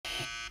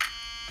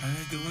I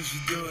like the way she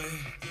do it.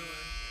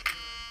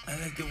 I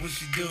like the way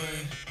she do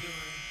it.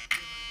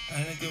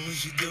 I like the way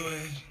she do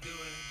it.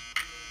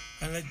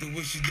 I like the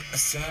way she do it. I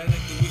said I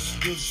like the way she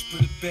do it. She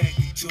put it back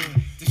into it.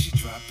 Then she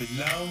drop it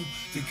low.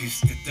 Then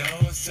kiss the door.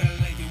 I said I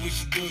like the way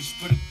she do it. She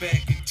put it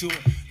back into it.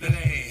 Let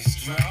her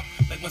ass drop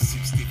like my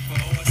 64.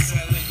 I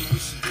said I like the way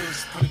she do it.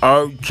 She put it back.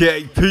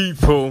 Okay,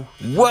 people,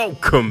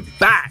 welcome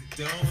back.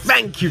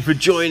 Thank you for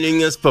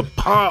joining us for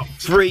part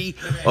 3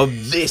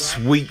 of this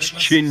week's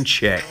Chin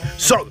Check.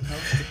 So,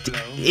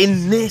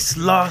 in this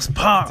last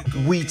part,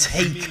 we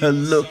take a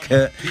look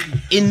at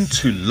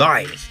Into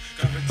Life,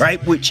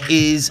 right, which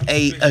is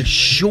a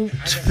short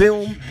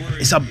film.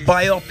 It's a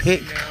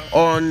biopic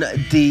on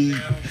the,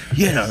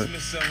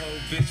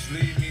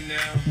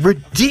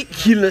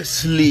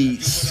 ridiculously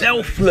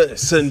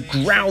selfless and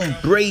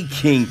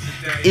groundbreaking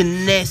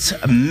Ines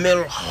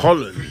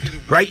Milholland,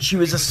 right? She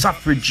was a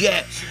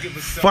suffragette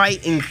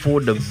fighting for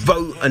the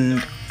vote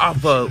and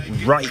other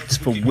rights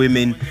for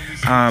women,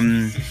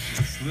 and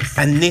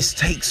this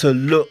takes a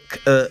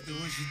look at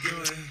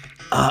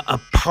a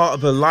part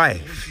of her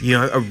life,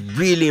 a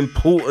really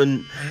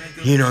important,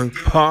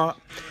 part,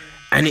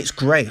 and it's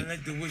great,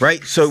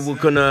 right? So we're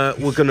gonna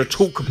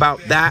talk about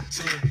that,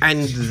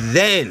 and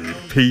then,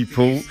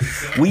 people,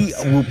 we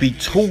will be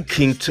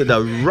talking to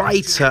the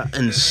writer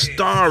and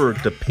star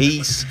of the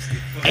piece,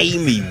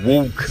 Amy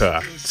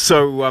Walker.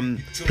 So,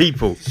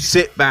 people,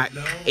 sit back,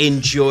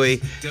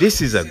 enjoy. This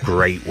is a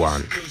great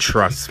one,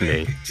 trust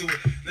me.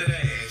 Let her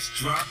ass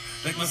drop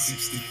like my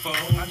 64.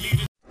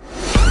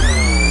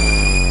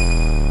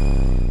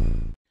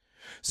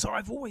 So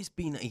I've always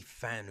been a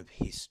fan of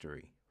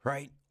history,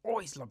 right?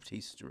 Always loved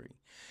history.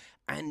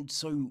 And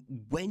so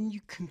when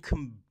you can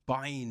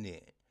combine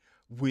it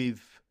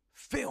with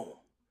film,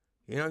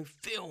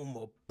 film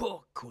or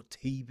book or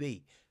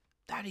TV,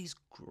 that is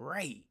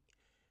great.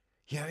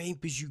 You know what I mean?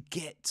 Because you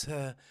get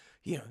to,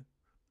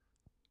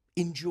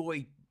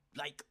 enjoy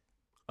like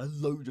a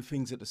load of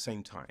things at the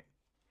same time.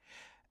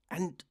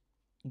 And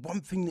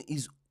one thing that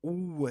is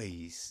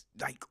always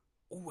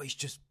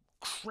just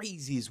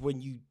crazy is when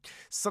you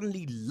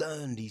suddenly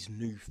learn these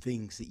new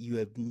things that you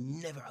have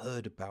never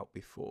heard about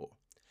before.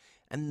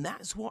 And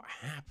that's what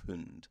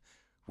happened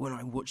when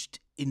I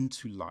watched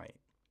Into Light,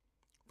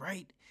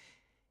 right?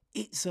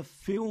 It's a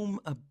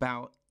film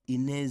about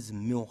Ines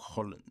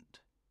Milholland.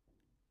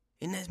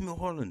 Ines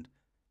Milholland.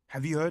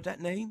 Have you heard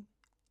that name?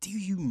 Do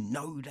you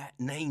know that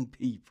name,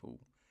 people?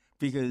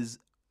 Because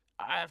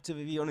I have to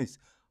be honest,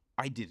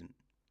 I didn't.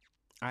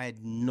 I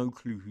had no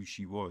clue who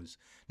she was.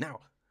 Now,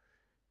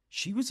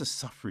 she was a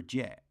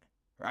suffragette,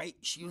 right?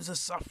 She was a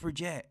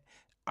suffragette.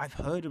 I've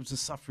heard of the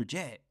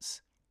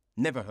suffragettes.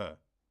 Never her.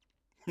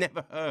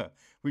 Never her,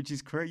 which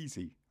is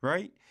crazy,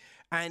 right?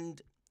 And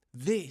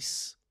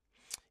this,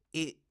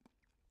 it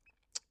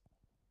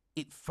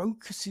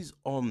focuses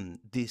on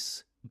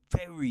this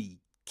very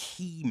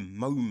key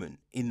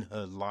moment in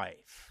her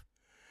life.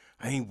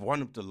 I mean,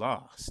 one of the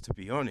last, to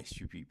be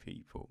honest with you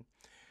people,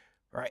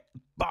 right?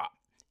 But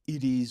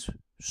it is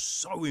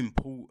so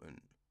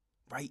important.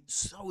 Right?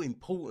 So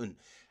important.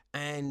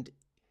 And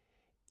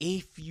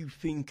if you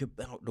think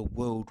about the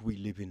world we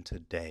live in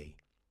today,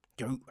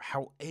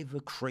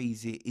 however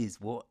crazy it is,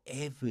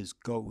 whatever's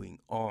going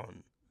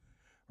on,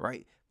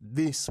 right?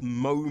 This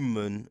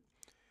moment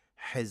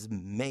has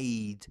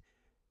made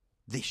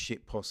this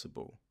shit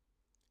possible.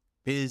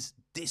 Because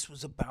this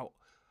was about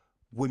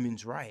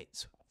women's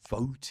rights,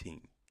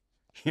 voting.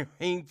 You know what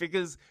I mean?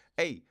 Because,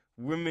 hey,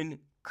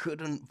 women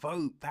couldn't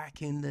vote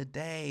back in the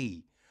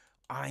day.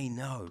 I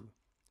know.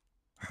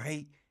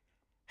 Right?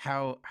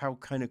 How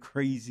kind of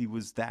crazy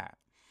was that?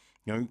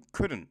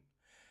 Couldn't.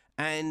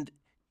 And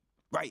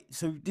right,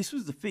 so this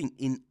was the thing.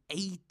 In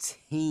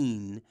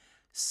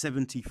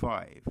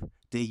 1875,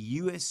 the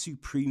US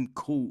Supreme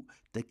Court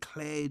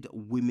declared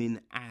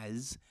women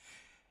as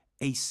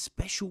a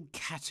special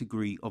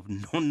category of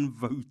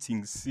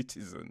non-voting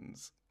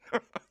citizens.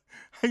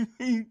 I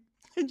mean,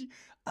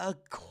 a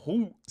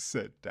court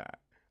said that.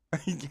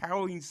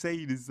 How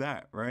insane is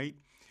that, right?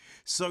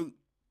 So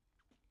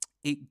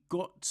it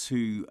got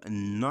to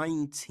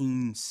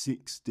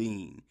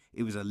 1916.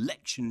 It was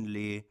election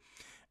year,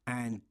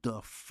 and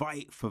the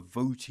fight for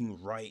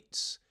voting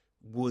rights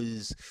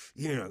was,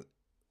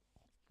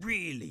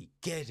 really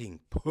getting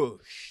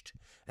pushed.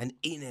 And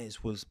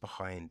Ines was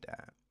behind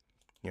that.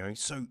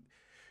 So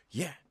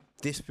yeah,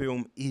 this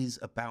film is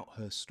about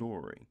her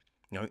story.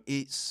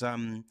 It's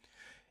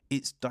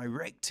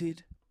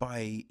directed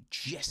by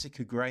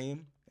Jessica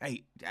Graham.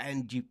 Hey,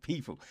 and you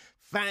people,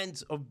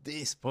 fans of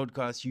this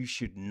podcast, you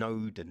should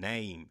know the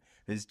name.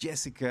 As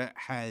Jessica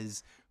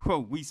has,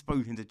 we've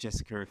spoken to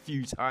Jessica a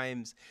few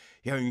times.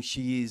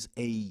 She is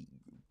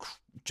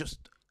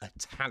just a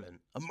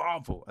talent, a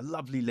marvel, a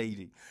lovely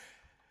lady.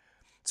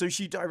 So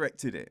she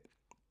directed it.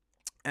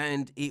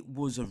 And it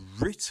was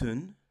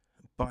written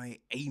by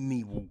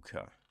Amy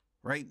Walker,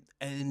 right?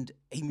 And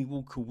Amy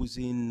Walker was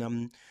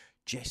in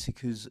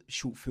Jessica's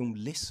short film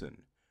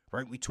Listen,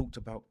 right? We talked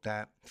about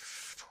that.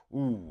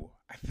 Ooh,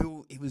 I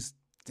feel it was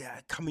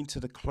coming to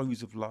the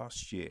close of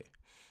last year.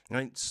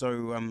 Right,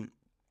 so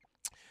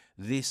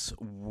this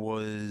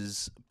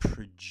was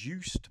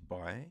produced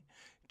by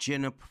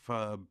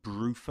Jennifer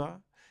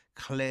Bruffer,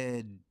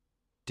 Claire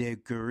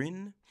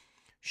Degurin,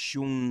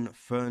 Sean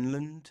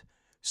Fernland,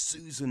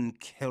 Susan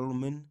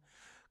Kellman,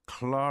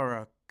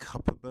 Clara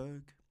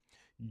Kupperberg,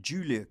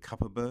 Julia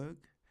Kupperberg,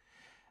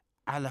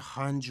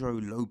 Alejandro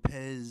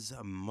Lopez,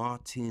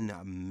 Martin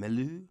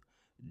Melu,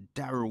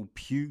 Daryl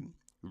Pugh,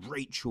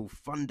 Rachel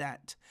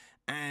Fundat,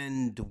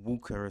 and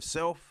Walker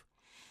herself.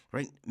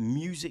 Right,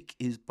 music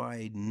is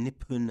by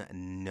Nipun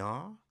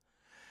Na.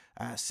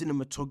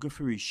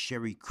 Cinematographer is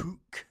Sherry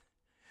Cook.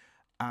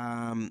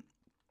 Man,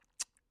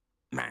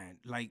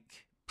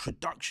 like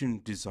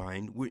production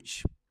design,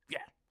 which,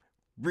 yeah,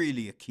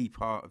 really a key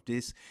part of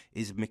this,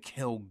 is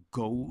Mikkel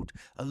Gold,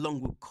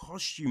 along with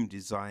costume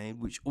design,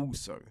 which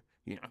also,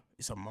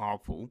 it's a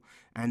marvel,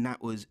 and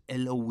that was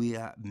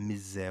Eloia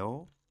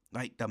Mizel.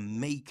 Like the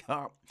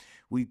makeup,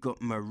 we've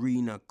got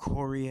Marina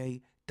Corrier,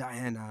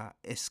 Diana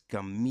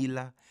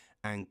Escamilla,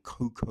 and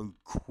Coco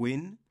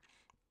Quinn.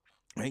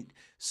 Right,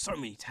 so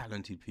many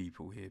talented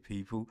people here,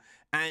 people,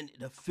 and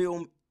the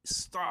film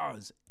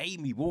stars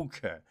Amy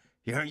Walker.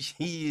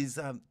 She is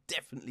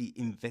definitely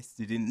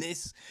invested in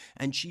this,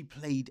 and she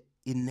played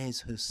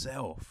Inez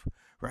herself.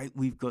 Right,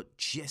 we've got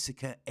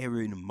Jessica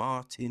Erin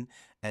Martin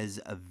as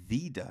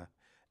Avida,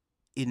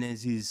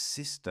 Inez's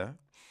sister.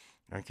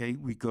 Okay,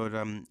 we got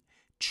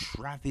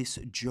Travis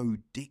Joe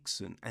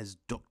Dixon as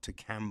Dr.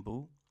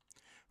 Campbell.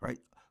 Right,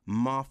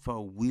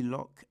 Martha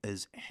Wheelock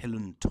as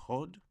Helen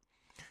Todd,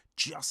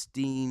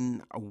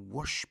 Justine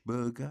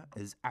Washburger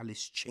as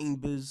Alice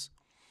Chambers,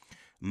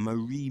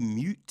 Marie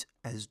Mute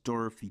as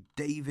Dorothy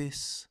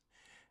Davis.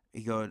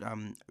 You got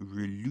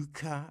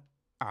Reluka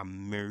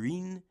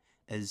Marine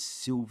as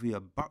Sylvia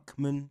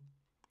Buckman.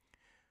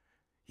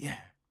 Yeah,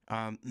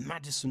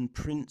 Madison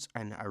Prince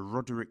and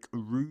Roderick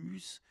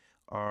Ruse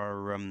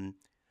are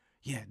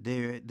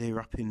they're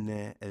up in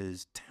there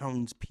as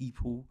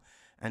townspeople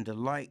and the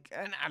like,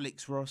 and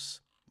Alex Ross,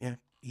 yeah,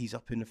 he's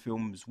up in the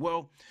film as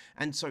well.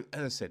 And so,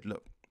 as I said,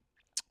 look,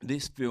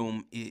 this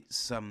film,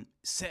 it's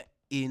set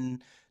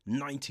in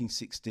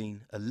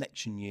 1916,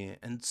 election year,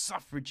 and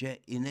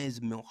suffragette Inez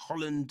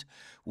Milholland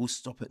will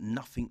stop at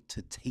nothing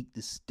to take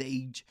the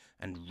stage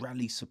and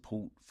rally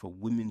support for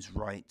women's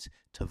right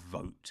to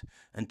vote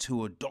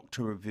until a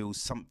doctor reveals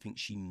something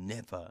she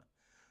never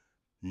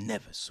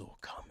saw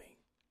coming.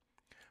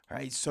 All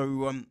right,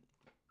 so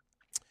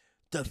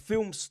the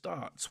film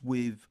starts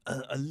with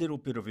a little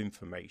bit of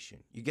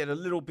information. You get a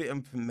little bit of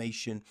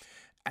information,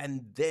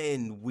 and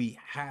then we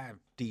have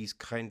these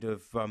kind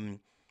of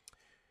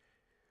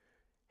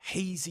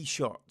hazy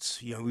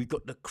shots. We've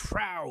got the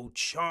crowd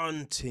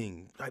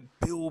chanting, like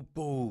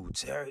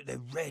billboards. They're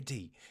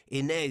ready.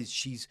 Inez,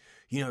 she's,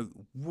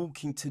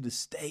 walking to the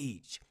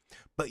stage,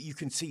 but you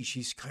can see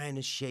she's kind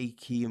of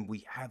shaky, and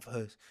we have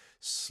her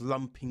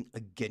slumping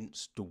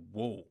against the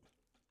wall.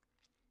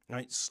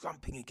 Right,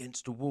 slumping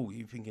against the wall.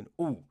 You're thinking,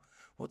 oh,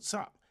 what's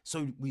up?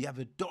 So we have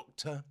a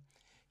doctor.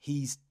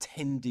 He's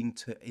tending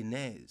to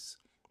Inez.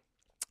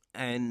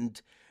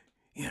 And,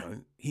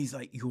 he's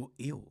like, you're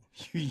ill.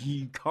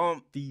 You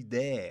can't be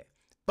there.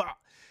 But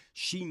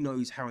she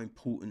knows how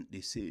important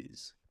this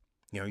is.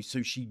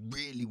 So she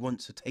really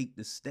wants to take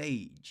the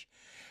stage.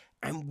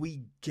 And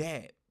we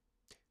get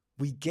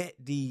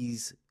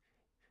these,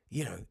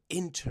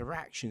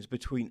 interactions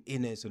between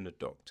Inez and the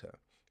doctor.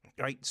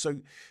 Right, so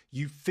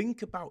you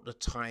think about the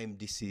time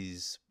this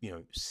is,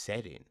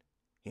 set in,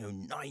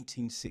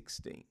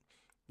 1916.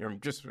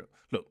 Just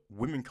look,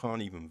 women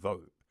can't even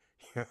vote.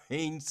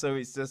 So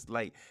it's just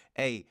like,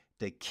 hey,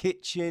 the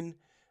kitchen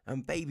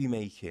and baby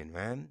making,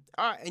 man.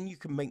 All right, and you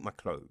can make my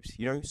clothes,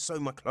 sew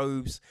my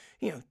clothes,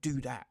 do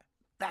that.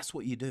 That's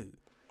what you do.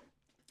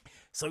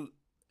 So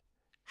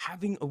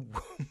having a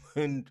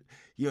woman,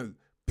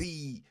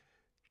 be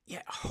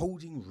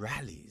holding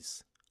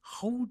rallies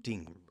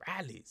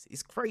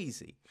is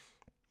crazy.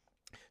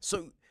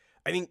 So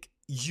I think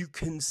you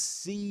can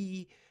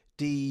see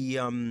the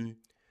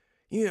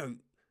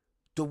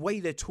the way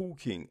they're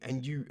talking,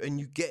 and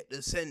you get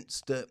the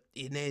sense that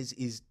Inez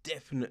is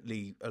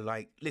definitely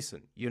like,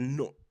 listen, you're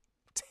not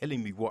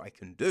telling me what I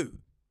can do,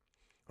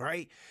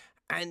 right?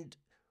 And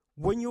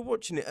when you're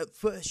watching it, at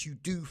first you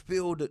do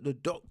feel that the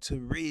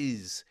doctor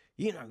is,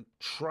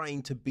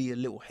 trying to be a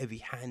little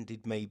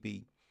heavy-handed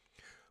maybe,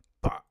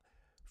 but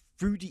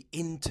through the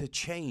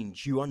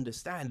interchange, you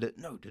understand that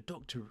no, the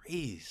doctor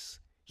is,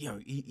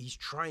 he's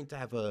trying to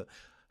have her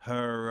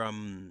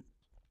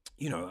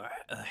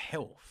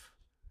health.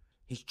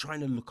 He's trying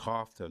to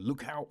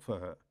look out for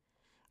her,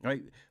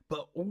 right?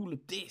 But all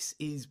of this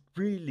is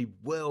really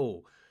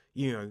well,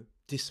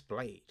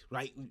 displayed.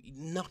 Like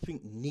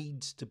nothing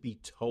needs to be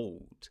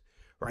told,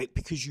 right?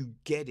 Because you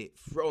get it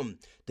from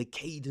the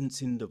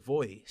cadence in the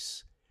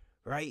voice,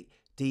 right?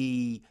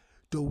 The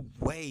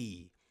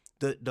way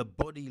that the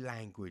body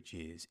language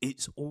is,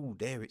 it's all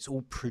there. It's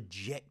all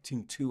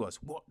projecting to us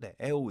what the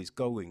hell is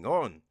going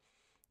on,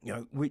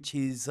 which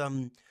is,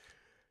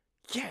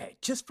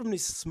 just from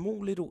this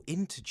small little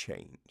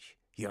interchange,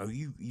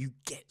 You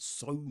get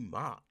so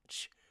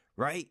much,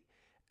 right?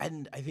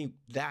 And I think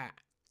that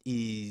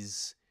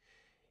is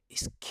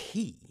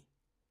key.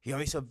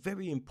 It's a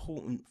very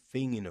important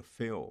thing in a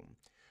film,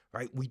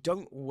 right? We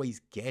don't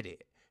always get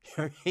it.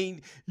 I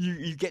mean,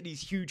 you get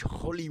these huge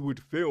Hollywood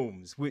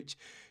films, which,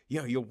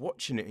 you're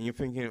watching it and you're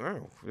thinking,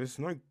 oh, there's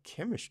no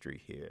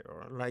chemistry here.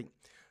 Or like,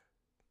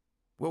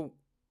 well,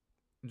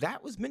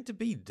 that was meant to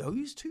be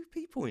those two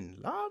people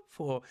in love,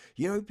 or,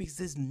 because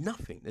there's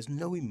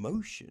no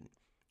emotion.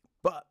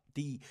 But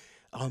the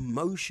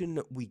emotion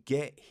that we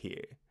get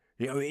here,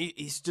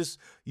 it's just,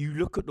 you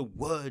look at the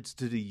words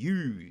that are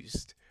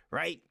used,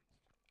 right?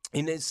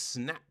 And there's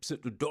snaps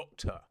at the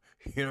doctor,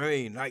 you know what I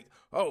mean? Like,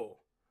 oh,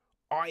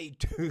 I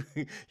do,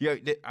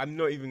 I'm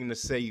not even going to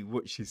say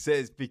what she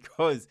says,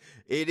 because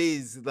it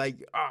is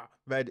like,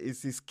 man,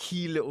 it's this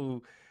key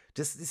little,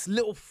 just this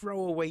little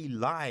throwaway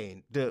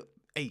line that,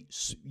 hey,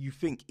 you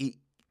think it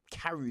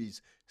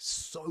carries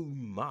so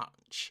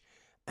much,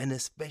 and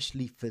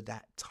especially for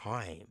that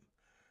time,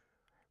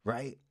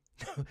 right?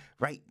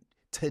 Right?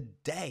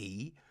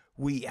 Today,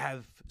 we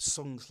have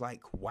songs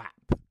like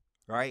WAP,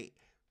 right?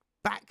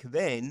 Back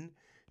then,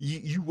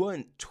 you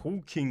weren't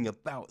talking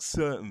about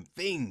certain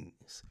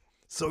things.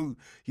 So,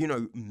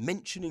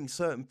 mentioning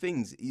certain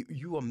things,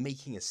 you are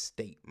making a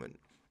statement,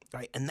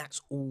 right? And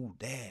that's all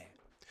there.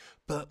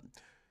 But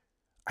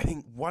I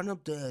think one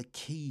of the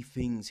key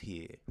things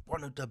here,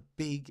 one of the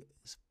big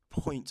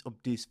points of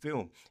this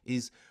film,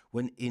 is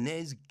when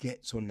Inez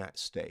gets on that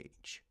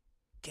stage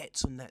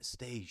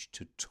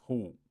to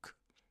talk.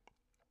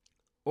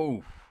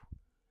 Oh,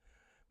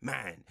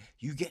 man,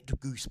 you get the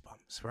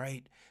goosebumps,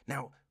 right?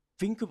 Now,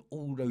 think of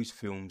all those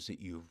films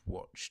that you've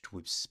watched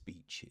with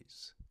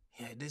speeches.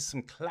 Yeah, there's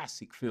some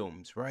classic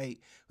films, right?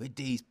 With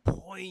these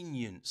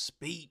poignant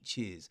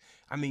speeches.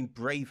 I mean,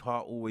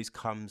 Braveheart always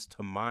comes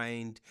to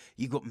mind.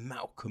 You got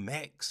Malcolm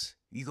X.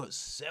 You got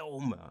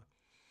Selma.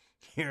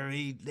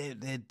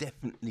 They're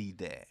definitely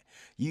there.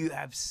 You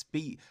have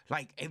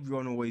like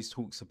everyone always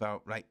talks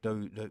about, like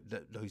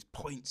those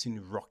points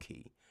in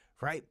Rocky,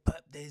 right?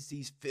 But there's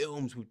these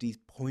films with these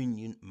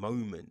poignant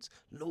moments.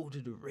 Lord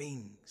of the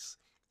Rings,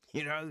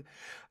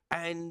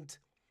 and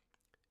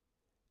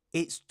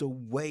it's the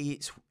way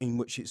in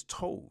which it's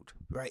told,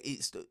 right?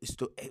 It's the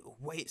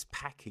way it's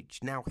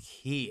packaged. Now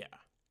here,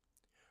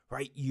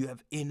 right, you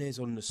have Inez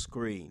on the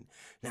screen.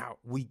 Now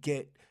we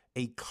get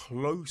a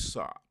close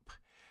up,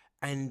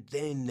 and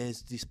then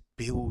there's this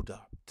build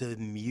up, the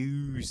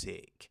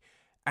music,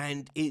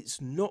 and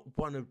it's not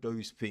one of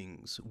those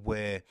things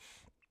where,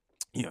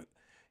 you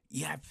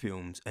have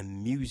films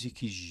and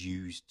music is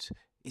used.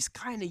 It's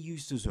kind of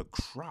used as a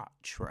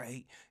crutch,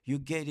 right? You're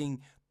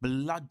getting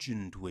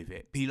bludgeoned with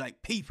it. Be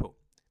like, people,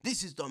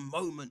 this is the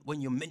moment when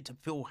you're meant to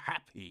feel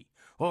happy.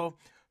 Or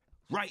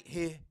right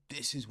here,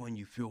 this is when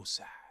you feel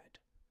sad.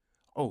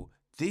 Oh,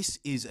 this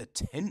is a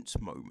tense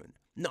moment.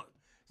 No,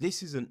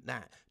 this isn't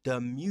that. The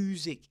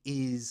music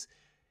it's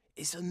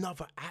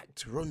another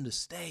actor on the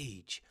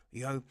stage.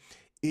 You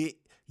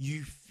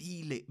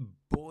feel it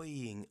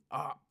buoying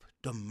up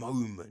the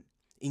moment,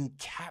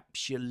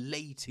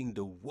 encapsulating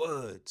the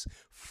words,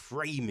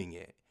 framing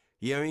it.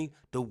 You know what I mean?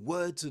 The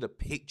words are the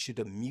picture,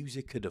 the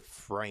music are the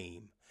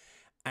frame.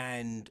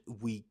 And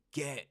we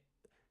get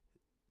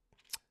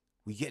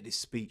this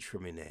speech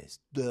from Inez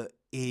that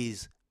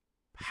is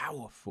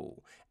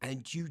powerful.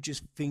 And you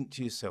just think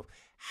to yourself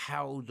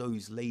how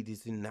those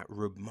ladies in that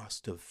room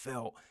must have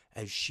felt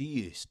as she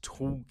is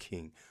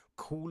talking,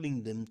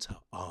 calling them to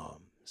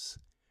arms.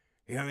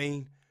 You know what I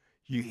mean?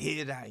 You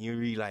hear that and you're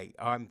really like,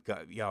 I am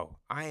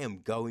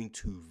going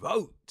to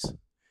vote.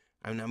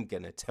 And I'm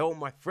going to tell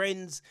my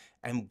friends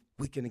and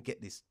we're going to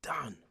get this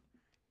done.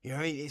 You know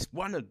what I mean? It's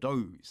one of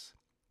those.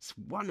 It's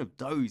one of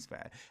those,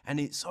 man. And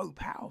it's so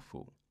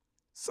powerful.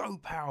 So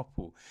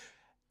powerful.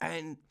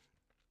 And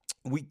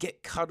we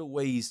get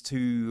cutaways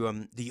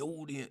to the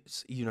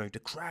audience,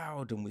 the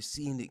crowd, and we're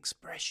seeing the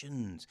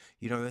expressions,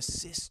 a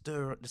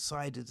sister at the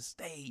side of the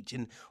stage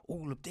and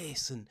all of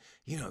this. And,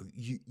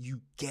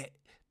 you get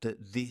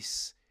that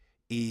this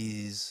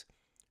is,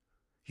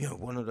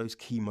 one of those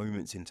key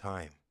moments in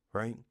time,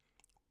 right?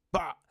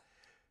 But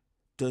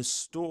the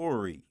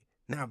story,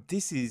 now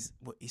this is,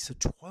 it's a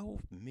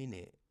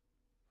 12-minute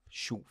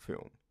short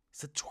film.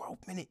 It's a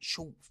 12-minute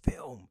short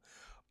film.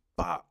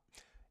 But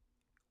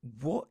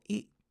what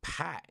it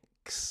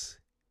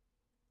packs,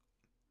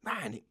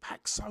 man, it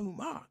packs so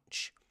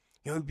much,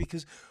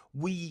 because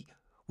we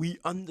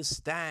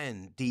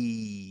understand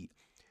the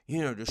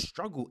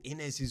struggle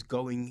Inez is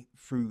going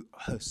through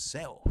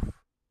herself.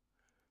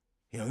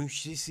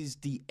 This is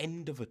the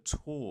end of a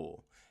talking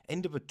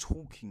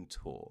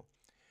tour.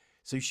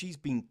 So she's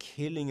been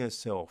killing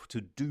herself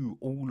to do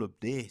all of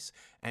this,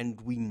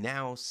 and we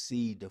now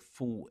see the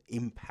full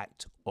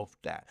impact of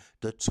that,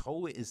 the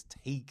toll it has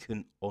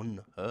taken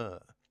on her.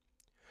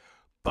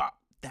 But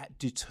that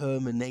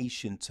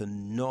determination to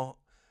not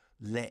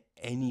let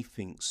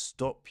anything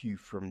stop you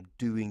from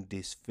doing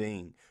this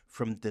thing,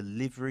 from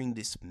delivering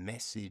this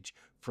message,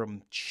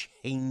 from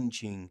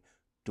changing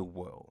the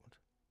world.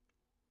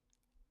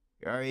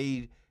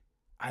 I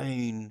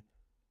mean,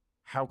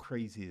 how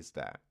crazy is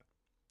that?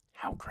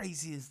 How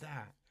crazy is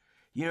that?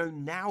 You know,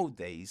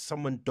 nowadays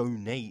someone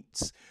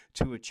donates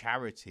to a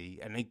charity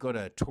and they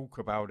gotta talk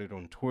about it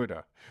on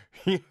Twitter.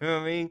 You know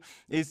what I mean?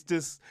 It's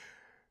just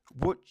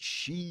what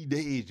she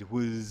did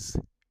was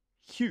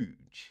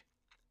huge.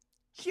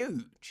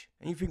 Huge.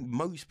 And you think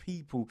most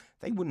people,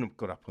 they wouldn't have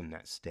got up on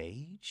that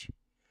stage.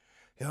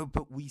 You know,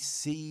 but we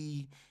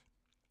see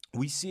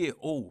it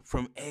all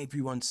from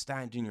everyone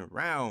standing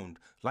around,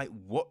 like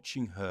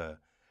watching her.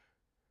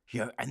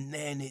 You know, and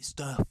then it's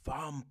the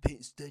thump,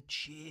 it's the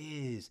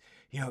cheers.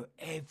 You know,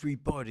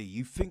 everybody.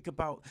 You think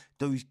about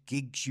those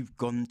gigs you've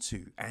gone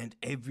to, and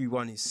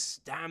everyone is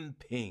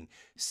stamping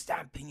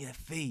their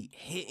feet,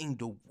 hitting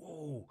the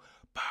wall.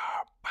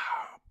 Pow,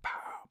 pow,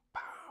 pow,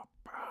 pow,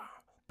 pow,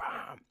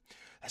 pow.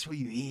 That's what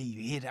you hear.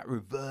 You hear that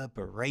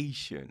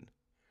reverberation.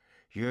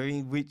 You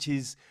know, which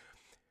is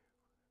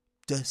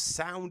the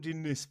sound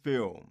in this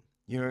film.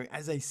 You know,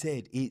 as I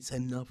said, it's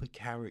another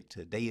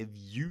character. They have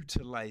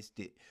utilized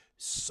it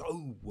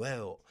so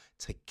well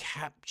to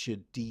capture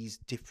these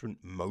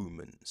different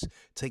moments,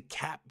 to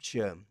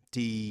capture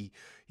the,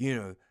 you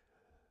know,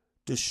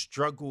 the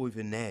struggle of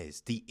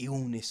Inez, the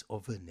illness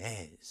of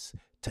Inez,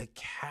 to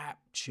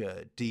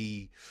capture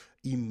the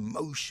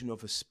emotion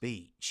of a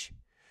speech,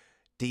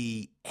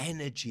 the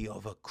energy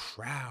of a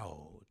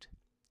crowd.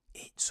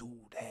 It's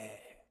all there.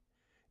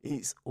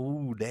 It's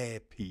all there,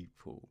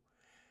 people.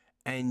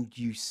 And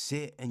you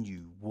sit and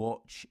you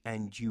watch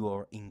and you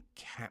are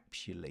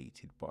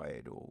encapsulated by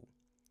it all.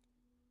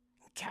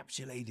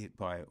 Encapsulated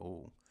by it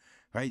all.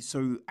 Right?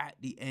 So at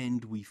the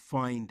end, we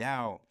find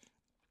out,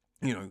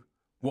 you know,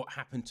 what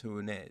happened to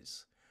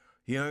Inez.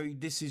 You know,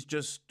 this is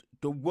just,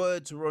 the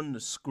words are on the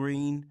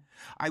screen.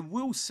 I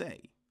will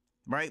say,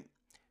 right?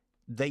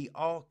 They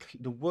are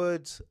the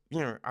words, you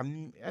know,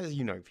 as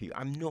you know, people,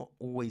 I'm not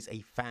always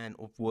a fan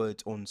of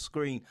words on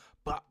screen,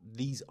 but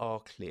these are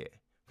clear,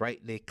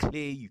 right? They're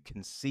clear, you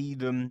can see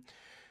them,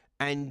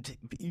 and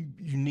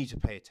you need to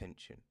pay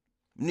attention.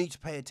 You need to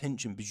pay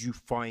attention because you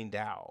find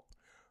out,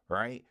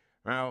 right?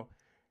 Now,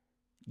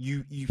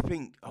 you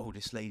think, oh,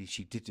 this lady,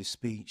 she did this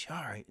speech,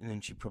 all right, and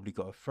then she probably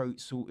got her throat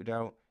sorted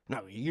out.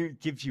 No,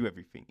 it gives you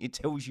everything. It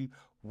tells you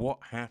what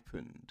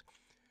happened.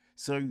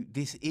 So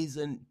this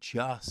isn't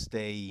just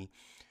a,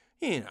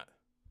 you know,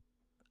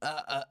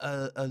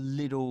 a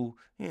little,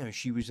 you know,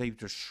 she was able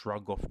to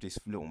shrug off this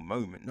little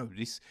moment. No,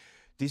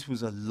 this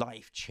was a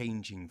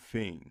life-changing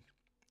thing.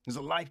 It was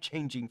a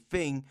life-changing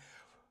thing.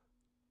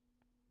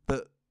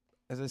 But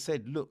as I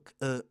said, look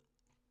at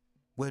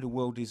where the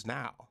world is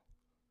now,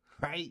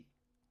 right?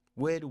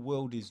 Where the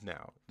world is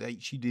now.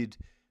 She did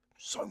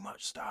so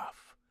much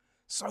stuff.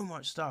 So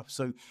much stuff.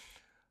 So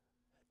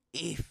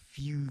if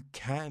you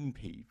can,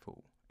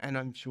 people, and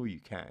I'm sure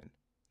you can,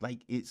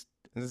 like, it's,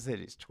 as I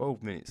said, it's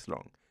 12 minutes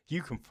long.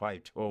 You can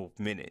find 12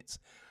 minutes.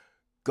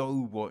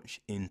 Go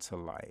watch Into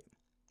Light,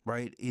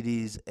 right?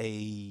 It's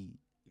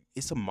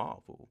a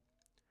marvel,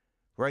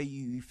 right?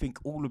 You think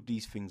all of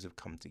these things have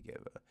come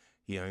together.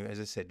 You know, as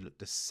I said, look,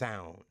 the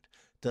sound,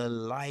 the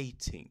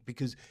lighting,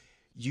 because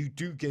you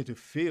do get a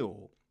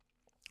feel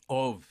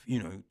of,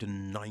 you know, the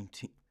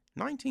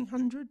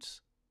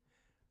 1900s.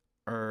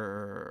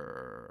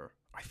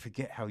 I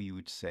forget how you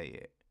would say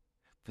it.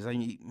 Because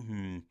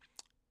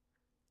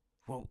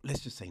well, let's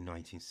just say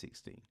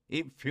 1916.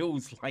 It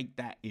feels like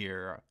that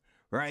era,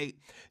 right?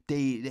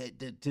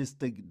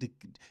 Just the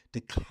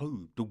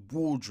clothes, the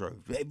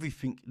wardrobe,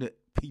 everything that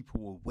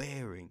people were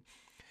wearing,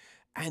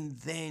 and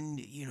then,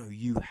 you know,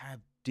 you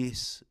have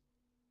this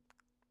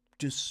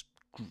just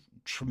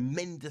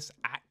tremendous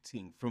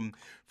acting from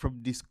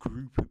this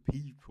group of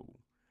people.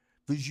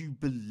 Because you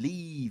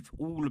believe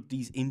all of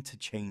these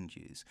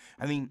interchanges.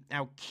 I mean,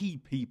 our key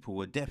people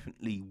are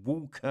definitely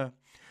Walker,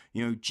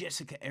 you know,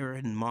 Jessica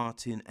Erin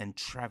Martin, and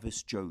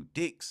Travis Joe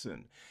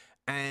Dixon.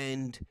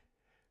 And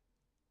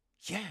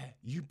yeah,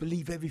 you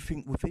believe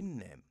everything within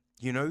them,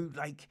 you know,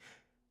 like,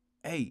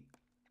 hey,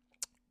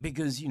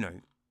 because, you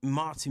know,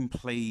 Martin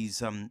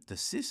plays the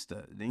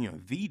sister, you know,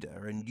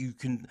 Vida, and you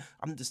can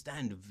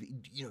understand,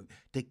 you know,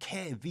 the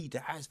care Vida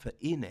has for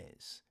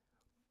Inez.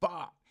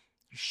 But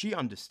she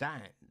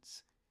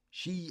understands.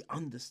 She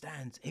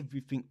understands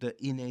everything that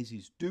Inez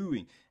is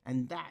doing,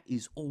 and that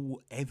is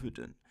all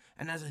evident.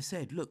 And as I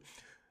said, look,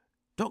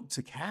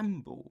 Dr.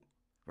 Campbell,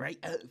 right?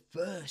 At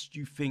first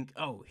you think,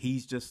 oh,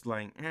 he's just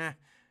like,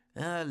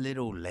 a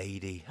little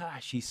lady.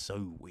 She's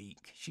so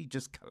weak. She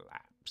just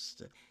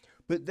collapsed.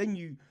 But then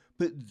you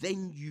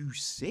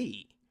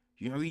see,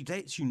 you know, he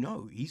lets you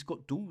know he's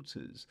got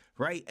daughters,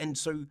 right? And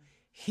so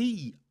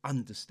he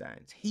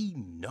understands. He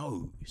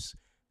knows.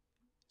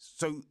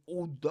 So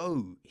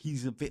although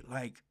he's a bit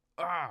like,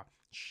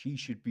 she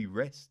should be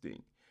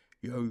resting,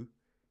 you know,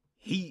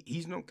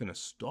 he's not going to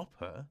stop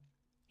her.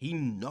 He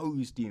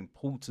knows the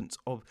importance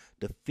of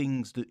the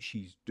things that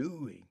she's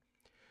doing.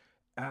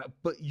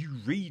 But you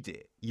read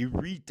it. You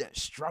read that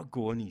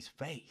struggle on his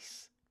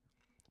face.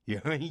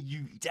 You know,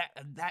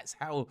 that's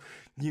how,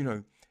 you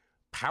know,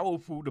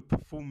 powerful the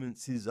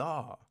performances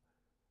are.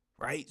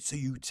 right? So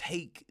you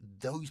take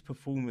those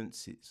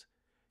performances,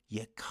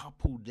 you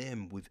couple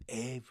them with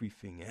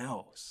everything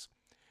else,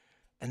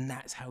 and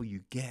that's how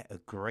you get a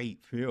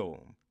great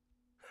film.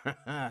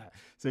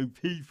 So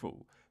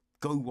people,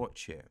 go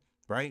watch it,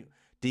 right?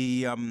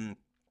 The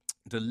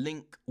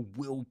link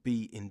will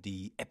be in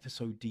the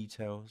episode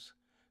details.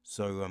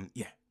 So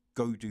yeah,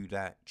 go do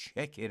that,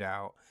 check it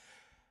out,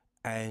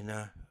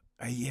 and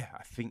yeah,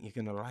 I think you're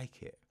gonna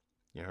like it.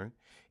 You know,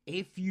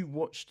 if you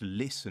watched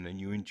Listen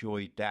and you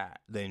enjoyed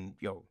that, then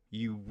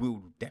you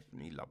will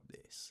definitely love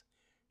this.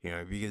 You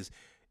know, because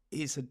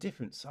it's a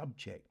different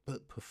subject,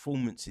 but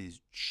performance is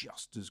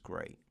just as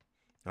great.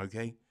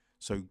 Okay,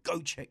 so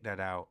go check that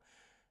out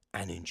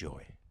and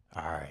enjoy.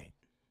 All right.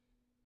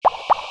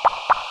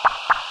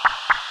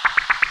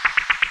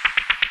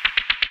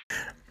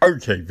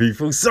 Okay,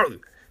 people, so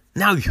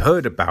now you've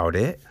heard about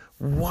it,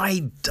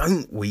 why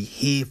don't we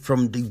hear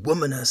from the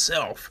woman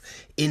herself,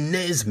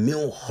 Inez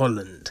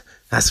Milholland?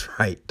 That's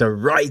right, the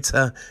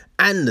writer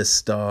and the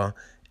star,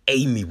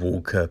 Amy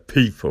Walker.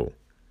 People,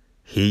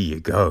 here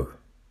you go.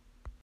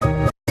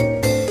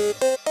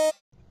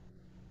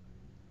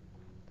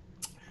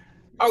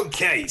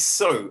 Okay,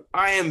 so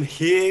I am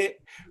here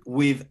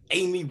with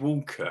Amy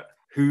Walker,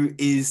 who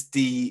is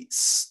the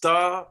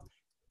star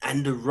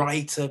and the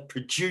writer,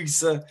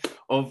 producer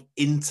of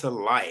Into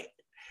Light.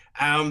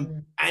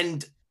 And,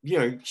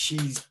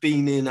 she's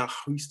been in a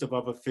host of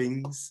other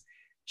things.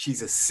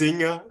 She's a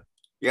singer.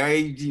 Yeah,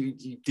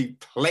 you do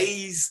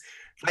plays.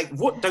 Like,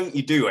 what don't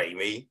you do,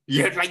 Amy?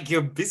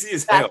 You're busy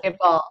as hell.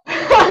 Basketball.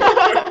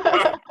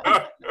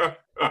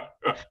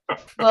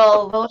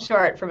 Well, a little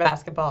short for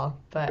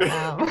basketball, but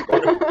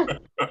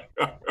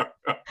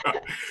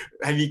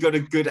Have you got a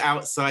good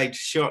outside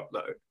shot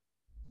though?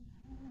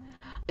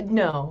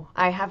 no,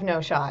 I have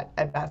no shot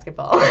at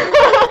basketball.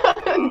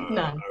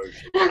 None.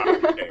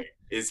 Okay.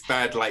 It's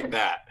bad like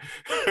that.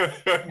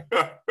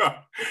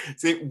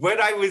 See,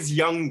 when I was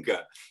younger,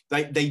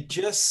 like they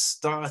just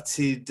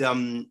started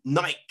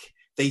Nike.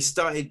 They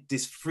started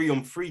this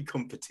 3-on-3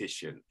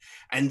 competition.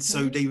 And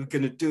so they were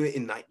going to do it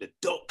in like the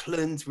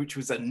Docklands, which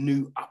was a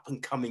new up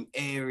and coming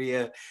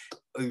area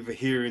over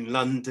here in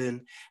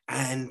London.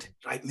 And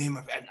like me and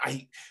my friend,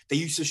 they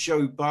used to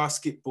show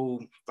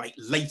basketball like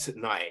late at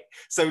night.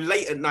 So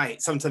late at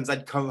night, sometimes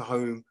I'd come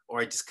home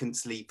or I just couldn't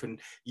sleep, and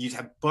you'd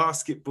have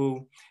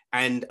basketball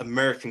and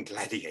American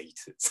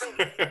Gladiators.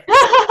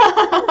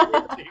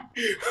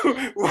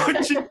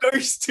 watching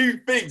those two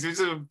things, which is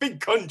a big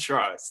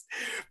contrast.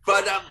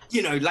 But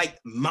like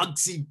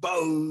Muggsy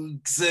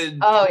Bogues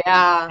and oh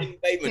yeah,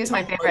 he's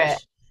my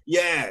favorite.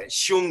 Yeah,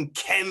 Sean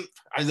Kemp.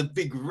 I was a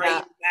big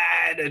Rain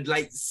Man and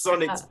like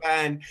Sonics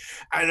fan,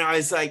 and I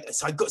was like,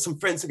 so I got some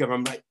friends together.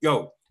 I'm like,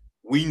 yo,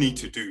 we need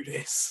to do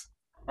this.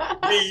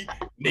 We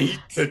need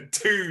to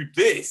do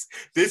this.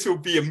 This will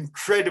be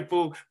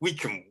incredible. We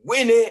can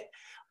win it.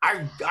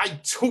 I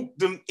talked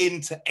them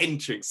into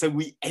entering. So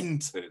we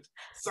entered,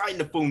 signed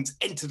the forms,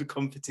 entered the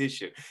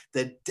competition.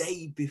 The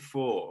day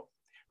before,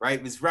 right,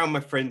 it was round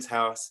my friend's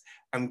house,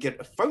 and we get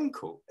a phone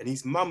call, and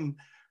his mum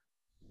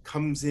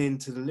comes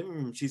into the living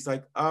room. She's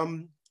like,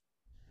 I've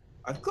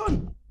got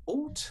an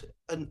Alton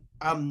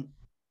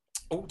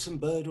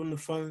Bird on the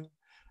phone.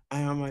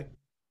 And I'm like,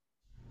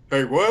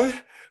 hey,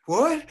 what?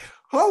 What?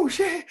 Oh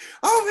shit!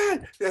 Oh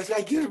man! It's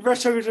like you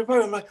rush over to the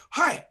phone. I'm like,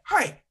 hi,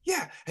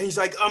 yeah. And he's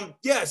like,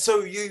 yeah.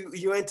 So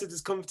you entered this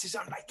competition?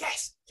 I'm like,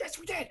 yes,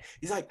 we did.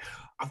 He's like,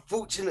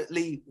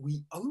 unfortunately,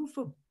 we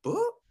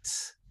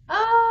overbooked.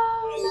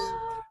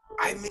 Oh.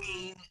 I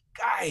mean,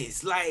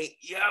 guys, like,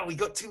 yeah, we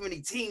got too many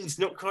teams,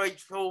 not quite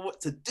sure what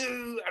to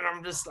do, and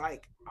I'm just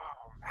like,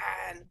 oh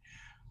man.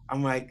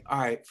 I'm like, all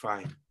right,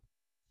 fine,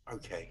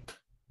 okay,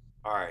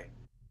 all right.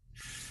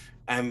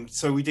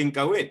 So we didn't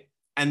go in.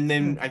 And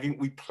then I think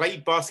we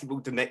played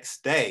basketball the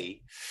next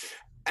day.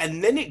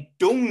 And then it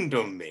dawned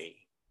on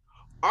me,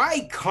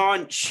 I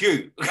can't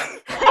shoot.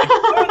 I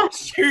can't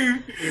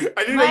shoot.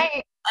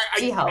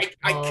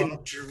 I can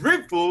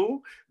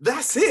dribble.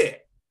 That's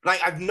it.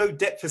 Like, I've no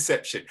depth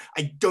perception.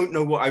 I don't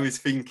know what I was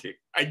thinking.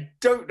 And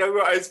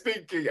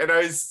I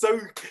was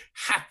so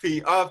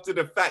happy after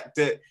the fact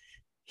that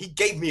he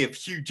gave me a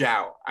huge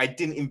out. I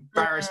didn't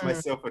embarrass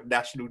myself on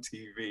national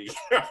TV.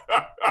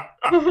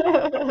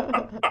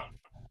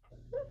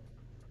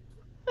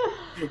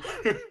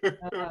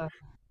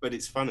 But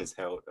it's fun as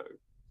hell, though.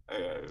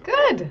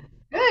 Good.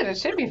 It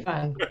should be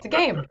fun. It's a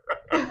game.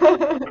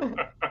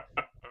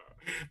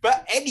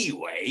 But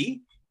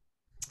anyway,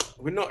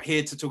 we're not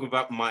here to talk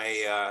about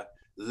my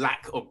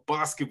lack of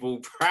basketball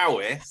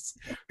prowess.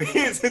 We're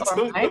here to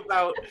talk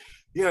about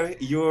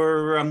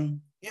your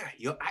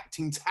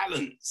acting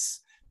talents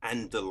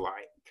and the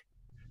like.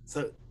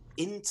 So,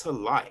 Into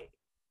Light,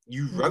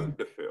 you wrote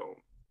the film.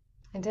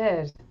 I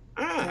did.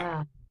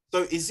 Yeah.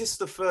 So is this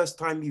the first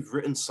time you've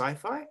written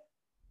sci-fi?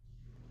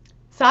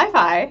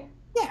 Sci-fi?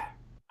 Yeah.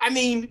 I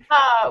mean...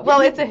 well,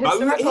 it's a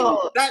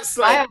historical that's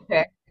like...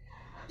 biopic.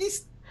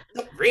 It's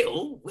not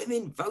real.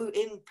 Women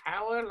voting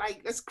power?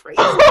 Like, that's crazy.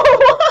 You know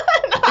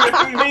what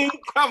I mean?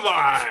 Come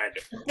on.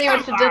 See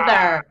what you did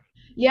there.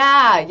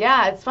 Yeah,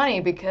 yeah, it's funny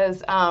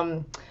because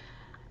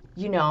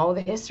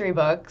the history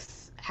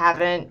books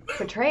haven't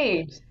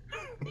portrayed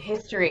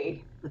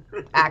history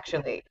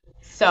actually.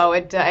 So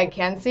it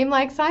can seem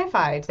like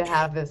sci-fi to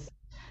have this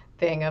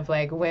thing of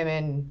like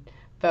women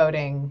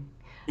voting.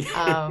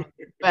 Um,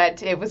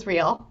 but it was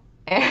real.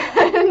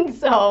 And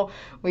so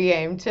we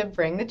aim to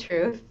bring the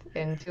truth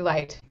into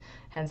light,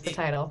 hence the it,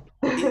 title.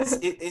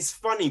 it's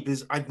funny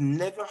because I've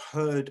never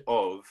heard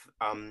of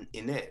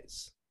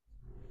Inez.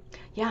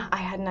 Yeah, I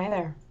hadn't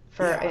either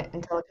for Yeah,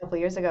 until a couple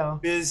years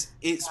ago. because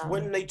it's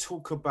when Um, they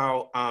talk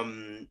about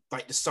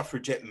like the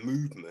suffragette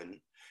movement,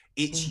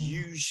 it's mhm.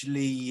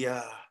 usually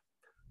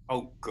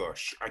oh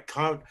gosh, I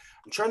can't.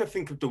 I'm trying to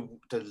think of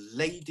the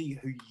lady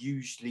who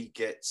usually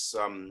gets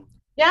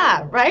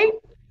Yeah, killed. right?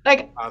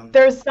 Like Um,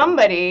 there's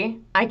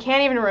somebody, I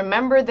can't even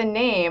remember the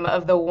name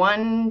of the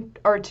one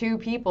or two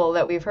people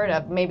that we've heard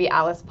of. Maybe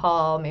Alice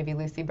Paul, maybe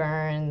Lucy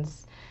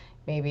Burns,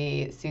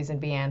 maybe Susan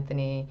B.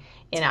 Anthony.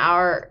 In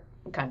our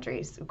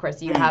countries, of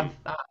course, you have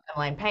hmm,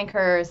 Emmeline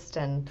Pankhurst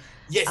and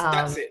yes,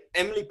 that's um, it.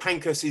 Emily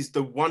Pankhurst is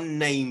the one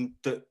name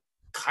that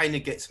kind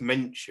of gets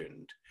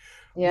mentioned,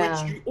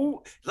 which yeah, you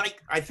all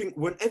like. I think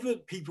whenever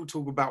people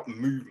talk about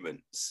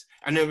movements,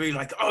 and they'll be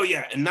like, "Oh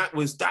yeah," and that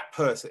was that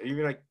person, and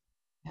you're like,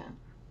 yeah,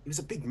 it was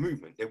a big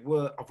movement. There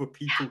were other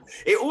people.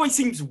 It always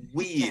seems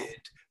yeah,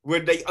 weird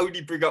when they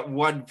only bring up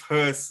one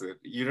person,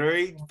 you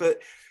know.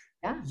 But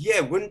yeah.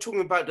 yeah, when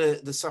talking about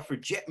the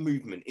suffragette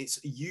movement, it's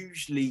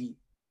usually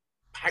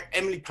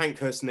Emily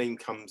Pankhurst's name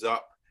comes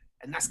up,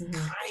 and that's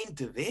Mhm.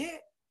 kind of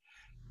it.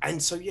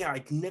 And so yeah,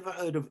 I'd never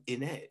heard of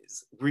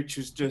Inez, which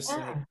was just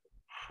like, Yeah.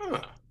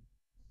 huh,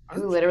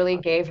 Who okay, literally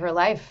gave her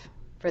life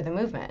for the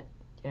movement.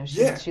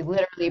 She yeah, she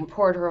literally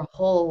poured her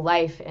whole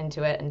life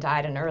into it and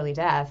died an early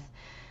death,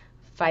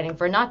 fighting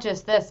for not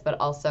just this, but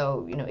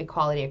also,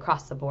 equality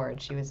across the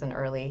board. She was an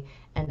early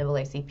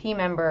NAACP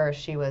member.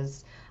 She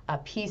was a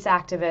peace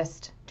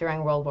activist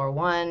during World War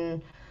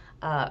I,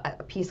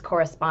 a peace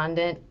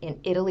correspondent in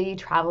Italy,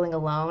 traveling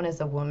alone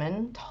as a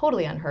woman,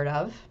 totally unheard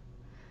of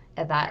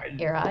at that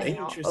era,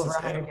 dangerous over as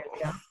 100 years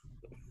hell. ago.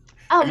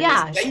 I Oh mean,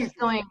 it's yeah, she was dangerous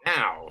going,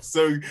 now.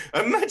 So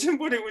imagine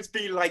what it would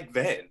be like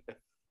then.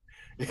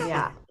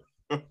 yeah,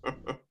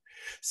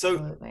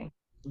 So, absolutely.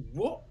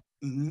 what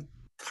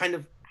kind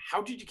of,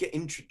 how did you get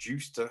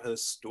introduced to her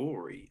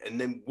story? And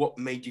then what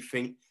made you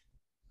think,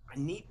 I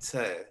need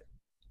to,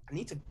 I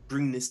need to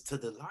bring this to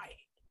the light,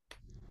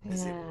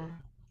 as it Yeah. were?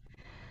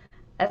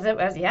 As it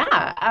was,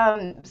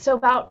 yeah. So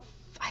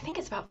I think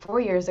it's about 4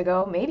 years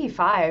ago, maybe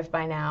five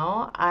by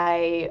now,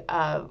 I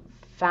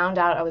found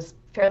out I was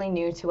fairly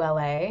new to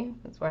LA,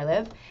 that's where I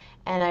live,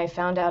 and I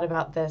found out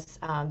about this,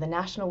 the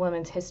National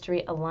Women's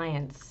History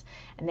Alliance,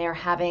 and they are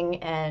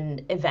having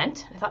an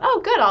event. I thought,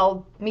 oh, good,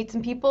 I'll meet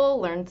some people,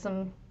 learn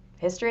some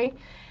history,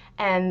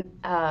 and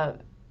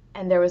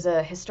and there was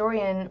a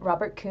historian,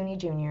 Robert Cooney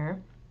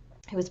Jr.,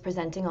 who was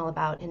presenting all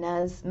about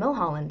Inez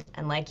Milholland,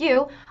 and like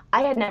you,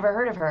 I had never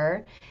heard of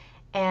her,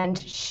 and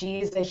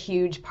she's a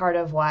huge part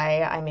of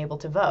why I'm able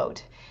to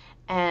vote.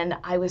 And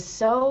I was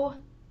so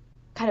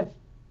kind of,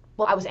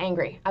 well, I was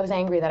angry. I was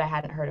angry that I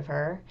hadn't heard of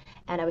her.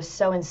 And I was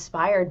so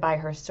inspired by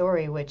her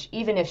story, which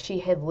even if she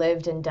had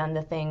lived and done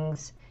the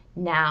things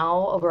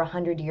now, over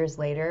 100 years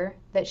later,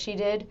 that she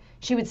did,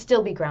 she would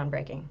still be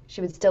groundbreaking.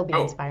 She would still be Oh,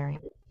 inspiring.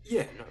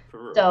 yeah, no, for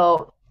real.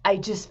 So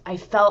I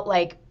felt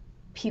like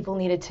people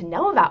needed to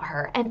know about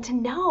her and to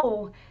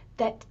know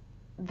that,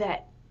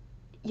 that,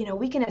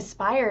 we can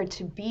aspire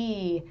to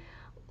be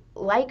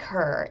like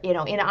her, in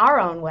our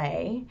own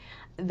way,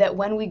 that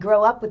when we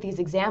grow up with these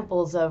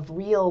examples of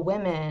real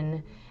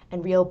women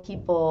and real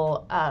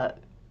people,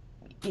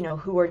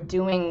 who are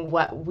doing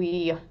what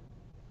we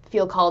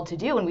feel called to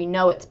do and we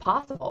know it's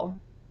possible,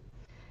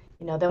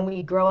 then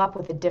we grow up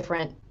with a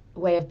different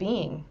way of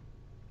being.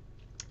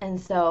 And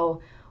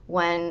so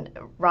when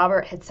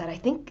Robert had said, I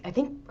think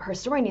her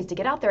story needs to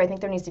get out there. I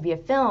think there needs to be a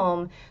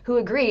film. Who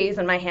agrees?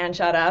 And my hand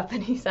shot up.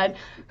 And he said,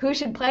 who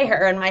should play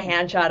her? And my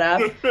hand shot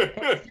up.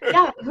 And he said,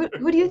 yeah,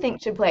 who do you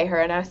think should play her?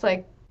 And I was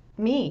like,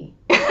 me.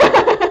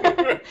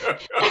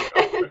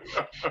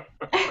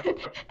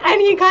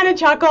 And he kind of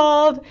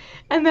chuckled.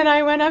 And then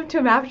I went up to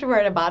him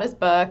afterward and bought his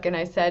book. And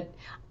I said,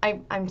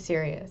 I'm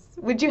serious.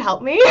 Would you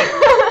help me?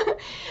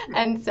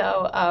 And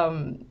so,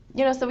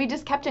 so we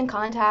just kept in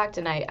contact.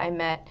 And I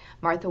met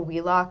Martha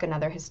Wheelock,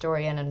 another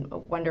historian and a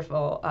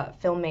wonderful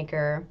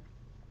filmmaker,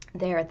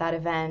 there at that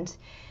event.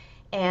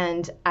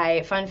 And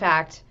fun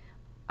fact,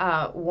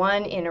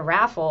 won in a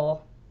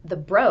raffle the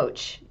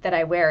brooch that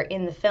I wear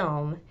in the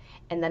film.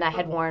 And then I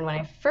had worn when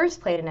I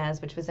first played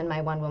Inez, which was in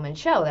my one woman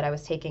show that I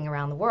was taking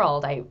around the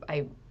world. I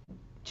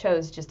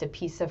chose just a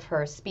piece of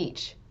her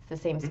speech, the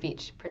same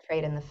speech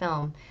portrayed in the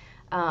film,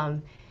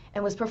 um,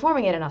 and was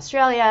performing it in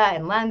Australia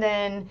and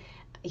London,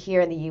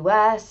 here in the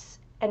US.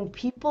 And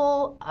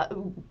people,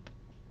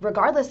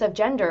 regardless of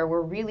gender,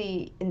 were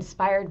really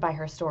inspired by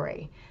her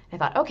story. I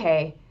thought,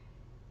 okay,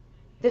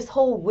 this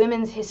whole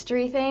women's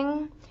history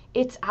thing,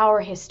 it's our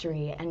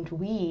history, and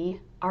we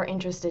are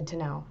interested to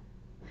know.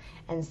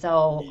 And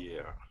so,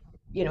 Yeah.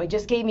 it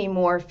just gave me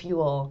more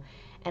fuel.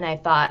 And I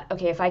thought,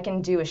 okay, if I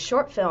can do a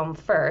short film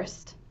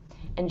first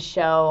and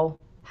show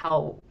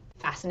how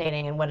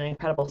fascinating and what an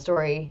incredible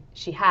story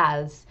she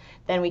has,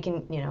 then we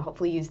can,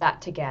 hopefully use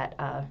that to get,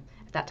 at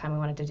that time we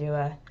wanted to do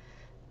a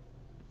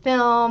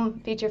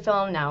feature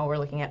film. Now we're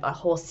looking at a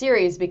whole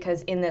series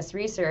because in this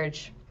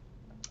research,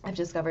 I've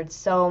discovered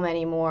so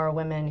many more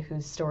women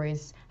whose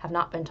stories have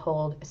not been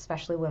told,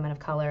 especially women of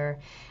color.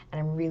 And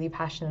I'm really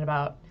passionate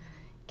about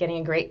getting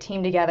a great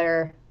team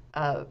together,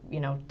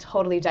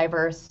 totally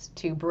diverse,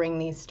 to bring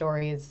these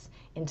stories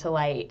into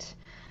light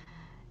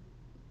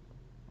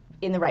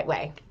in the right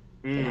way.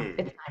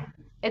 It's time.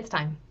 It's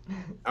time.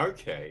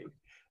 Okay.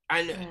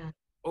 And Yeah.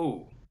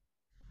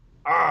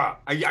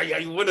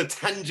 I want to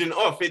tangent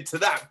off into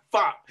that,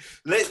 but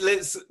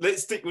let's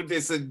stick with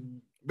this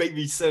and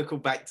maybe circle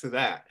back to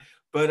that.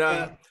 But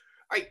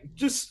I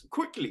just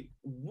quickly,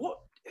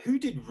 who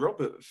did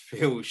Robert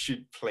feel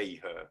should play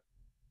her?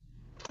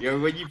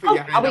 When you put your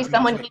hand probably up,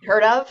 someone he'd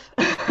heard of.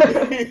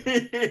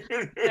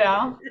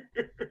 Yeah.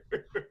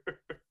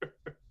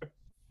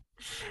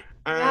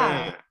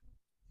 Yeah.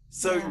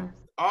 So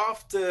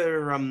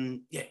after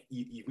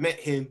you've met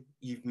him,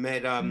 you've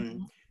met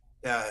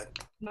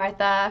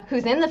Martha,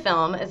 who's in the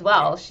film as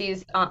well.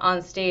 She's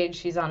on stage.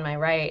 She's on my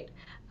right.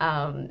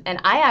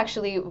 And I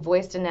actually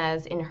voiced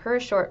Inez in her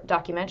short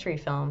documentary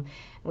film.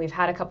 We've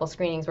had a couple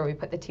screenings where we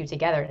put the two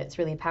together, and it's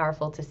really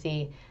powerful to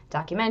see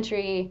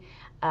documentary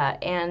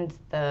and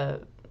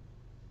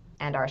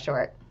our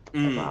short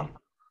as well.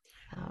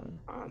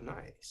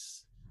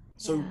 Nice.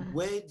 So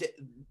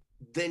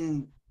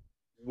then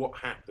what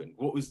happened?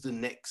 What was the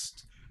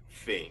next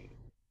thing?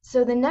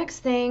 So the next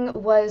thing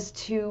was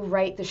to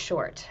write the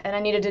short, and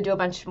I needed to do a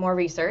bunch more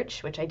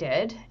research, which I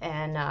did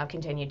and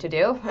continued to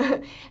do.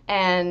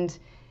 and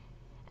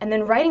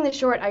then writing the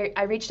short,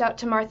 I reached out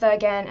to Martha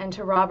again and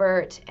to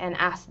Robert and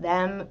asked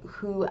them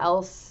who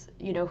else,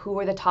 who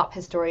were the top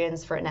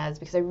historians for Inez,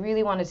 because I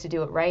really wanted to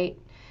do it right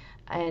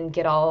and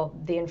get all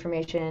the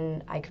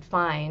information I could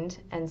find.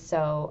 And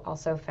so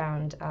also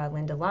found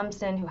Linda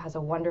Lumsden, who has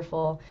a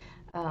wonderful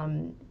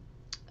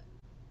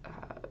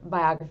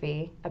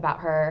biography about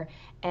her,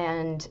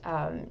 and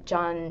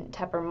John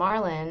Tepper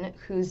Marlin,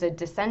 who's a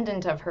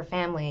descendant of her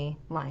family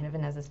line, of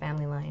Inez's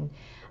family line.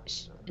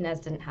 Inez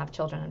didn't have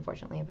children,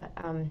 unfortunately, but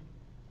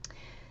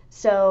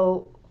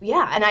so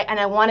yeah, and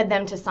I wanted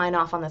them to sign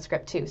off on the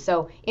script too.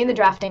 So in the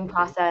drafting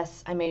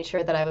process, I made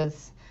sure that I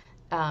was,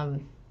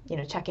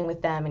 checking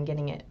with them and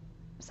getting it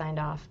signed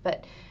off.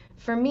 But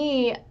for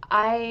me,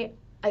 I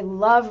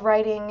love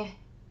writing,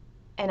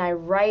 and I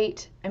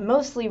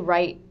mostly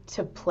write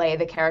to play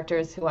the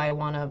characters who I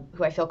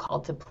feel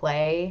called to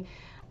play.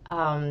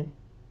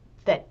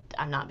 That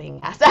I'm not being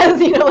asked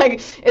as,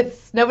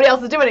 it's nobody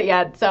else is doing it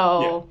yet,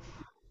 so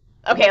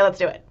okay, let's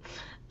do it.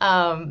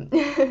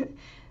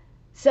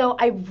 So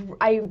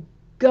I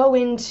go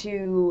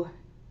into,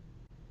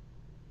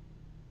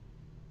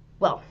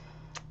 well,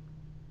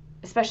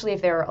 especially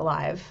if they're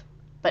alive,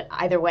 but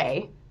either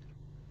way,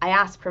 I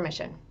ask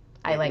permission.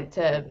 I like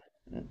to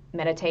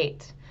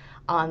meditate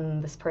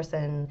on this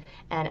person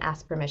and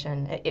ask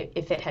permission.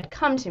 If it had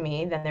come to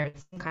me, then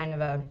there's some kind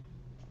of a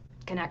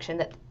connection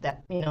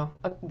that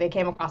they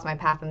came across my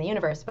path in the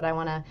universe. But I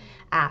want to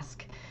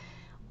ask,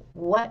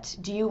 what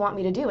do you want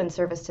me to do in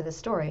service to this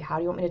story? How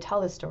do you want me to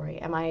tell this story?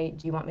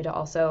 Do you want me to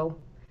also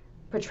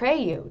portray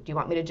you? Do you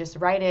want me to just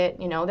write it?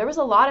 There was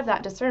a lot of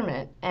that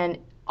discernment, and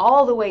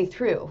all the way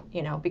through,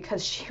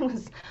 because she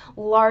was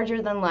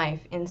larger than life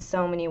in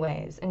so many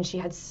ways. And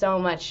she was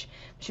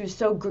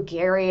so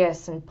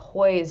gregarious and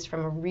poised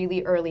from a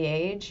really early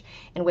age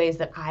in ways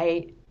that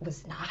I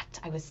was not.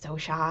 I was so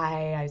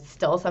shy. I was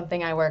still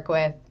something I work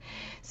with.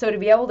 So to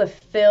be able to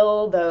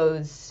fill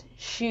those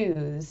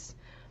shoes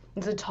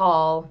is a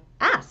tall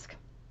ask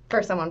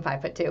for someone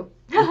 5'2".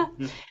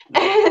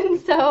 And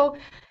so,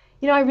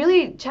 I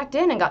really checked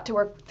in and got to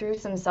work through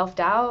some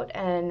self-doubt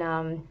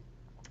and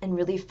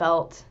really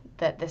felt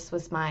that this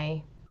was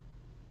my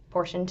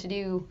portion to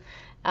do,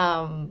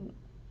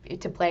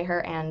 to play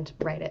her and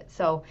write it.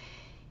 So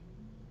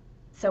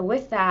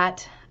with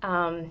that,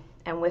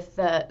 and with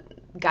the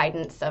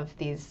guidance of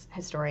these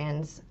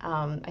historians,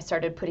 I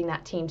started putting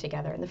that team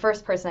together. And the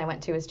first person I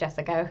went to was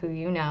Jessica, who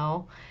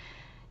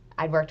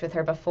I'd worked with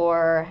her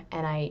before,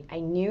 and I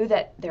knew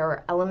that there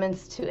were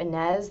elements to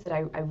Inez that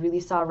I really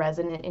saw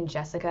resonant in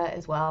Jessica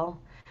as well.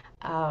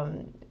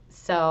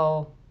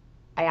 So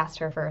I asked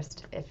her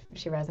first if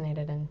she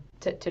resonated and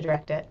to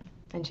direct it,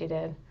 and she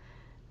did.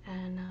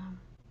 And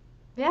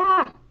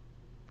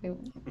we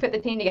put the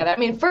team together. I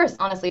mean, first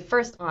on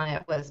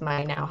it was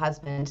my now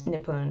husband,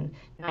 Nipun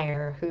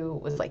Nair, who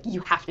was like,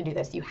 you have to do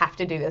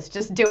this,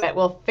 just do it,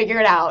 we'll figure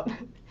it out.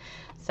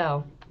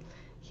 So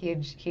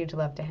huge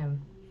love to him.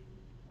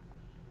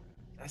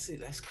 That's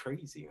it. That's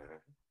crazy, man.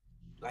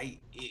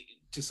 Like, it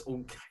just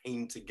all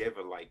came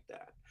together like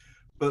that.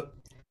 But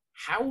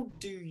how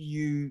do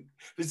you,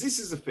 because this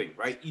is the thing,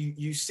 right?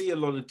 You see a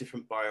lot of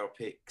different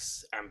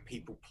biopics and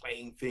people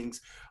playing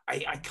things.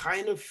 I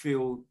kind of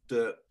feel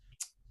that,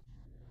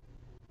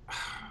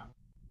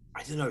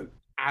 I don't know,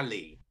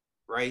 Ali,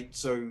 right?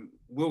 So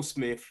Will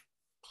Smith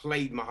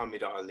played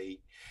Muhammad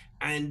Ali,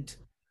 and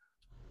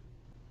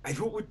I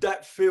thought with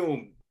that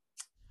film,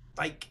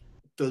 like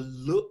the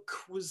look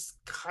was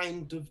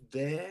kind of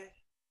there,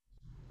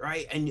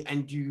 right?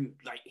 And you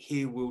like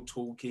hear Will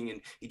talking,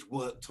 and it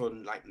worked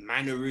on like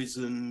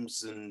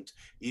mannerisms and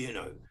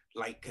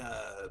like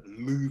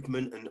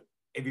movement and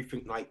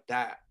everything like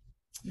that.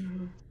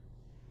 Mm-hmm.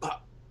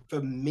 But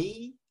for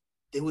me,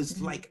 there was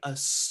Mm-hmm. like a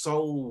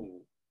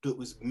soul that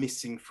was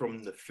missing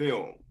from the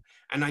film.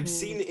 And I've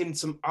seen it in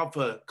some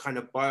other kind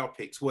of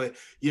biopics where,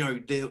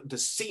 the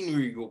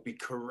scenery will be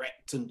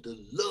correct and the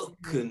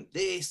look and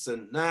this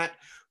and that,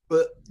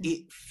 but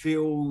it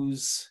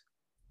feels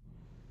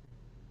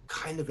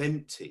kind of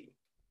empty,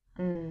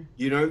 and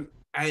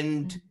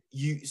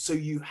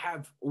you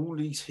have all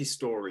these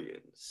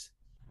historians,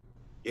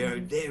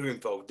 they're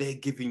involved, they're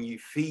giving you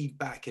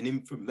feedback and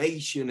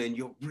information, and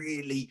you're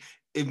really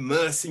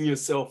immersing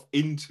yourself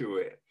into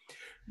it.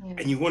 Yeah.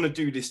 And you want to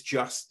do this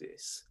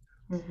justice.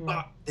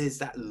 But there's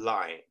that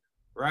line,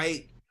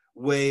 right?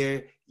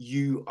 Where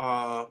you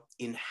are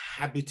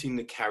inhabiting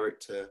the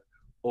character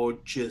or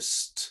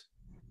just,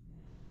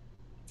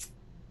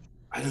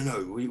 I don't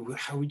know,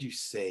 how would you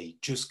say?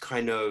 Just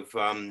kind of,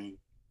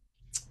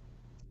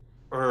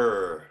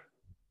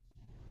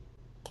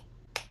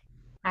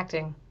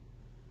 Acting.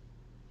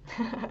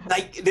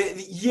 like,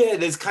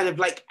 there's kind of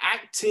like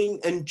acting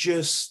and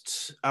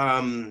just,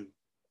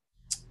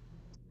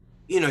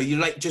 you're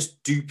like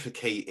just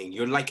duplicating.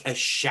 You're like a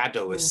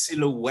shadow, a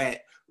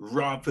silhouette,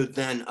 rather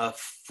than a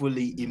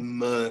fully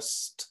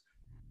immersed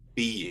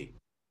being.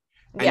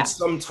 And Yeah.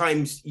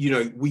 sometimes,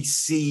 we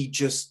see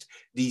just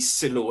these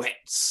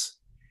silhouettes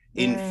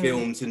in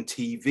films and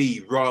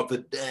TV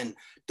rather than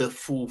the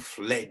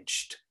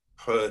full-fledged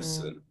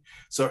person.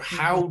 So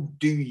how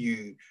do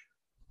you,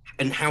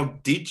 and how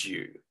did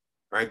you,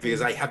 right?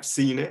 Because I have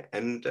seen it,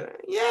 and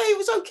it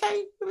was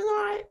okay. It was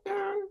all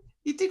right.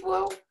 You did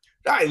well.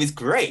 It was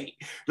great.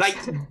 Like,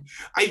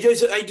 I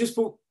just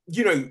thought,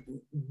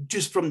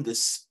 just from the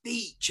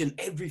speech and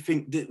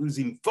everything that was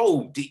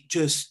involved,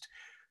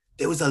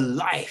 there was a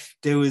life,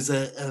 there was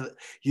there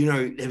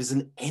was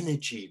an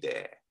energy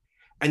there.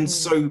 And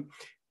so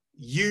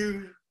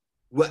you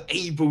were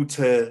able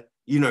to,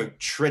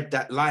 tread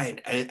that line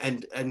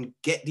and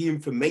get the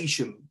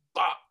information,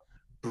 but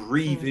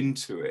breathe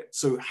into it.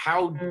 So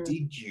how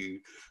did you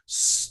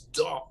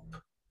stop,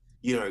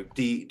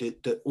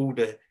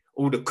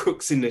 all the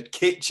cooks in the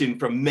kitchen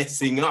from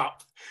messing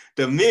up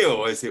the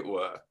meal, as it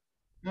were?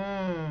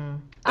 That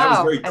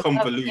was very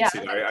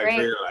convoluted, I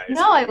realized.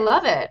 No, I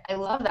love it. I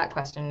love that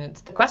question.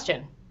 It's the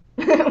question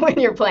when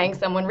you're playing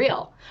someone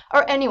real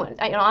or anyone.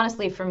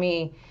 Honestly, for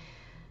me,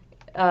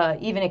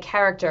 even a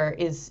character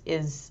is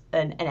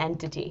an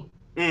entity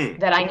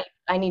that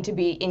I need to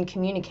be in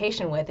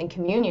communication with, in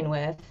communion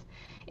with,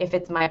 if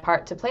it's my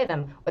part to play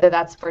them, whether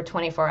that's for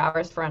 24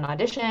 hours for an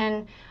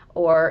audition,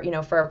 or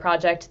for a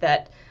project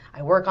that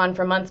I work on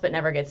for months but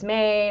never gets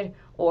made,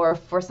 or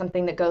for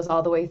something that goes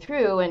all the way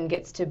through and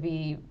gets to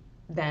be,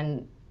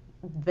 then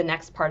the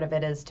next part of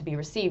it is to be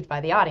received by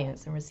the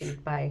audience and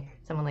received by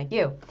someone like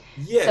you.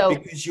 Yeah, so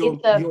because you're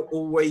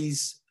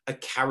always a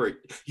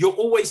character. You're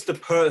always the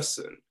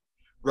person,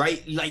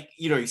 right? Like,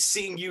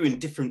 seeing you in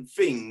different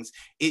things,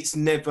 it's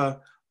never,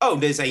 oh,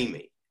 there's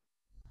Amy,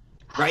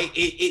 right?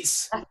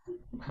 It's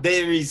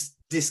there is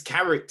this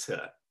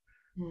character,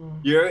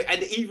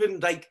 and even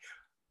like,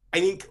 I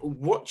think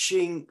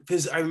watching,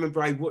 because I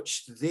remember I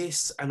watched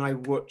this and I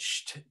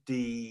watched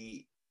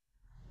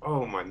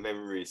oh, my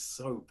memory is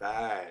so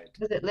bad.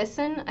 Was it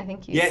Listen? I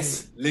think you...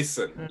 Yes,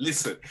 Listen.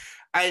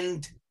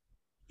 And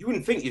you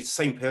wouldn't think you're the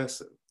same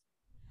person.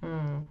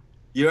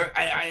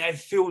 I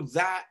feel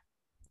that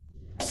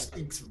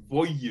speaks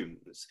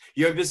volumes.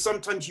 Because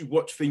sometimes you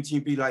watch things and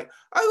you'd be like,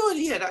 oh, well,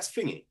 yeah, that's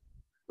thingy,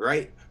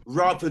 right?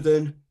 Rather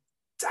than,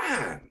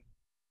 damn,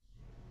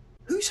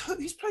 who's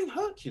playing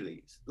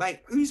Hercules?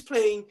 Like, who's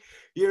playing,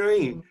 you know what I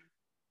mean?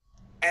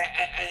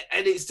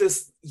 And it's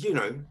just,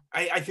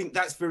 I think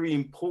that's very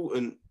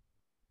important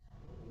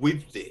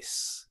with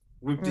this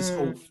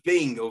whole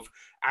thing of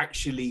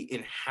actually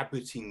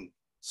inhabiting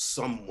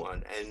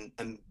someone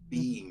and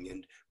being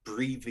and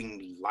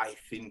breathing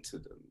life into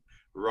them,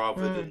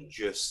 rather than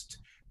just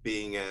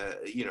being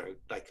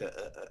like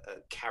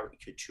a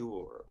caricature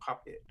or a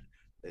puppet,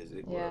 as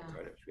it were,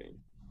 kind of thing.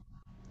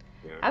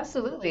 Yeah.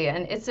 Absolutely.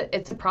 And it's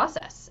a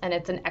process, and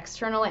it's an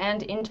external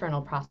and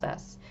internal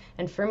process.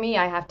 And for me,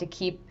 I have to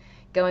keep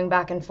going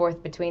back and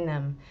forth between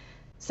them.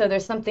 So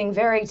there's something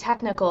very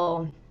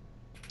technical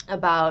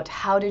about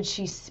how did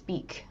she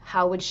speak?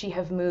 How would she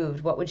have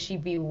moved? What would she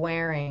be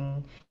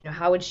wearing?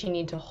 How would she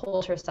need to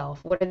hold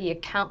herself? What are the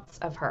accounts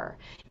of her?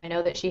 I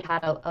know that she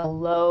had a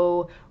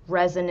low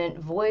resonant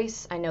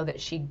voice. I know that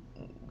she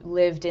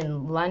lived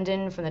in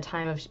London from the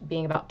time of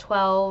being about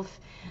 12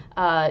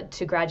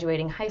 to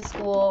graduating high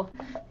school.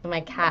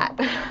 My cat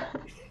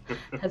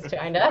has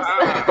joined us.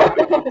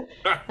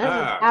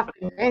 That's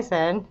Captain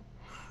Grayson.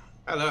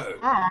 Hello.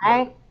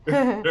 Hi.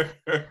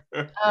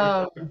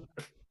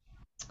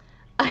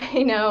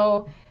 I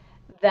know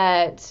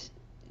that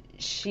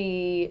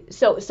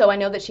so I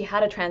know that she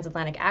had a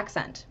transatlantic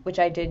accent, which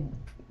I did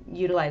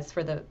utilize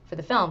for the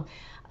film,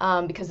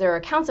 because there are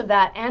accounts of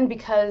that, and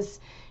because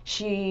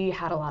she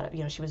had a lot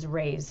of, she was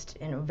raised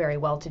in a very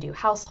well-to-do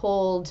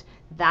household.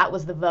 That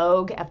was the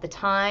vogue at the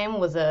time,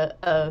 was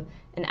an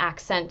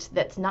accent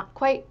that's not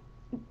quite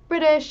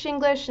British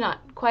English, not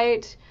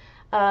quite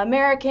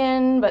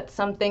American, but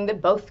something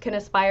that both can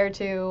aspire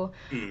to.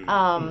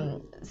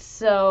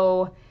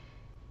 So,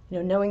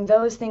 knowing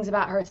those things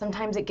about her,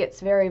 sometimes it gets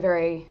very,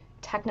 very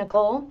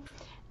technical.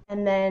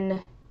 And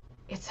then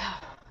it's,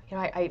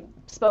 I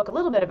spoke a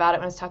little bit about it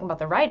when I was talking about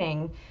the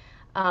writing,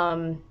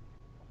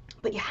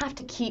 but you have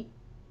to keep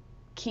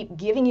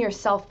giving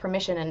yourself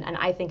permission, and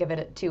I think of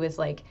it too as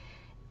like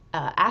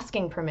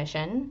asking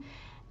permission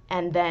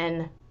and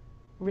then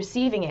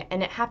receiving it,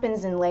 and it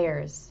happens in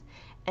layers.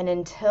 And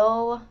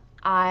until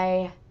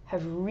I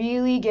have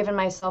really given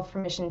myself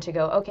permission to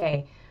go,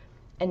 okay,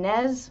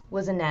 Inez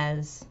was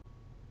Inez.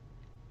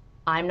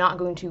 I'm not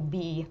going to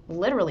be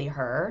literally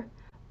her,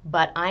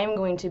 but I'm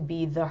going to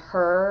be the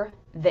her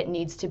that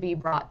needs to be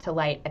brought to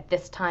light at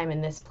this time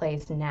in this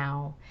place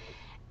now.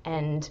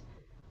 And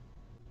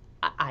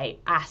I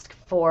ask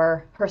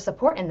for her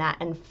support in that,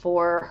 and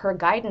for her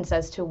guidance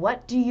as to,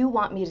 what do you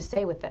want me to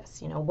say with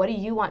this? What do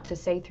you want to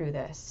say through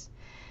this?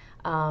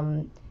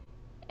 And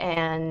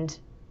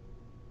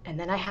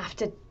then I have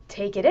to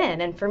take it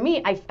in. And for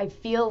me, I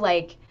feel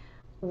like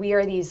we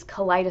are these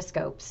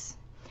kaleidoscopes.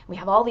 We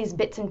have all these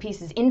bits and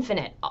pieces,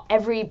 infinite,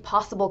 every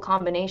possible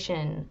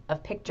combination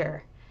of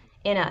picture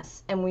in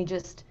us, and we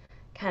just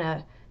kind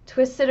of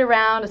twist it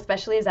around,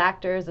 especially as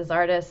actors, as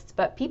artists,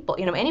 but people,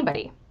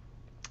 anybody.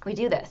 We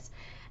do this.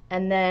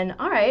 And then,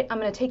 all right, I'm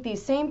going to take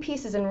these same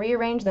pieces and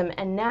rearrange them,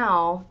 and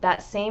now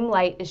that same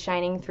light is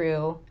shining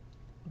through,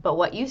 but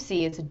what you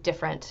see is a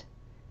different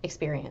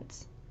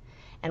experience.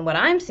 And what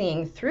I'm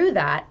seeing through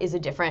that is a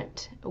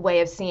different way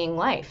of seeing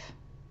life.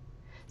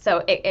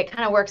 So it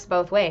kind of works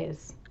both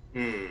ways.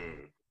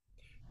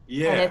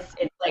 Yeah. And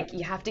it's like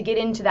you have to get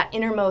into that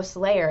innermost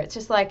layer. It's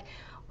just like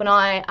when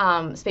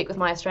I speak with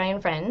my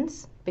Australian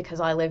friends, because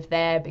I lived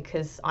there,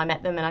 because I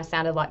met them and I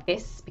sounded like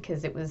this,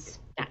 because it was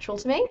natural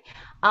to me,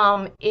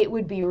 it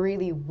would be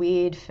really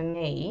weird for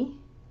me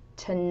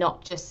to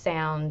not just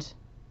sound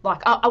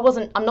like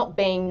I'm not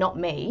being not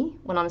me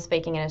when I'm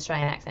speaking an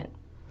Australian accent.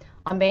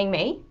 I'm being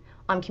me.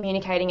 I'm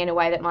communicating in a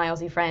way that my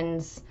Aussie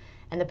friends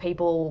and the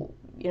people,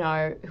 who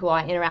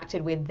I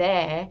interacted with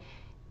there,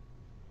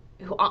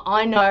 who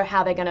I know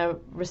how they're going to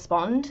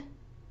respond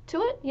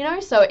to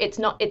it, so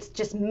it's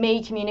just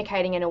me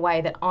communicating in a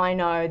way that I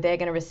know they're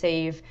going to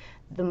receive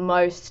the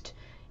most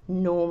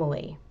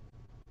normally.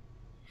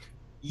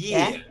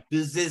 Yeah.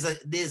 There's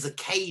a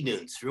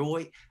cadence,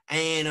 right?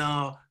 And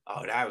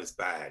that was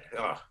bad.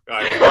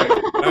 I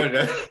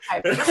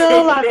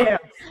still love you.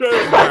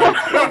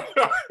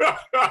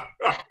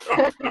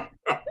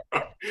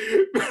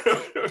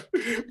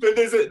 But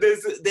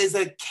there's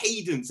a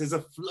cadence, there's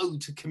a flow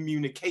to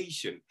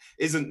communication,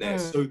 isn't there?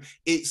 So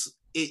it's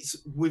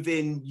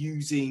within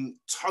using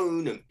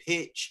tone and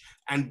pitch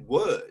and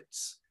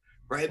words,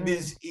 right?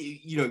 There's,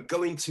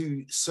 going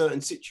to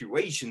certain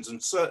situations,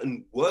 and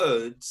certain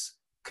words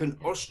can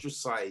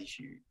ostracize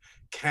you,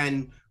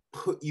 can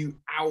put you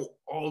out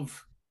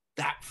of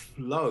that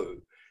flow.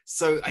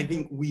 So I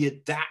think we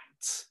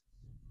adapt,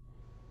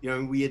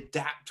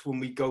 when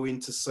we go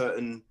into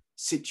certain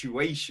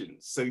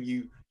situations. So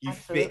you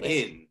Absolutely. fit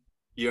in,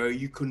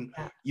 you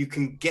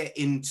can get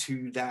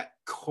into that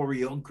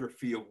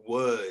choreography of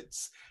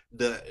words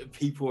that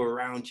people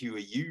around you are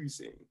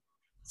using.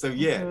 So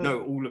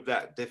no, all of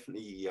that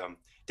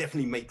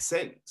definitely makes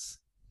sense.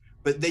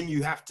 But then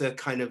you have to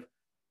kind of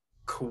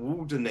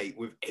coordinate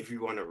with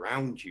everyone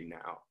around you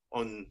now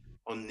on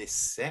this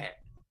set.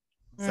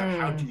 So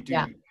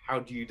how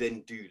do you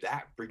then do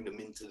that, bring them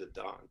into the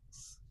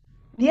dance?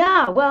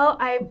 Yeah, well,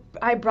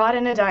 I brought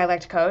in a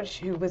dialect coach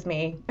who was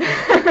me,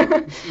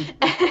 and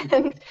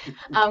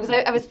because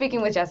I was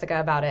speaking with Jessica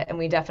about it, and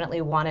we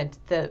definitely wanted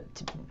the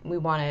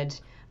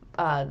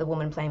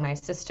woman playing my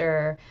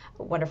sister,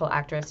 wonderful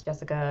actress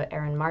Jessica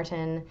Erin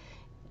Martin.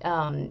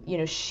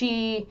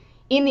 She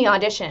in the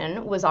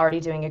audition was already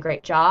doing a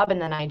great job,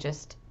 and then I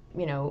just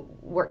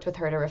worked with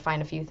her to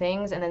refine a few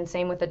things, and then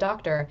same with the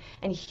doctor,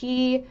 and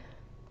he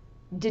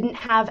didn't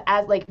have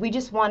we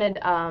just wanted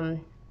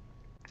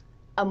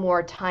a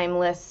more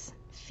timeless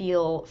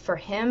feel for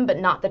him, but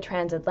not the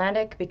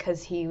transatlantic,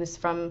 because he was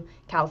from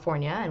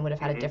California and would have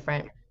had a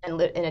different, and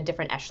lived in a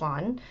different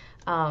echelon.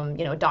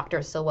 A doctor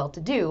is still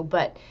well-to-do,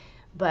 but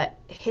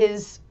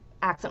his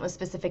accent was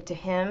specific to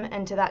him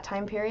and to that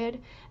time period.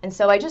 And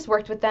so I just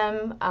worked with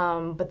them,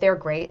 but they're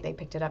great. They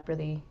picked it up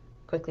really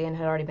quickly and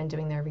had already been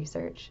doing their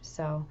research.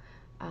 So,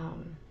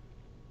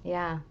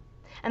 yeah.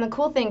 And the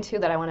cool thing too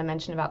that I want to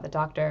mention about the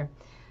doctor,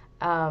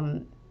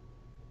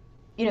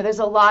 there's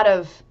a lot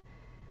of,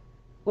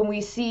 when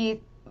we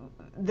see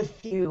the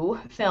few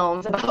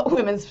films about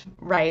women's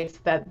rights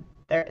that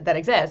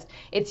exist,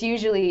 it's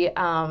usually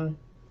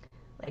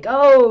like,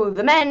 oh,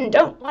 the men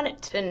don't want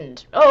it,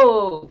 and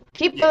oh,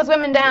 keep Yeah. those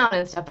women down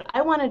and stuff. But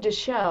I wanted to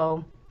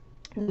show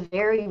the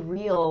very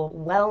real,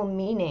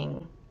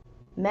 well-meaning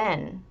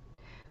men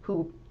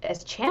who,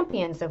 as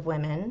champions of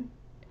women,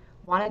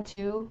 wanted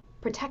to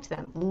protect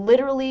them.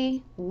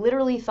 Literally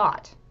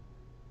thought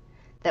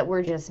that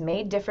we're just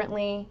made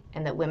differently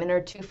and that women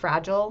are too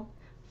fragile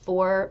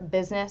for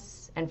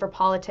business and for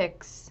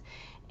politics,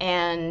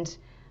 and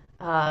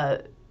uh,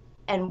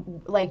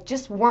 like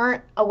just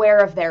weren't aware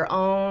of their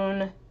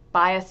own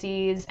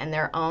biases and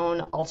their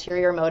own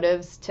ulterior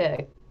motives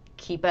to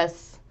keep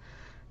us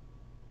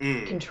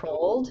Mm.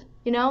 controlled,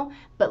 you know,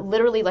 but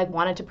literally like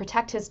wanted to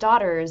protect his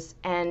daughters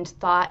and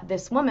thought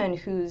this woman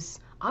who's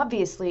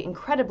obviously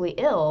incredibly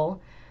ill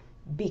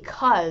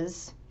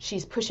because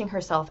she's pushing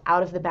herself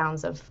out of the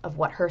bounds of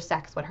what her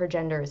sex, what her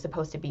gender is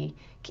supposed to be,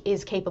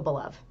 is capable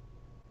of.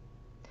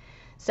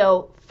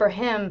 So for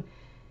him,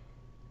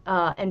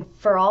 and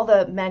for all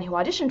the men who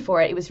auditioned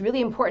for it, it was really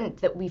important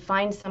that we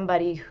find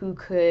somebody who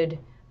could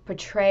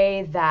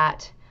portray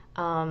that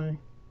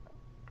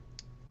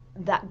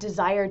that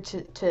desire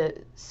to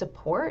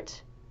support,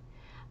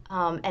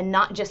 and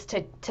not just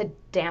to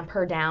damp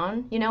her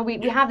down. You know, we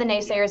Yeah. have the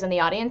naysayers in the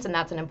audience, and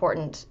that's an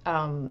important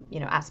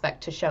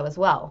aspect to show as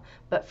well.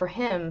 But for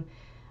him,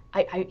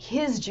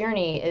 his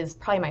journey is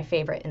probably my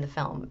favorite in the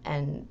film,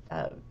 and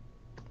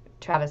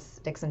Travis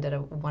Dixon did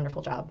a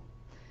wonderful job.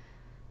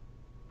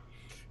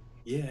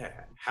 Yeah.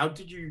 How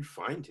did you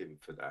find him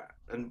for that?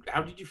 And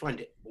how did you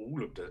find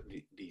all of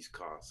these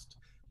cast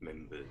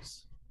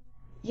members?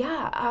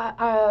 Yeah,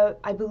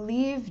 I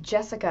believe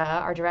Jessica,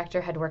 our director,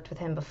 had worked with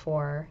him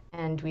before,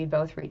 and we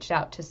both reached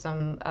out to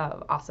some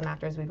awesome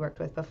actors we'd worked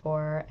with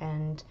before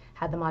and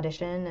had them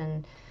audition,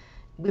 and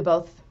we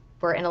both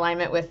were in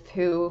alignment with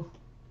who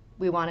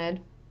we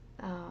wanted,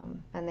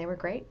 and they were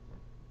great.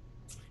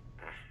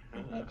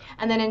 Ah,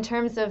 And then in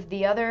terms of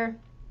the other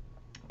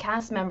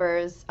cast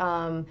members,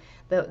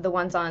 the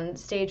ones on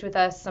stage with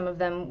us, some of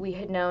them we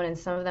had known, and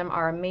some of them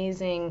are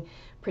amazing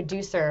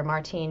producer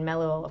Martine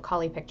Mello of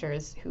Collie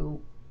Pictures, who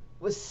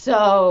was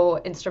so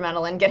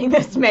instrumental in getting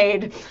this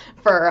made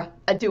for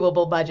a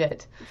doable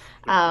budget.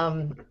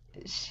 Um,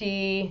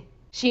 she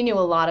knew a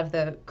lot of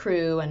the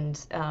crew and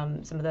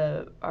some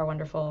of our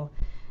wonderful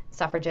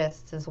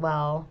suffragists as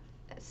well.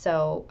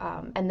 So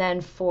and then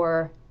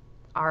for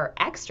our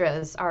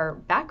extras, our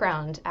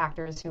background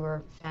actors who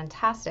were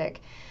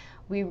fantastic,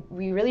 we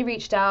really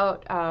reached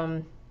out,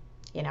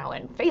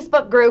 in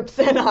Facebook groups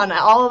and on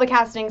all the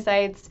casting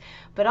sites,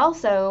 but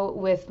also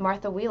with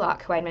Martha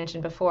Wheelock, who I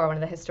mentioned before, one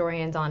of the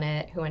historians on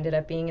it, who ended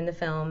up being in the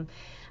film.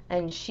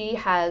 And she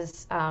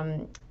has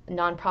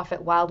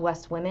nonprofit Wild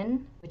West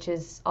Women, which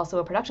is also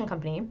a production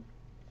company.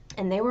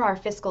 And they were our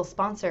fiscal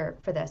sponsor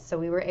for this. So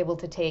we were able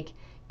to take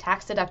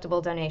tax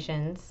deductible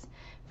donations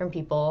from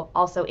people,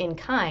 also in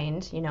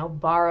kind,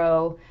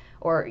 borrow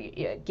or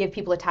give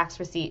people a tax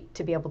receipt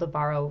to be able to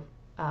borrow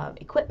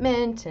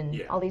equipment and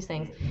yeah. all these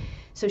things.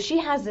 So she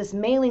has this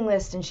mailing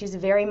list, and she's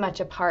very much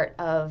a part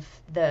of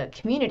the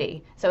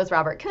community. So is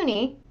Robert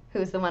Cooney,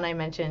 who's the one I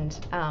mentioned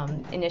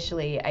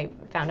initially, I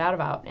found out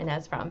about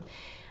Inez from.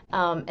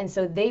 And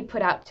so they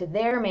put out to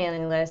their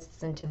mailing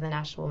lists and to the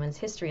National Women's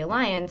History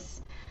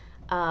Alliance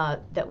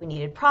that we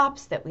needed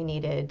props, that we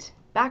needed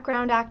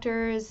background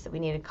actors, that we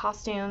needed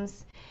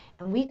costumes.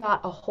 And we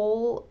got a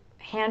whole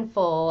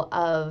handful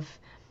of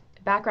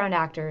background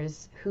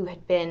actors who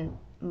had been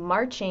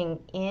marching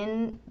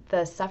in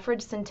the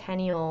suffrage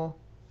centennial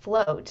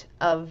float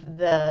of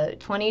the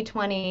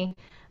 2020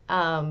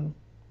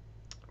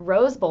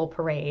 Rose Bowl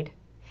parade.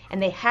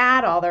 And they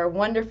had all their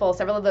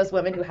several of those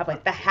women who have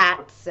like the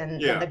hats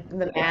and, Yeah.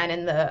 the man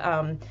in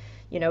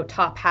the,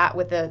 top hat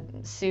with the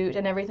suit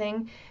and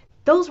everything.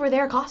 Those were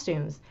their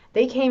costumes.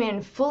 They came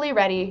in fully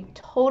ready,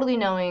 totally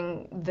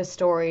knowing the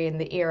story and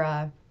the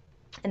era,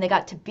 and they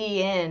got to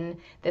be in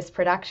this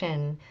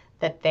production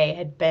that they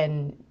had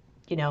been,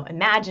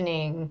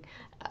 imagining.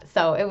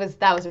 So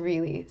that was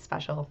really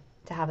special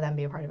to have them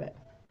be a part of it.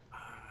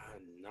 Ah,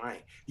 nice.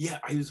 Yeah,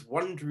 I was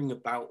wondering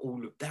about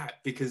all of that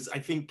because I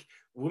think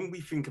when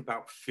we think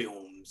about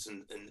films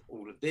and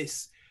all of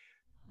this,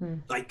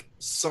 like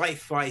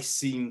sci-fi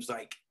seems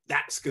like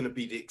that's going to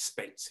be the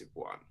expensive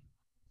one.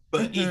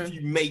 But if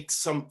you make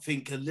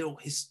something a little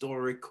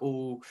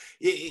historical,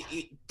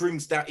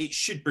 it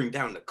should bring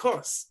down the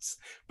costs.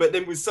 But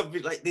then with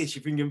something like this,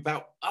 you're thinking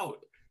about,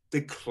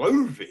 the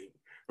clothing,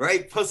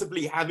 right?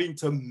 Possibly having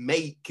to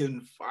make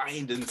and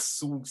find and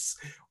source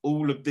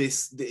all of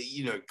this,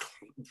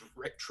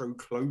 retro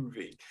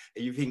clothing.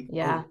 And you think,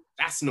 Yeah.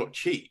 that's not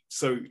cheap.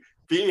 So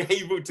being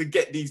able to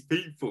get these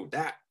people,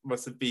 that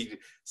must have been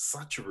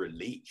such a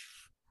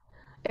relief.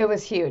 It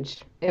was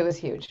huge. It was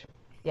huge.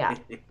 Yeah,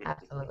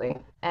 absolutely.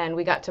 And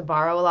we got to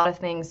borrow a lot of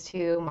things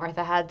too.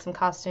 Martha had some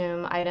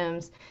costume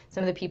items.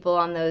 Some of the people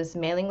on those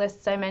mailing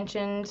lists I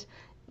mentioned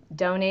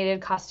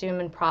donated costume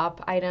and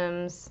prop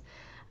items.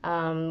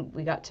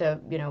 We got to,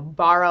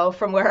 borrow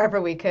from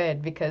wherever we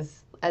could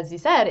because, as you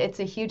said,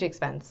 it's a huge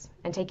expense.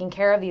 And taking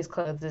care of these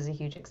clothes is a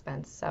huge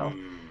expense. So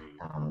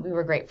we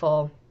were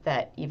grateful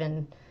that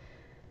even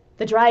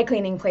the dry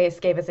cleaning place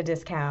gave us a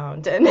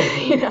discount, and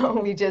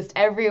we just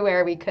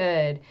everywhere we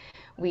could,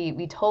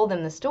 we told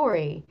them the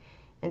story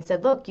and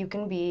said, look, you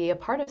can be a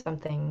part of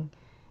something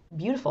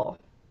beautiful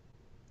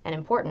and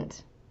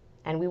important,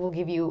 and we will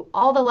give you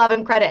all the love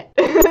and credit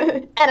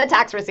and a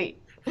tax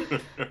receipt.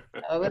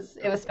 So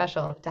it was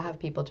special to have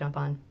people jump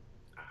on.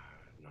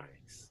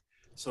 Nice.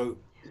 So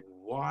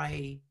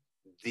why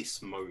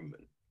this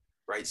moment,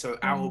 right? So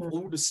out of Mm,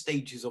 all the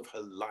stages of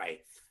her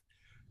life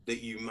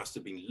that you must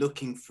have been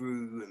looking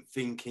through and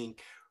thinking,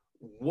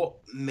 what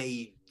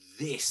made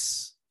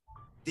this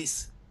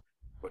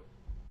what,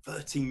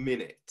 30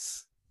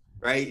 minutes,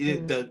 right?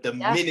 mm. The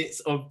Yeah, minutes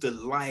of the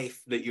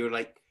life that you're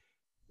like,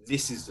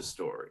 this is the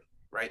story,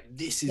 right?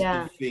 This is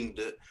the yeah. thing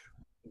that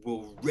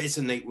will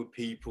resonate with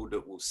people,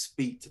 that will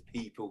speak to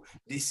people.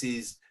 This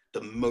is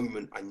the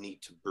moment I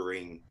need to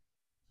bring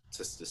to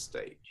the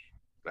stage.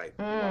 Like,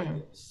 why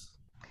Mm. this?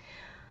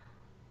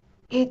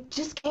 It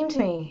just came to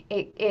me.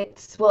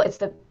 It's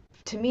the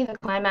to me the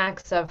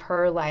climax of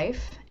her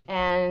life,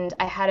 and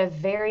I had a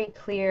very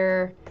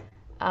clear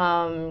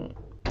um,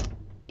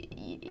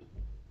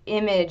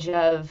 image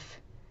of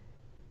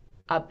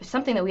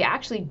something that we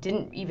actually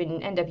didn't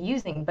even end up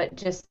using, but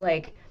just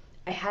like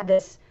I had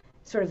this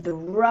sort of the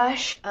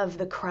rush of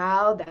the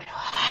crowd that,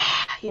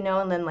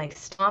 and then like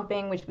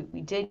stomping, which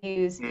we did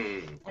use,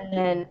 Mm, and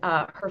then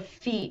her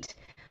feet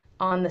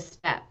on the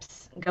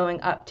steps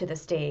going up to the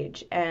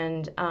stage,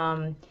 and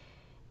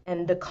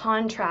the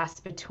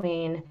contrast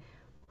between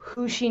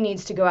who she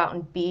needs to go out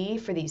and be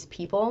for these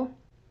people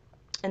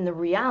and the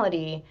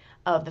reality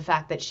of the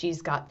fact that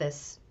she's got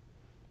this,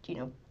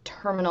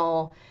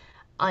 terminal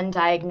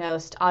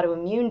undiagnosed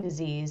autoimmune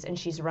disease, and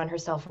she's run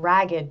herself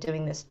ragged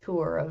doing this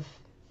tour of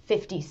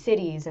 50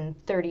 cities in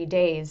 30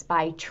 days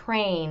by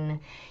train,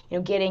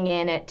 getting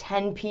in at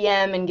 10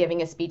 p.m. and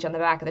giving a speech on the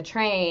back of the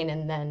train,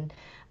 and then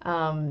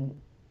um,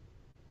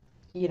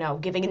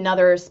 giving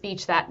another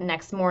speech that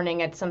next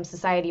morning at some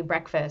society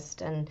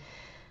breakfast. And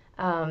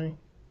um,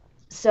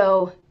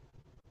 so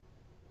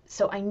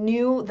so I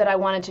knew that I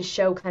wanted to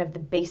show kind of the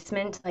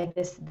basement, like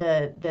this,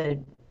 the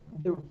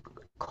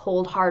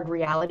cold hard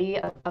reality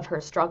of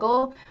her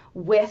struggle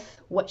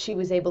with what she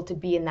was able to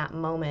be in that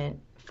moment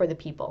for the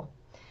people.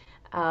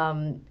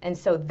 And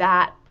so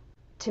that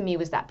to me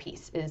was that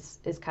piece is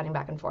cutting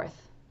back and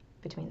forth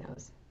between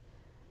those.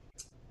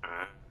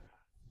 ah.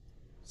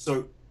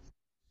 So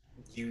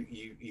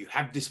you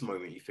have this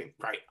moment, you think,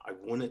 right, I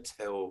want to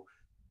tell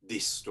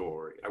this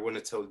story. I want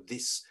to tell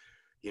this,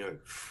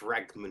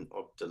 fragment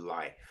of the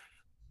life,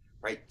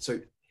 right? So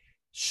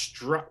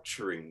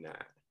structuring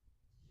that,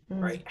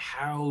 Mm, right?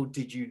 How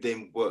did you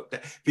then work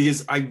that?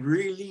 Because I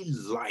really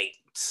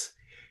liked,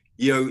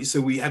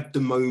 so we have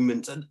the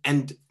moment,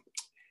 and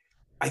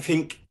I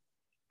think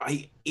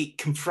it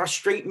can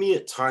frustrate me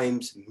at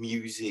times,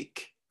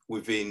 music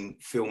within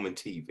film and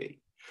TV,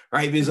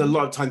 right? There's a mhm,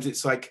 lot of times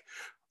it's like,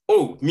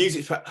 oh,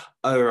 music's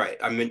all right,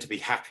 I'm meant to be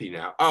happy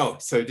now. Oh,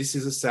 so this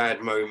is a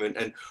sad moment,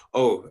 and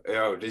oh,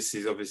 this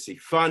is obviously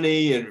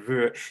funny, and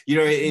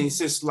it's mhm,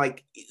 just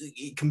like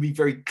it can be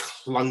very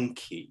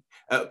clunky.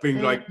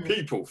 Being like, mm,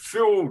 people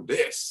feel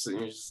this,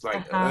 and it's just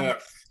like, uh-huh.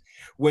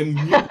 when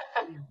music,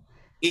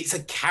 it's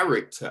a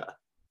character,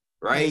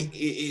 right? Mm,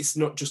 It's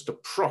not just a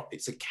prop;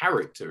 it's a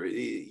character.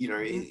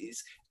 mhm,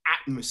 It's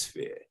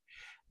atmosphere,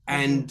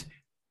 mhm, and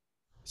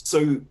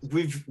so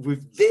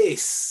with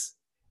this,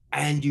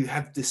 and you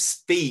have the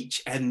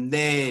speech, and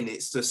then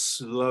it's the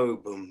slow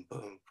boom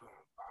boom boom,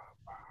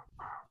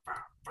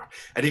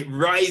 and it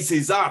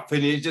rises up,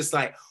 and it's just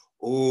like,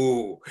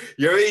 oh,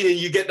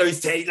 you get those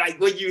days like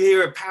when you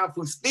hear a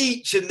powerful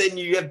speech, and then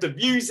you have the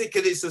music,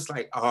 and it's just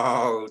like,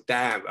 oh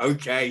damn,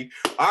 okay,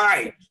 all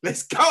right,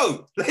 let's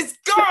go.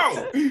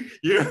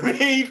 You know what I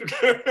mean?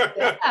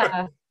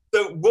 yeah.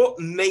 So what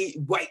made,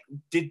 wait,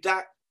 did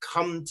that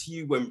come to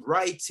you when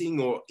writing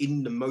or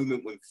in the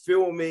moment when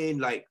filming,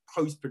 like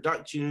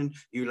post-production?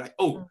 You're like,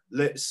 oh,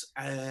 let's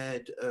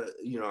add, a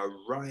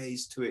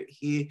rise to it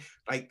here.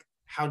 Like,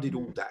 how did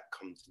all Mhm. that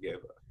come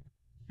together?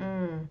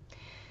 Mm.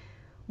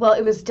 Well,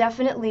 it was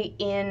definitely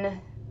in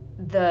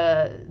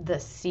the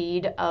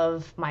seed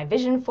of my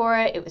vision for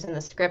it. It was in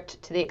the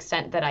script to the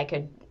extent that I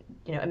could,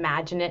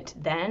 imagine it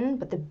then.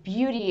 But the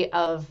beauty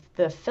of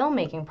the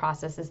filmmaking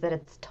process is that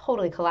it's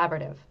totally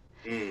collaborative.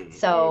 Mm,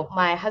 So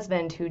my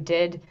husband, who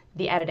did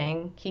the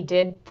editing, he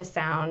did the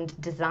sound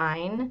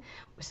design.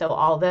 So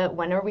all the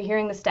when are we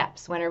hearing the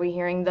steps? When are we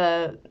hearing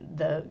the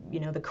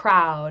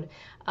crowd?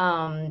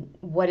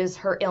 What does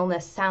her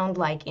illness sound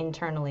like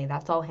internally?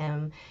 That's all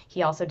him.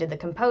 He also did the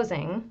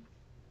composing,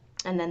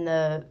 and then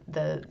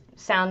the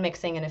sound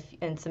mixing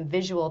and some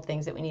visual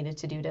things that we needed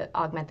to do to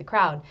augment the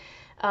crowd.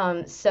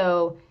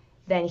 So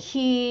then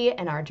he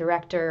and our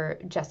director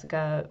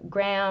Jessica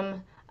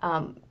Graham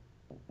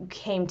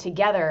came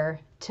together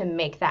to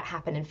make that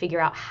happen and figure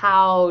out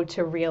how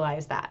to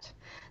realize that.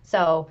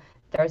 So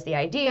there's the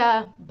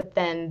idea, but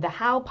then the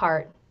how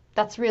part,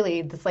 that's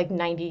like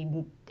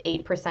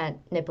 98%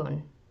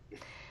 Nippon.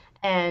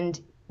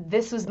 And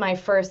this was my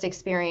first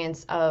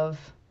experience of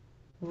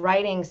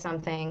writing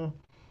something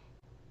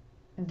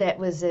that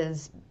was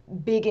as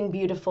big and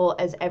beautiful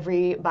as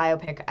every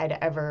biopic I'd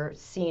ever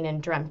seen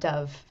and dreamt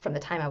of from the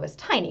time I was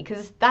tiny,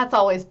 because that's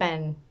always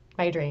been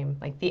my dream.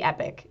 Like the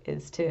epic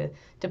is to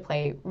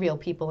play real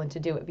people and to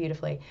do it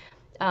beautifully.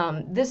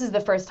 This is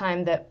the first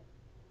time that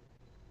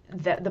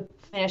the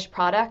finished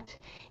product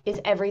is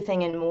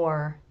everything and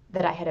more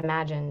that I had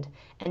imagined,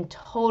 and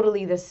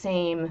totally the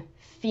same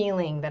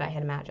feeling that I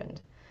had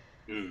imagined.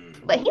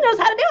 But he knows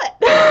how to do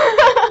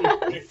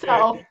it.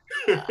 So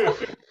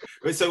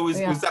So was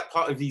yeah. that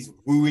part of his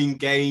wooing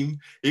game?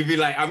 He'd be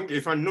like,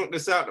 if I knock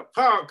this out of the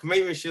park,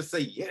 maybe I should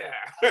say yeah.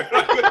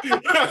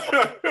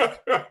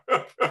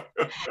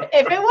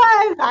 If it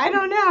was, I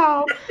don't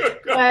know.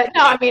 But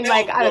no, I mean,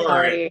 like, I was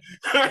already.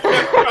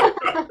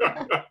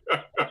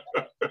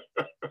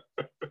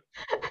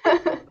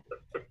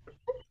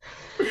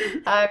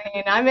 I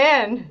mean, I'm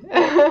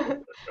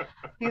in.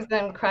 He's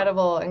an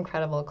incredible,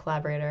 incredible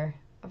collaborator,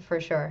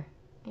 for sure.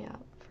 Yeah,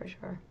 for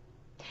sure.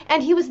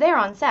 And he was there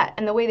on set,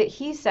 and the way that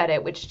he said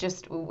it, which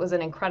just was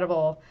an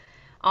incredible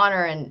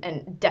honor,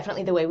 and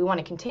definitely the way we want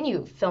to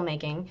continue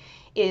filmmaking,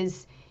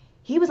 is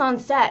he was on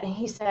set and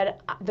he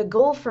said, the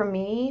goal for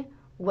me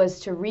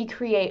was to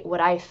recreate what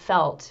I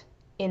felt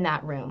in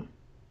that room.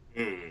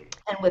 And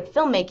with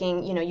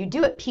filmmaking, you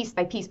do it piece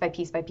by piece by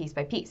piece by piece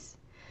by piece.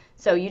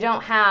 So you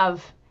don't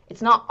have,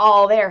 it's not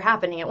all there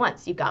happening at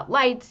once. You've got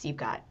lights, you've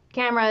got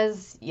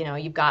cameras,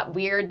 you've got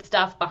weird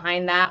stuff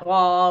behind that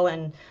wall,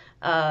 and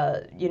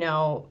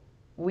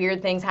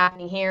weird things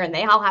happening here, and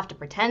they all have to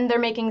pretend they're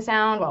making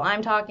sound while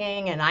I'm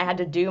talking, and I had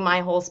to do my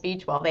whole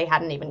speech while they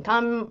hadn't even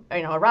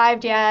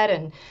arrived yet,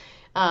 and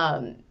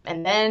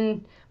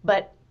then,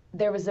 but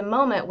there was a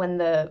moment when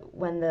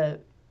the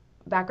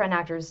background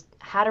actors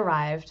had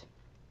arrived,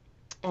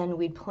 and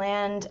we'd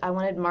planned. I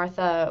wanted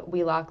Martha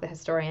Wheelock, the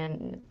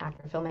historian,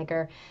 actor,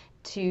 filmmaker,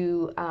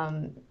 to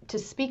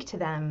speak to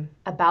them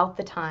about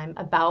the time,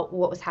 about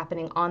what was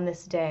happening on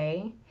this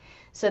day,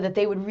 so that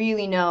they would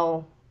really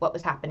know what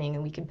was happening,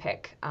 and we could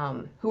pick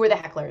who were the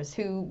hecklers,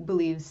 who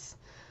believes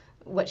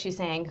what she's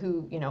saying,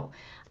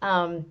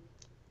 and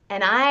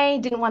I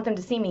didn't want them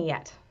to see me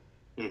yet.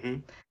 Mm-hmm.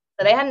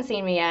 So they hadn't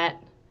seen me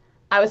yet.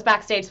 I was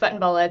backstage sweating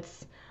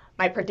bullets.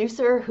 My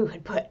producer, who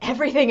had put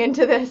everything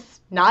into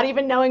this, not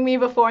even knowing me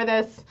before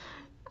this,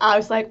 I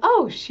was like,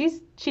 oh,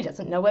 she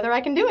doesn't know whether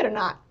I can do it or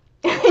not.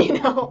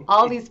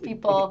 All these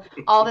people,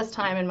 all this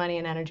time and money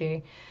and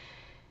energy.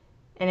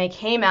 And I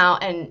came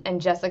out, and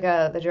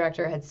Jessica, the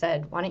director, had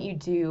said, why don't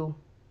you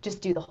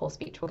just do the whole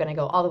speech. We're going to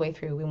go all the way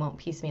through. We won't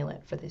piecemeal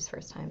it for these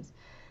first times.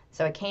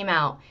 So I came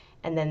out,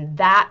 and then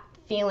that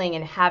feeling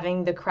and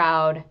having the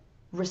crowd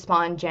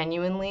respond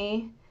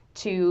genuinely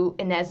to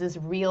Inez's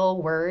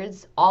real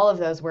words, all of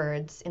those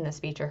words in the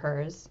speech are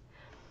hers,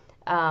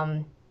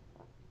 that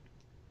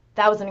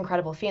was an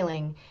incredible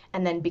feeling.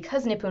 And then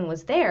because Nipun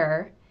was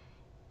there,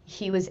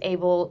 he was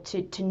able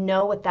to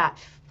know what that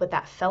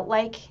felt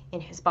like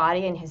in his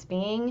body and his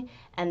being,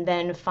 and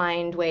then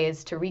find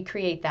ways to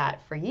recreate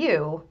that for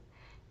you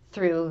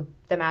through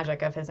the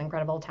magic of his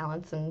incredible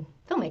talents in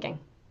filmmaking.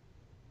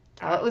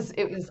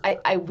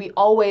 We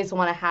always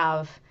want to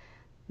have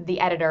the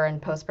editor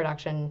and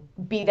post-production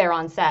be there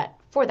on set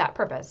for that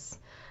purpose,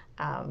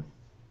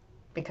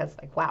 because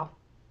wow.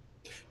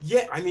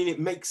 Yeah, I mean, it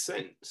makes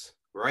sense,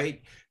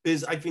 right?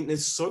 I think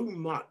there's so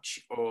much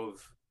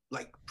of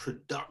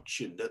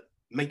production that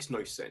makes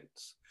no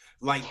sense.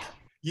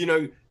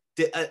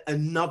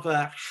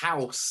 Another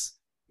house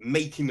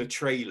making a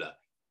trailer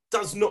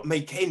does not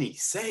make any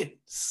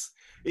sense.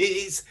 It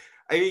is,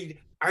 I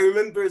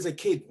remember as a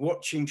kid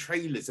watching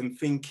trailers and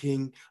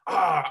thinking,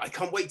 I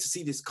can't wait to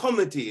see this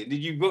comedy. And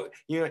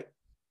you're like,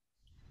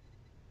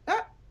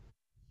 that,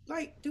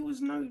 there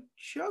was no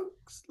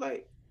jokes,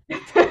 like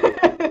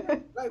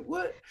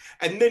what?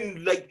 And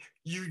then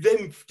you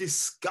then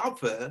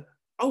discover,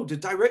 the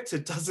director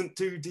doesn't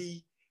do the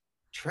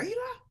trailer,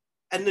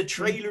 and the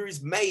trailer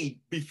is made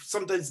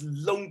sometimes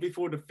long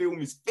before the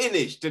film is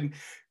finished, and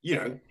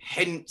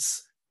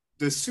hence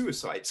the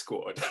Suicide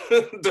Squad,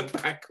 the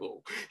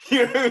Packle,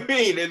 you know what I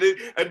mean? And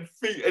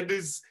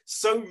there's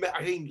so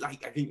many. I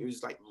think it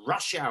was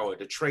Rush Hour.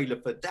 The trailer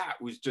for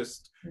that was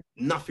just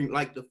nothing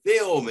like the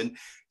film, and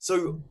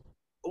so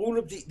all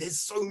of there's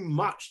so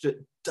much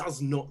that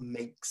does not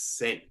make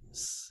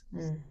sense.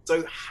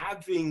 So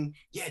having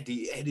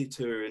the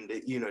editor and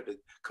the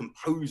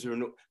composer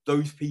and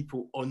those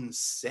people on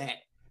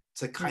set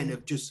to kind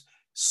of just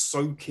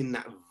soak in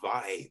that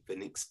vibe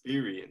and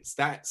experience,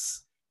 that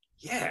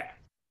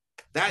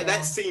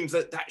seems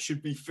that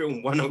should be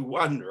film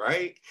 101,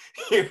 right?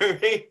 You know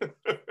what I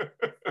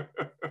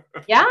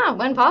mean? Yeah,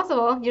 when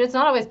possible. It's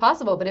not always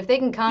possible, but if they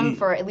can come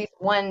for at least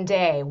one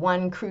day,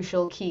 one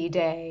crucial key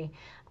day,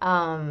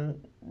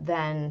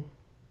 then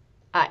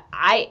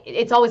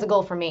it's always a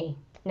goal for me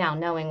now,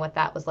 knowing what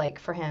that was like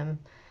for him.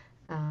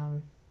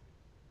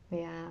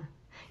 Yeah,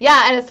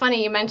 and it's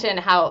funny you mentioned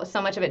how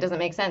so much of it doesn't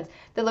make sense.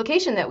 The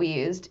location that we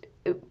used,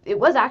 it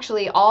was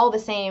actually all the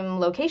same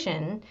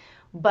location,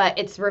 but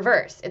it's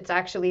reverse. It's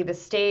actually the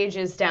stage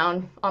is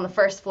down on the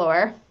first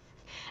floor,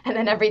 And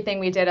then everything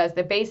we did as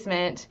the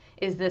basement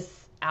is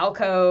this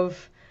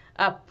alcove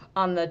up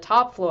on the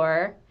top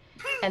floor,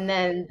 and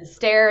then the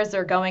stairs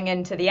are going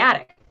into the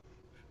attic.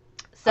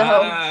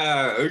 So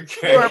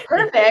they Okay. were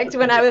perfect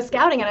when I was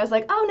scouting, and I was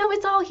like, oh no,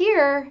 it's all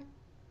here.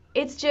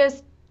 It's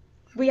just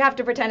we have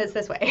to pretend it's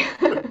this way.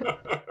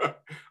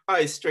 Oh,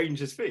 it's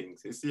Strangest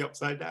Things. It's the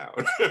upside down.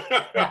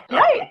 Yeah,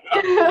 right.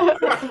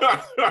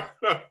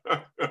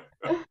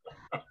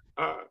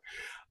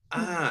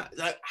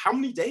 Like how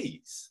many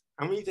days?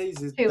 How many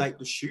days is Two, like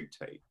the shoot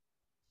take?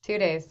 2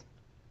 days.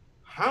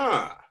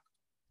 Huh.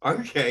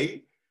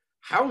 Okay.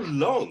 How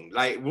long?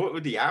 Like, what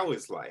were the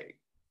hours like?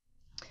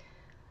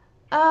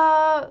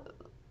 Uh,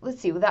 let's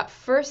see. That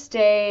first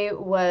day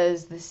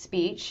was the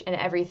speech and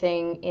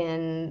everything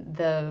in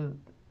the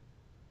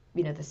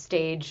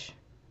stage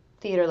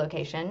theater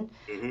location.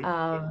 Hmm.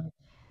 Um,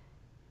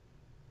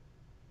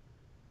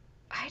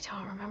 I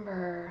don't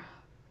remember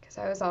because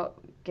I was out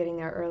getting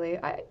there early.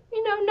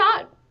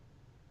 Not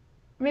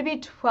maybe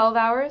 12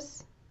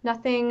 hours.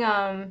 Nothing,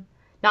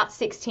 not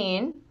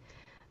 16.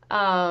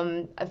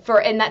 And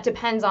that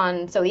depends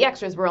on, so the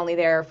extras were only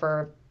there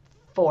for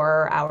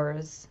 4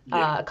 hours.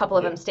 Yeah. A couple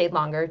of them stayed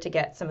longer to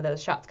get some of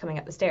those shots coming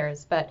up the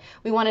stairs. But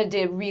we wanted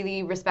to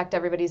really respect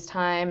everybody's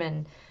time,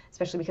 and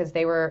especially because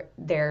they were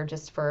there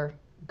just for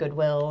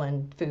goodwill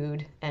and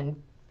food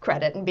and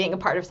credit and being a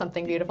part of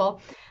something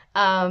beautiful.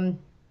 Um,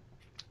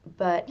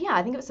 but yeah,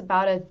 I think it was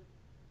about a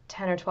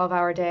 10 or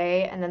 12-hour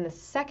day. And then the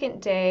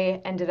second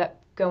day ended up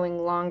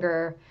going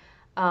longer,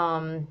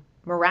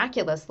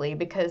 miraculously,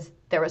 because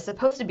there was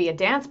supposed to be a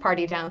dance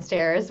party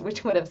downstairs,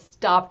 which would have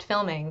stopped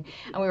filming.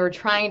 And we were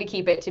trying to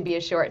keep it to be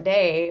a short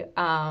day,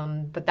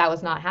 but that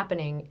was not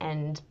happening.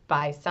 And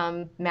by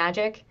some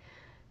magic,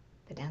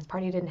 the dance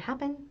party didn't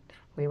happen.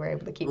 We were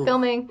able to keep Oof.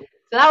 filming.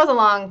 So that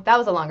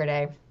was a longer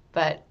day.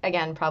 But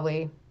again,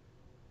 probably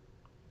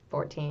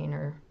 14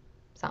 or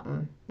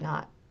something,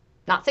 not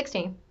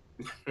 16.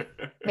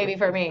 Maybe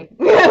for me.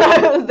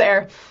 I was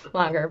there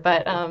longer,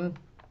 but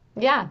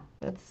yeah,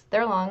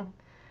 they're long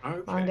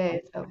Okay.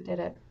 days, but we did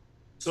it.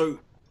 So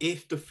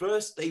if the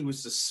first day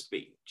was the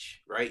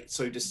speech, right?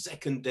 So the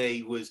second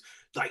day was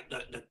like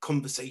the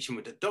conversation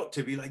with the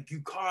doctor, be like,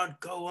 you can't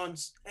go on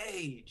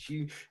stage.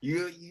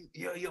 You're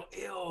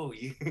ill.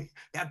 You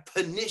have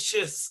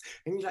pernicious.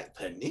 And you're like,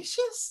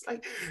 pernicious?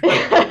 Like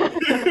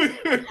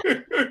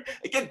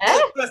again, that's Eh?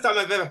 the first time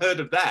I've ever heard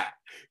of that.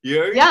 You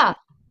know? Yeah,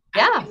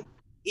 yeah. And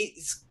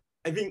it's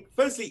I think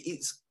firstly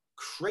it's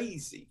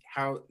crazy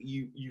how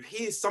you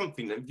hear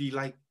something and be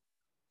like,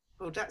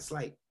 well, that's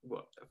like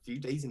what, a few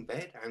days in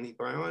bed,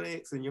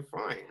 antibiotics, and you're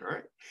fine,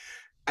 right?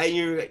 And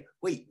you're like,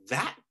 wait,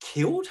 that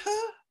killed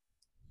her?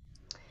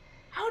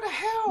 How the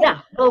hell?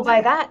 Yeah. Well,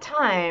 by that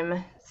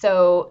time,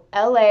 so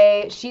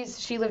LA, she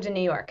lived in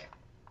New York.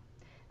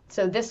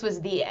 So this was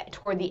the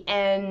toward the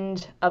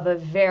end of a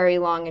very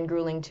long and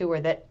grueling tour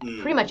that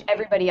pretty Mm, much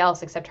everybody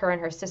else except her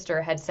and her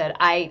sister had said,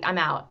 I'm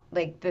out.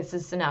 Like this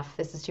is enough.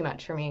 This is too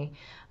much for me.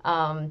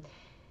 Um,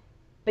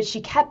 but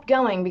she kept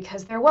going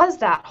because there was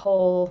that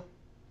whole,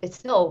 it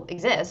still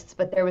exists,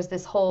 but there was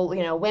this whole,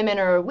 women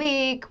are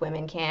weak,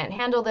 women can't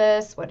handle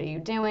this, what are you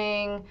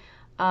doing?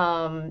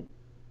 Um,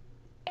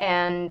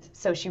 and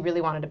so she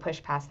really wanted to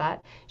push past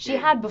that. She mm,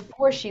 had,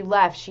 before she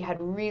left, she had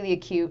really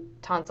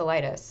acute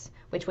tonsillitis,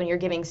 which when you're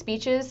giving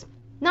speeches,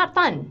 not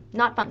fun,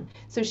 not fun.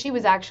 So she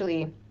was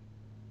actually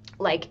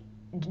like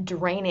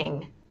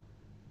draining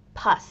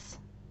pus,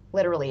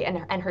 literally,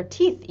 and her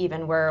teeth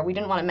even were. We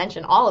didn't want to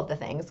mention all of the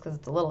things because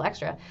it's a little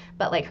extra,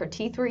 but like her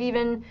teeth were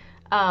even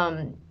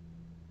um,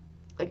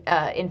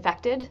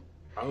 infected,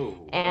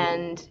 oh,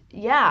 and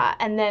yeah,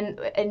 and then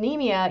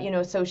anemia.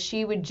 So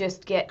she would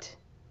just get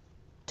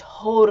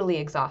totally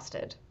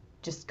exhausted,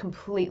 just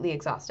completely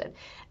exhausted.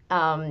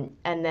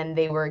 And then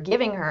they were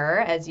giving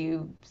her, as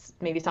you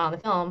maybe saw in the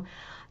film,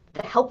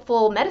 the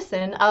helpful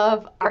medicine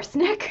of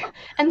arsenic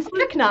and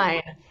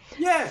strychnine.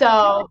 yeah.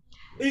 So,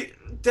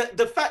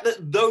 The fact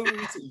that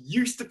those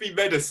used to be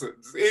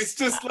medicines is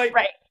just like,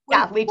 right, wait,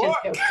 yeah, leeches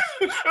what? too.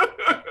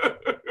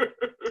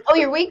 Oh,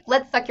 you're weak?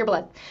 Let's suck your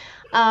blood.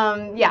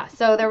 Yeah,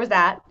 so there was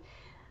that.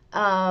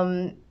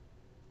 Um,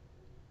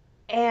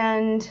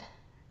 and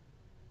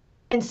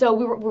and so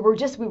we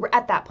were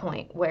at that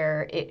point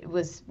where it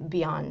was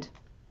beyond,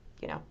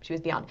 she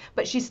was beyond.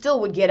 But she still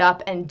would get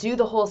up and do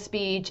the whole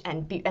speech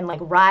and like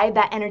ride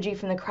that energy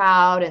from the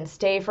crowd and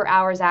stay for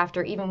hours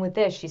after. Even with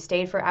this, she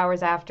stayed for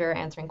hours after,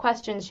 answering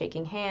questions,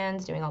 shaking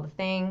hands, doing all the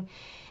thing.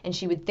 And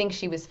she would think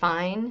she was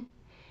fine,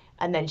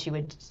 and then she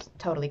would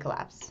totally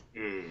collapse.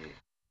 Mm,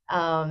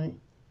 Um,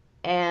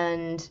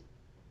 and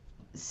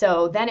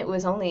so then it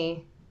was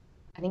only,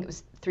 I think it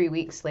was 3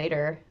 weeks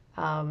later.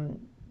 I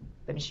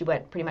mean, she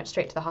went pretty much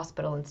straight to the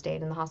hospital and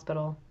stayed in the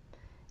hospital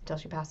until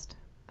she passed.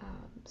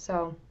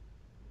 So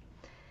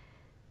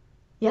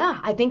yeah,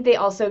 I think they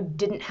also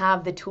didn't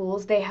have the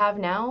tools they have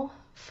now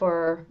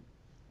for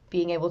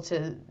being able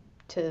to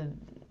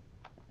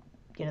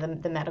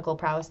the medical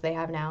prowess they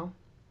have now.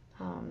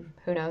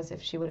 Who knows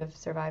if she would have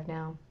survived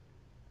now?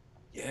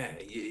 Yeah,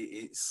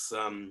 it's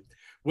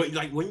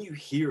like when you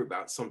hear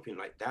about something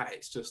like that,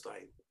 it's just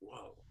like,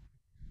 whoa,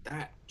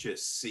 that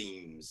just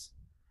seems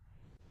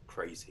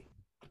crazy.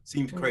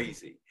 Seems Mm.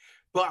 crazy.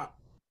 But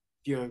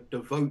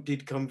the vote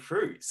did come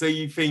through. So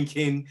you're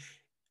thinking,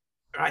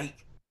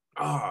 like,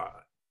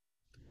 ah,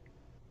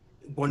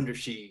 wonder if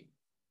she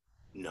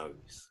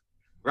knows.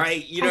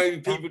 Right? I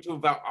think so. People talk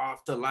about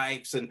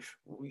afterlives and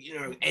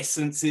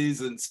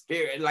essences and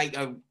spirit, like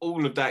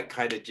all of that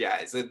kind of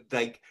jazz. And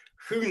like,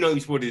 who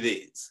knows what it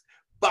is?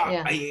 But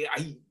Yeah.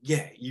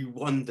 yeah, you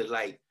wonder,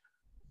 like,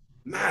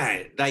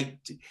 man, like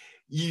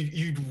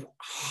you'd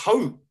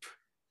hope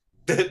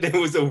that there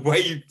was a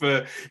way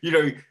for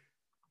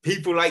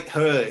people like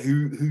her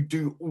who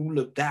do all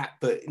of that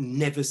but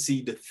never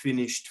see the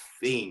finished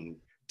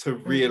thing to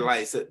Hmm.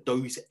 realize that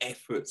those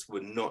efforts were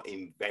not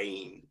in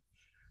vain.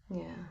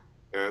 Yeah.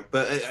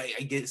 But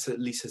I guess at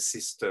least her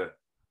sister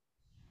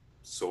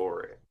saw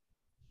it,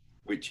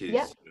 which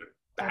Yeah, is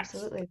that's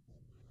absolutely.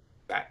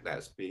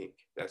 that's big.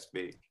 That's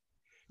big.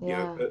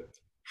 Yeah. But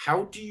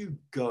how do you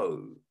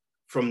go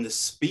from the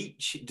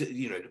speech,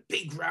 the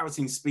big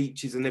rousing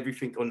speeches and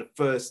everything on the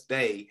first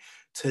day,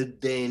 to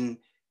then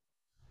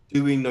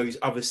doing those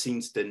other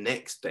scenes the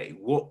next day?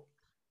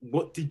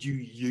 What did you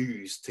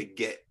use to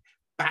get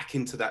back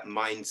into that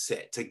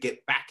mindset, to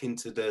get back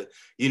into the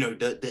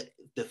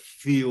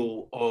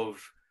feel of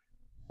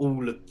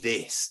all of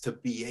this, to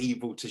be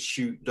able to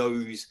shoot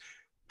those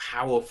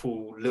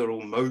powerful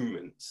little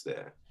moments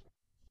there?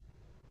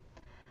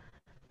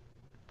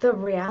 The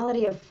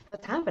reality of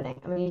what's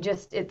happening. I mean,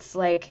 it's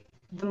like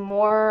the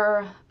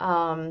more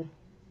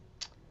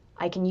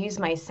I can use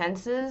my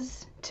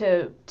senses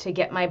to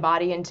get my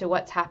body into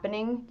what's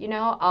happening,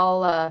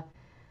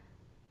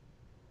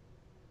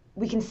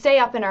 we can stay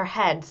up in our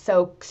head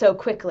so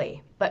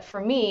quickly. But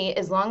for me,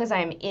 as long as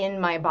I'm in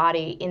my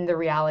body, in the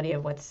reality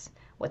of what's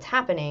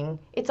happening,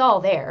 it's all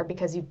there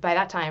because by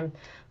that time,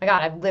 my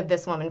God, I've lived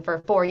this woman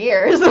for 4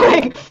 years,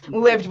 like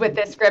lived with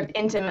this script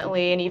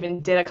intimately, and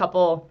even did a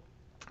couple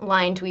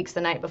line tweaks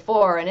the night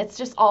before, and it's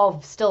just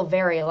all still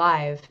very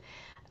alive.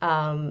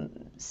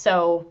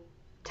 So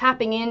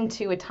tapping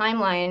into a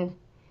timeline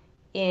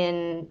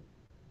in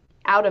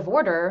out of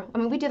order, I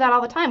mean, we do that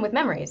all the time with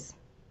memories,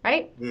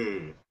 right?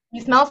 Hmm.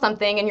 You smell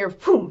something and you're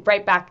boom,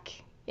 right back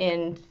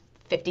in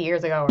 50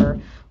 years ago or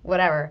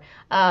whatever,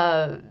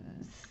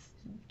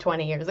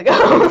 20 years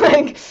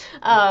ago.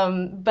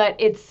 But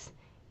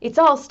it's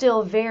all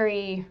still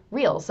very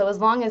real. So as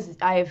long as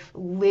I've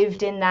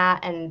lived in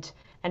that and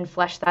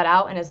fleshed that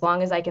out, and as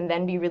long as I can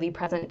then be really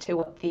present to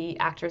what the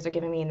actors are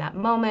giving me in that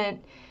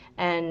moment,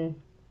 and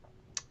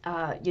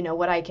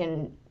what I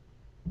can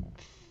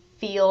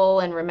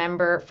feel and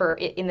remember for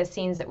in the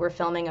scenes that we're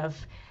filming of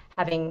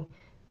having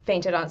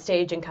fainted on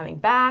stage and coming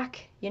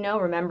back,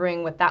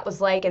 remembering what that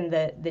was like and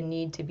the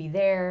need to be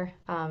there.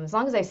 As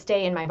long as I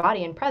stay in my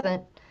body and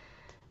present,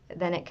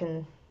 then it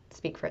can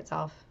speak for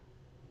itself.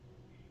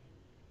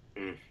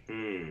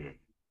 Hmm.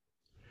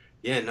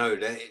 Yeah, no,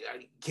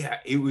 yeah,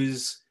 it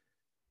was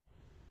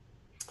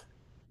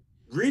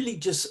really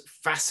just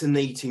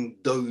fascinating,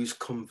 those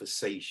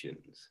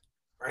conversations,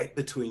 right,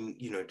 between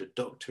the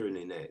doctor and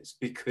Inez,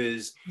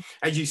 because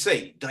as you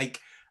say, like,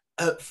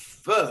 at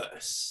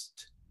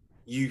first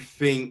you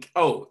think,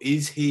 oh,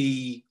 is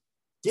he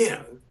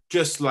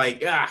just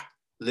like,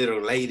 little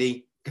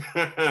lady,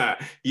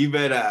 you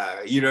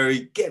better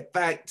get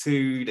back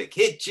to the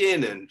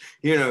kitchen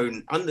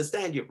and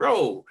understand your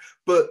role.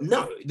 But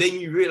no, then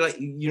you realize,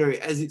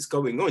 as it's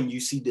going on, you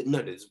see that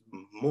no, there's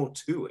more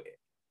to it.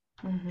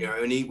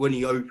 Mm-hmm. And when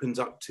he opens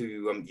up to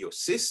your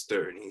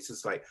sister, and he's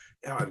just like,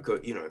 yeah, I've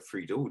got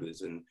 3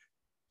 daughters, and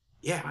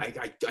yeah,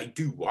 I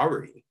do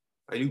worry.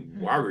 I do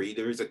Mm-hmm. worry.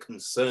 There is a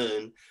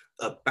concern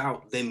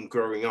about them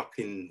growing up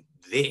in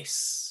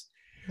this.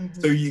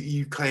 So Mm-hmm.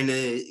 you kind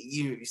of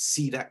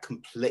see that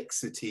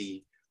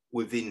complexity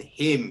within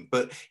him,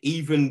 but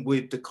even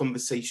with the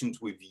conversations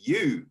with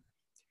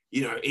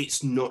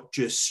it's not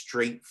just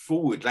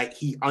straightforward.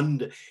 Like,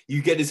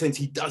 you get a sense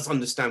he does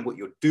understand what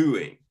you're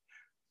doing,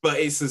 but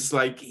it's just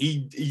like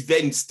he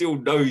then still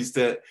knows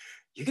that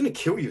you're gonna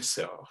kill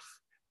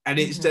yourself, and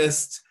it's Mm-hmm.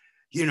 just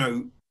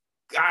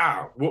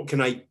what can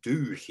I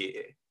do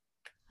here?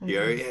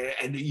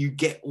 Mm-hmm. And you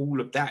get all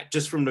of that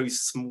just from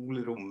those small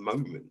little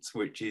moments,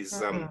 which is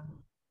Mm-hmm.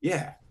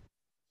 yeah,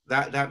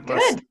 that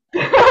must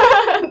Good.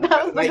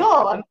 That was the like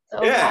goal. I'm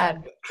so yeah.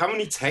 glad. How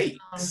many Um, takes?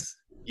 Because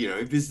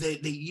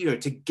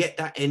to get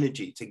that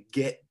energy, to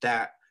get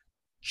that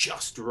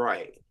just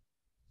right.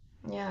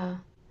 yeah.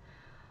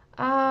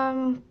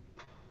 Um,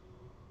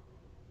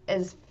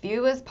 as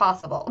few as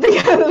possible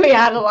because we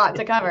had a lot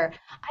to cover.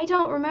 I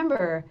don't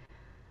remember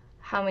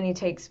how many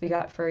takes we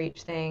got for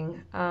each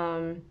thing.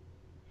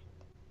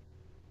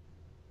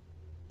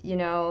 You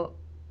know,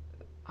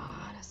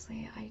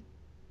 honestly, I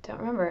don't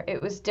remember.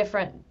 It was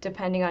different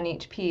depending on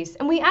each piece.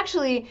 And we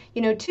actually,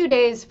 2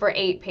 days for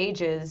 8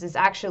 pages is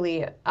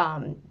actually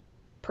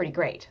pretty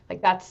great.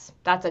 Like that's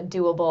a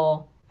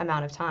doable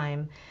amount of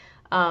time.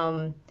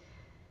 Um,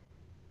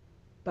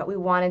 but we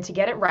wanted to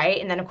get it right.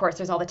 And then, of course,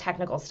 there's all the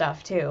technical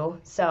stuff too.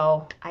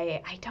 So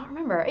I don't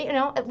remember,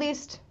 at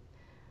least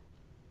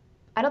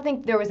I don't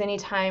think there was any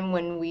time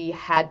when we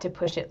had to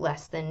push it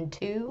less than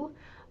 2.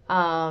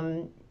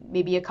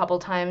 Maybe a couple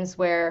times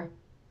where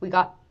we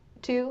got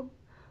 2.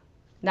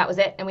 That was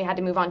it. And we had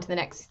to move on to the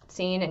next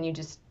scene, and you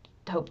just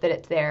hope that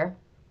it's there.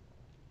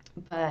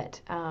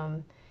 But,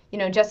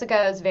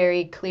 Jessica is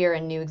very clear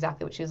and knew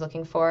exactly what she was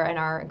looking for. And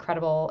our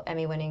incredible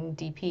Emmy-winning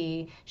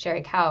DP,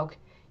 Sherry Kauk,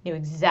 knew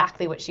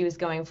exactly what she was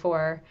going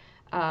for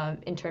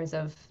in terms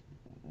of,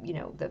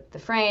 the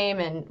frame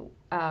and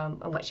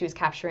what she was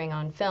capturing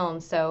on film.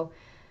 So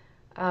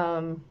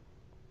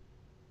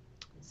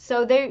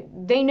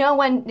they know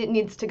when it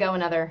needs to go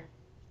another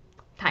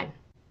time.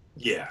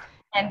 Yeah.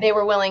 And they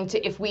were willing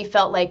to, if we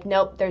felt like,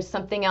 nope, there's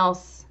something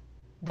else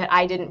that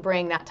I didn't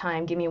bring that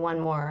time, give me one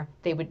more,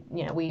 they would,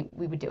 we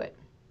would do it.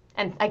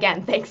 And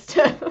again, thanks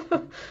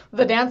to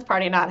the dance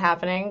party not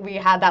happening, we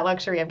had that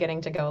luxury of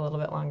getting to go a little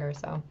bit longer.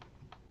 So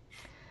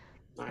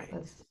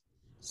nice.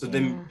 So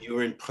then you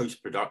were in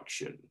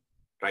post-production.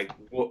 Like,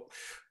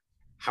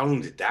 how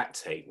long did that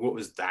take? What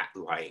was that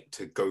like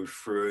to go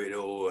through it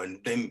all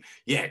and then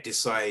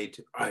decide,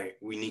 all right,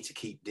 we need to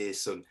keep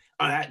this, and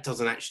that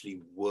doesn't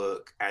actually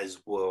work as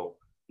well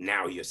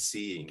now you're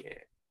seeing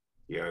it,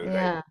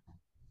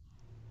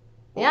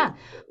 Yeah.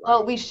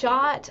 Well, we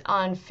shot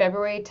on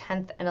February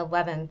 10th and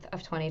 11th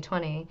of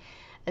 2020.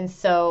 And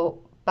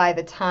so by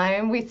the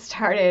time we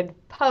started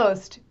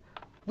post,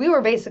 we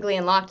were basically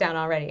in lockdown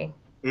already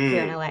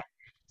here in LA.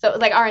 So it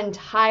was like our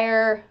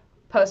entire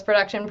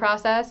post-production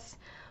process.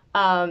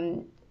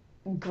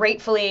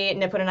 Gratefully,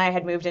 Nipun and I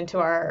had moved into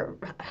our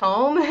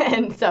home.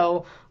 And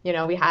so,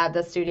 we had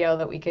the studio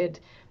that we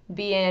could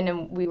be in,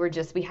 and we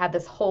had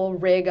this whole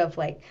rig of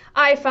like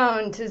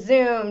iPhone to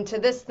Zoom to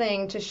this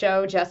thing to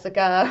show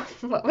Jessica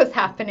what was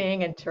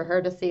happening and for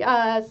her to see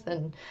us.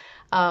 And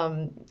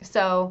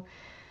so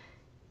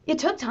it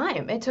took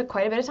time. It took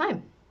quite a bit of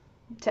time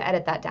to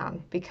edit that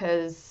down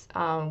because,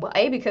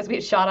 because we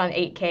had shot on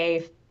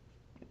 8K.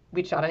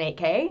 We'd shot on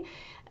 8K.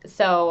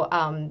 So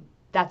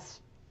that's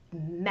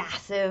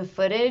massive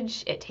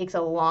footage. It takes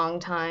a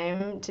long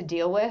time to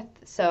deal with.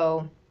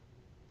 So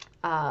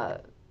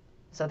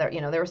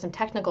there were some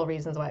technical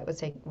reasons why it would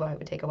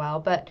take a while,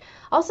 but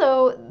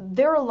also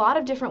there are a lot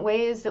of different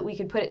ways that we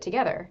could put it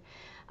together.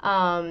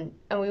 And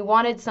we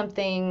wanted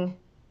something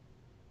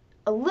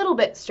a little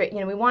bit straight.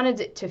 We wanted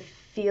it to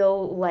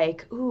feel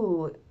like,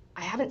 ooh,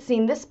 I haven't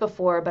seen this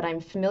before, but I'm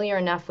familiar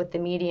enough with the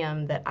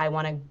medium that I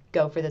want to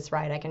go for this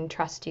ride. I can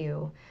trust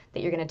you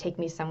that you're going to take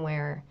me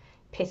somewhere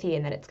pithy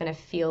and that it's going to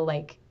feel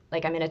like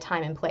I'm in a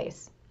time and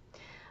place.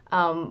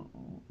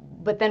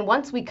 But then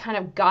once we kind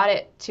of got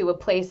it to a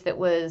place that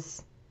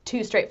was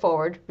too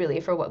straightforward, really,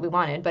 for what we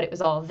wanted, but it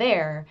was all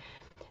there,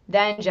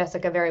 then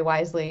Jessica very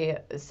wisely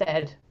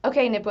said,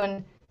 okay,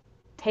 Nipun,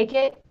 take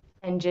it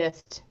and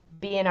just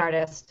be an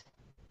artist,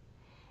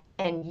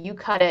 and you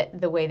cut it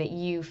the way that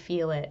you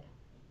feel it.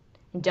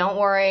 Don't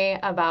worry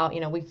about,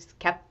 we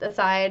kept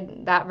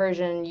aside that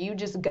version. You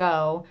just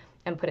go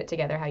and put it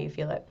together how you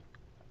feel it.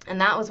 And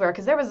that was where,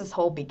 because there was this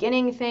whole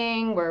beginning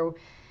thing where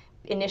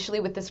initially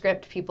with the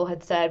script, people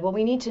had said, well,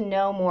 we need to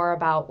know more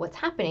about what's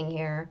happening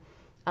here.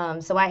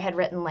 So I had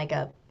written like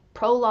a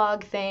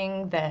prologue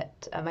thing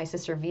that my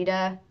sister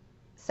Vida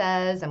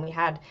says, and we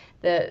had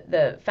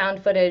the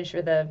found footage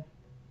or the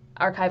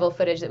archival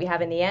footage that we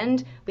have in the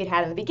end, we'd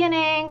had in the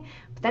beginning,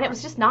 but then it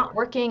was just not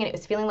working and it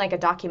was feeling like a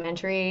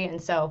documentary.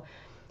 And so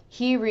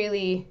he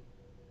really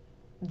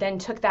then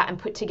took that and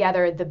put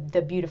together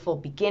the beautiful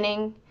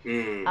beginning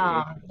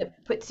that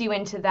puts you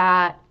into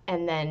that,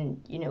 and then,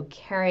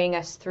 carrying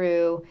us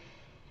through.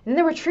 And then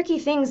there were tricky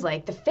things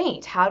like the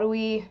faint. How do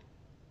we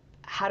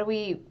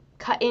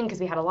cut in? Because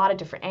we had a lot of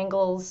different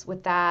angles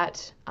with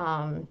that.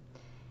 And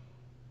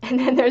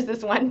then there's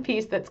this one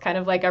piece that's kind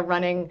of like a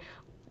running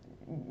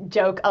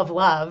joke of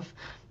love,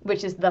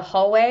 which is the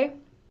hallway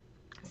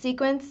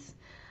sequence.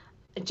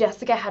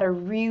 Jessica had a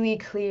really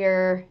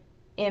clear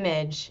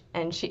image,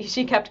 and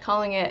she kept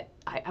calling it,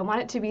 I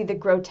want it to be the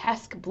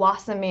grotesque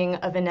blossoming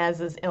of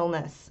Inez's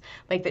illness,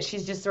 like that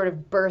she's just sort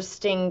of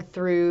bursting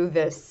through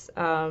this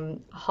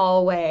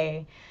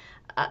hallway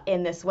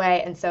in this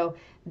way. And so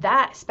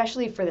that,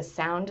 especially for the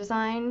sound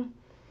design,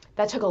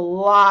 that took a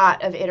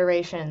lot of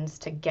iterations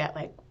to get,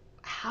 like,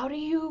 how do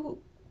you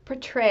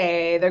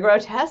portray the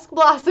grotesque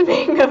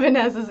blossoming of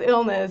Inez's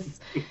illness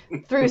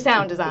through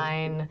sound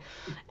design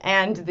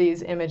and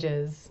these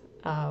images.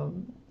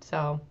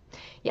 So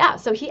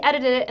he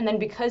edited it, and then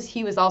because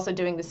he was also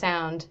doing the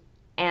sound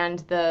and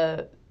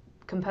the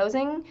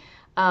composing,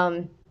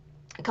 a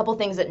couple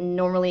things that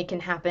normally can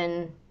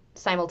happen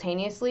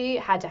simultaneously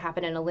had to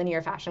happen in a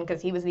linear fashion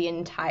because he was the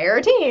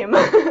entire team.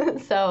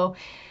 So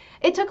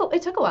it took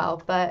a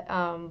while, but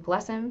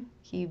bless him,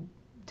 he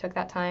took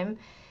that time.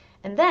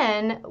 And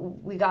then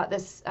we got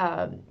this,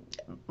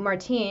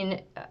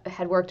 Martine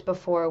had worked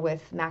before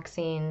with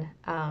Maxine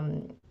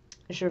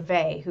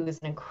Gervais, who is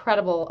an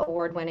incredible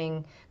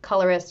award-winning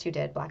colorist who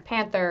did Black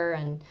Panther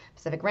and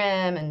Pacific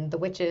Rim and The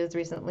Witches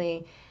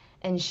recently.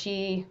 and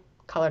she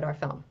colored our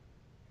film.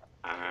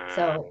 Ah,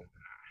 So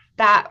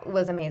that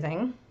was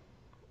amazing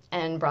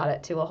and brought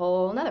it to a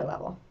whole nother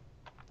level.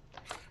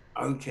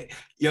 okay.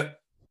 Yeah,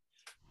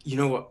 you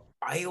know what?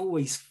 I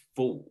always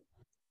thought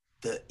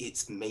that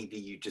it's maybe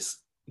you just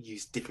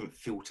use different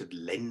filtered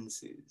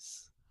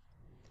lenses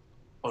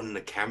on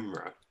the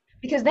camera.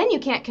 Because then you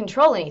can't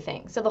control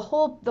anything. So the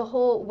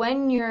whole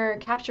when you're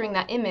capturing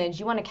that image,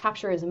 you want to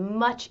capture as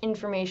much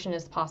information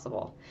as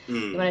possible. You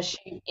Mm, want to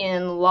shoot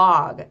in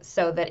log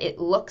so that it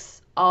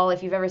looks all,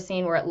 if you've ever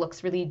seen where it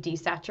looks really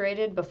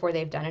desaturated before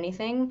they've done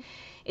anything,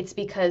 it's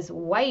because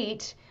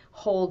white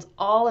holds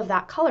all of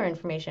that color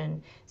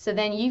information. So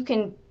then you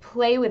can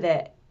play with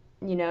it.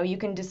 You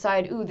can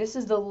decide, ooh, this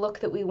is the look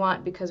that we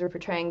want because we're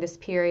portraying this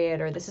period,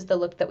 or this is the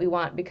look that we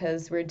want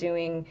because we're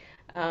doing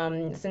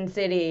Sin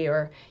City,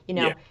 or you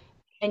yeah. know,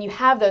 and you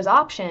have those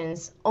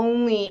options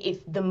only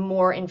if the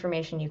more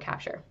information you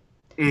capture.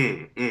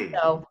 Mm, mm.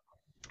 So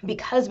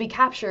because we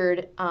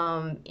captured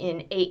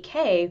in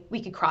 8K,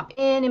 we could crop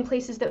in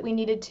places that we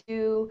needed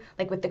to,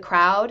 like with the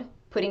crowd,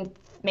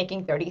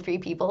 making 33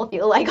 people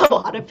feel like a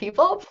lot of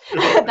people.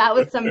 That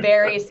was some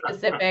very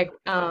specific,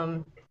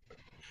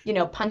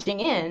 punching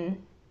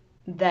in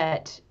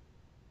that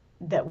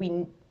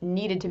we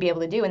needed to be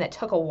able to do, and that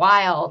took a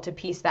while to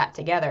piece that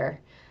together,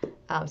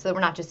 so that we're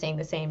not just seeing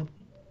the same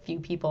few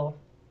people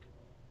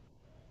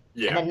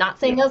and Yeah, then not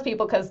seeing yeah. those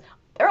people because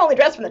they're only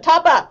dressed from the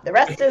top up. The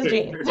rest is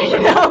jeans.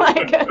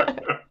 Like.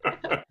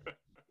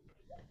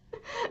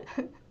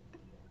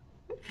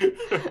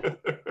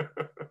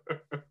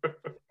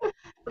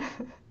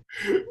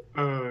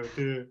 Oh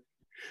dear.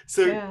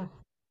 So Yeah.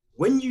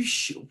 when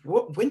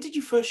did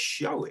you first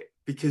show it?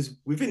 Because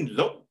within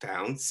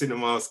lockdown,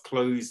 cinemas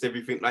closed,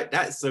 everything like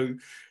that. So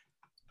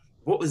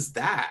what was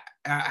that?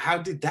 How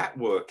did that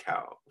work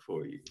out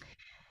for you?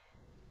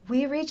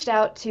 We reached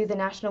out to the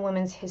National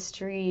Women's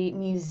History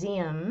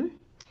Museum,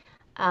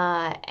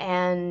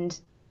 and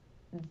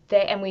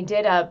we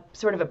did a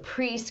sort of a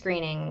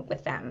pre-screening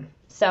with them.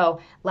 So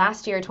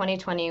last year,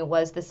 2020,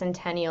 was the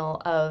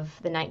centennial of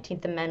the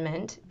 19th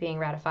Amendment being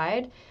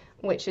ratified,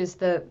 which is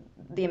the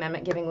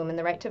amendment giving women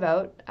the right to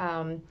vote.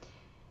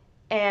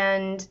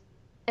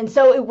 And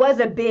so it was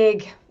a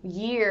big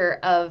year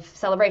of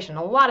celebration.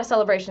 A lot of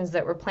celebrations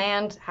that were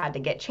planned had to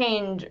get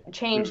changed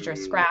or Mm,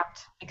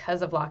 scrapped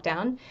because of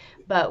lockdown.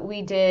 But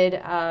we did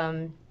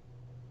a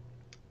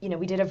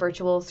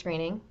virtual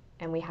screening,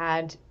 and we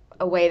had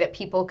a way that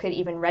people could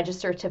even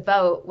register to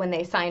vote when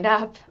they signed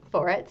up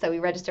for it. So we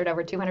registered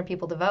over 200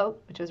 people to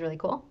vote, which was really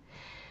cool.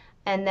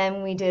 And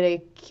then we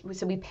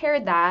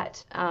paired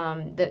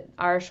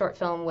our short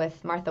film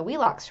with Martha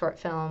Wheelock's short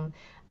film,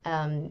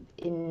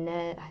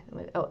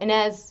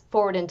 Inez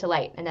Forward into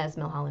Light, Inez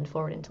Milholland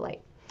Forward into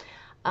Light.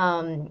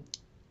 Um,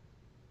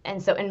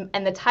 and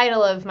the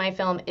title of my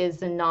film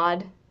is a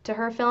nod to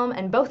her film,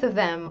 and both of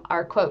them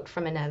are quote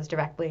from Inez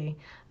directly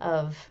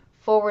of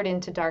forward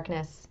into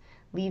darkness,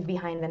 leave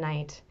behind the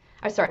night.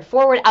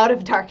 Forward out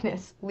of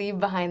darkness, leave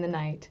behind the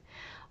night.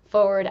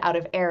 Forward out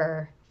of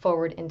error,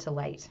 forward into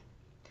light.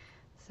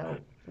 ah, So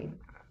we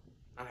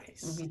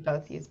nice.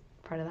 both used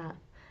part of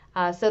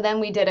that. So then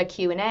we did a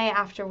Q&A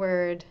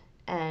afterward,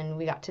 and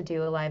we got to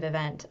do a live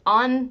event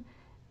on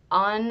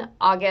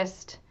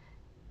August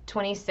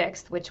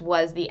 26th, which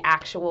was the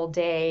actual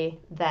day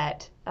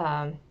that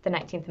the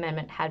 19th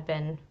Amendment had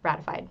been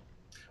ratified.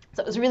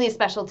 So it was really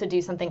special to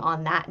do something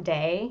on that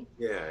day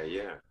Yeah,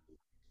 yeah.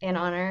 in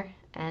honor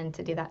and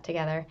to do that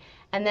together.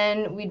 And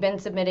then we'd been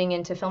submitting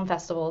into film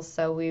festivals,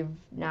 so we've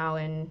now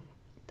in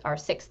our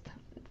sixth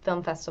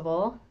film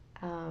festival,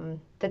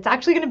 that's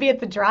actually going to be at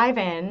the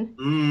drive-in.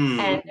 Mm,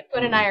 And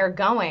Quinn and I are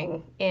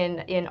going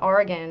in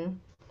Oregon,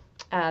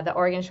 the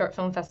Oregon Short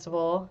Film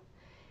Festival.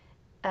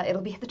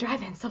 It'll be at the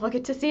drive-in, so we'll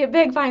get to see it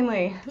big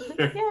finally.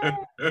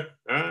 Yay!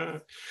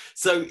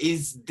 So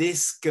is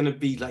this gonna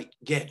be like,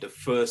 yeah, the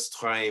first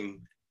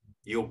time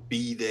you'll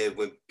be there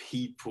when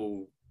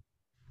people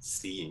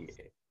seeing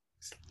it?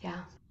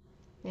 Yeah,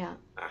 yeah,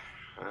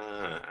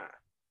 Aha.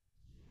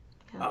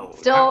 yeah. Oh, that would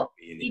Still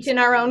be an each in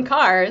our own experience.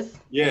 cars, so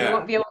you Yeah.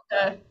 won't be able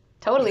to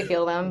totally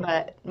feel them,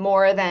 but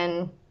more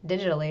than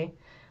digitally,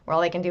 where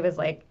all they can do is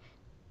like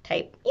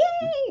type,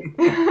 yay!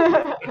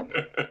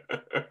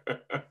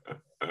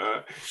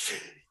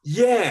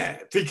 Yeah,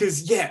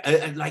 because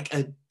yeah, like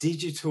a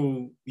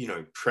digital,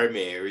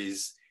 premiere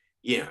is,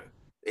 you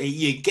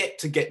get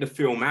the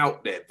film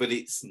out there, but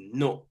it's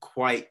not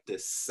quite the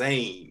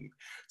same.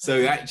 So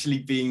Mhm. actually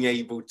being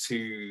able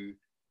to,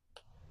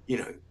 you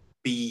know,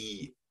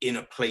 be in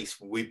a place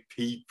with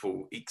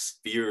people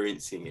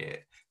experiencing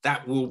it,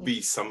 that will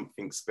be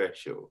something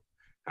special,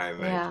 I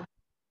imagine.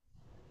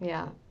 Yeah,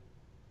 yeah,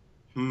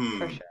 for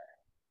Hmm. sure.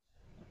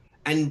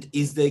 And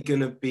is there going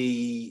to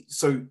be,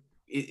 so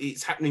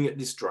it's happening at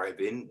this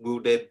drive-in?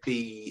 Will there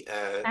be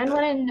And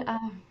one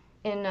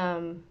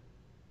in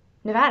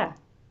Nevada.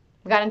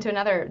 We got into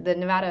the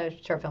Nevada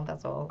Short Film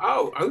Festival.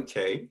 oh,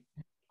 okay.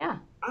 Yeah.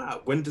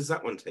 When does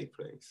that one take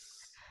place?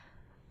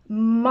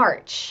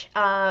 March.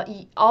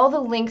 All the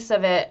links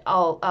of it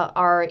all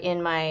are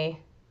in my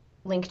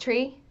link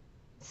tree.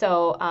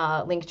 So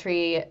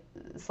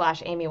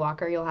Linktree/Amy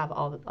Walker, you'll have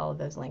all of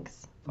those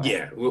links for it.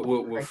 Yeah,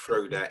 we'll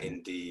throw that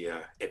in the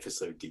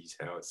episode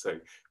details so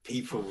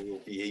people will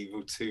be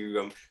able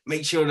to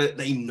make sure that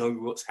they know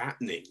what's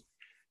happening,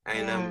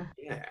 and Yeah.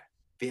 yeah,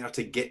 be able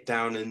to get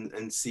down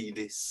and see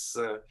this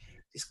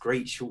this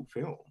great short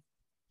film.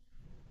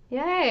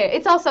 Yay.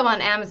 It's also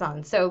on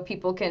Amazon, so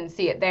people can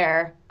see it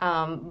there.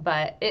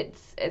 But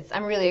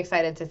I'm really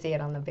excited to see it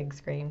on the big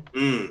screen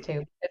Mm.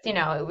 too. It's,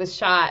 it was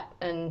shot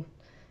and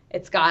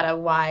it's got a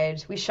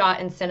wide. We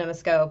shot in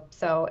CinemaScope,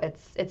 so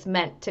it's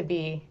meant to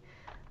be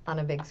on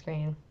a big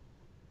screen.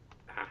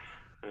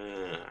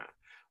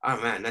 Oh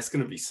man, that's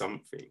gonna be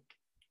something.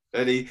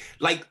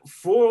 Like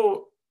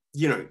for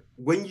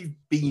when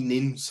you've been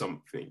in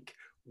something,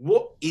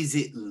 what is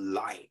it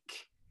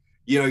like?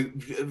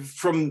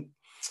 From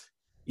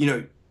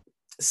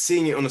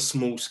seeing it on a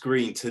small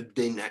screen to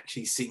then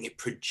actually seeing it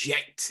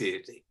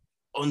projected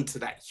onto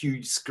that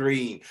huge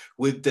screen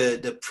with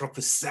the proper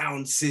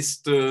sound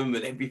system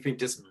and everything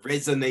just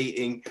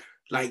resonating.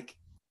 Like,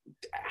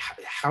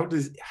 how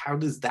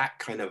does that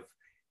kind of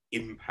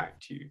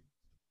impact you?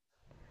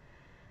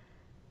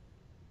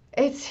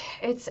 It's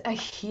a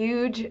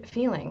huge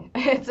feeling.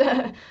 It's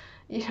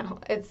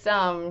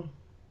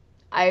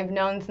I've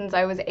known since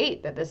I was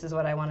 8 that this is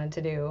what I wanted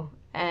to do.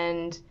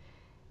 And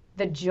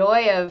the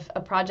joy of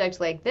a project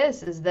like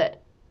this is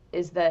that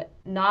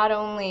not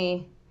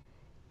only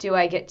do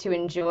I get to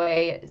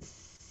enjoy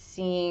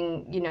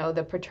seeing,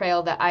 the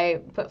portrayal that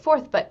I put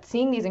forth, but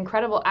seeing these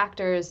incredible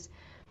actors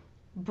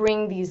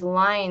bring these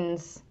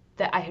lines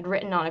that I had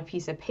written on a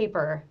piece of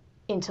paper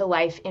into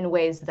life in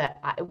ways that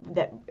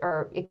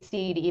are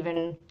exceed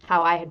even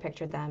how I had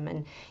pictured them,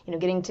 and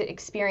getting to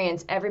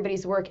experience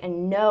everybody's work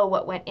and know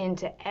what went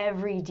into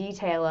every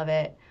detail of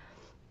it.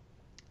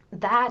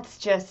 That's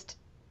just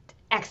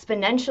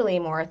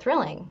exponentially more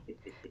thrilling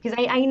because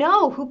I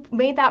know who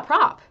made that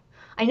prop.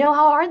 I know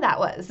how hard that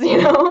was,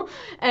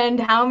 and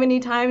how many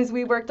times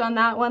we worked on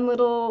that one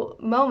little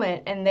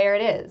moment, and there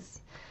it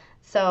is.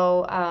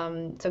 So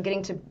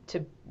getting to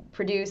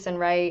produce and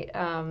write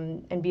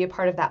and be a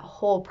part of that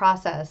whole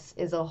process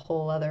is a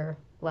whole other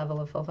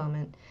level of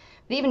fulfillment.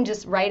 But even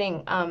just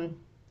writing, and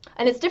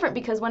it's different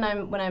because when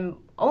I'm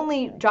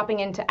only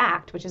dropping into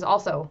act, which is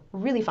also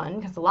really fun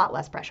because it's a lot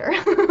less pressure.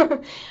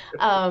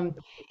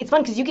 It's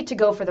fun because you get to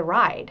go for the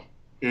ride.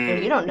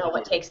 You don't know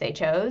what takes they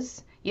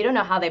chose. You don't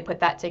know how they put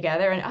that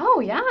together. And oh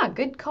yeah,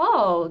 good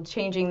call,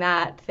 changing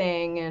that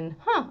thing. And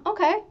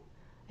okay,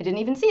 I didn't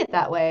even see it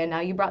that way. And now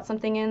you brought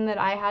something in that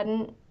I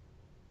hadn't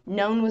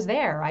known was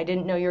there. I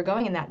didn't know you were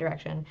going in that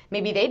direction.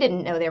 Maybe they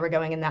didn't know they were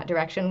going in that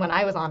direction when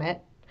I was on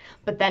it.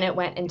 But then it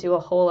went into a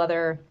whole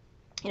other,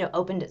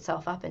 opened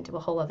itself up into a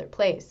whole other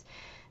place.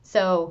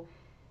 So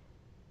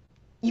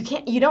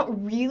you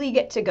don't really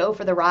get to go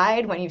for the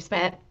ride when you've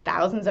spent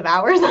thousands of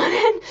hours on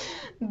it,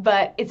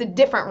 but it's a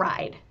different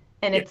ride.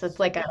 And it's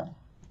like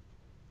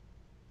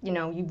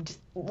you just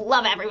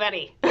love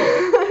everybody.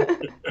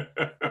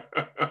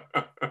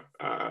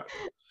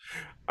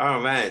 Oh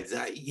man,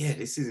 yeah,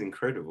 this is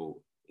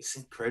incredible. It's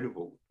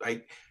incredible.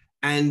 Like,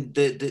 and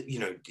the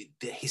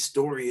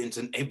historians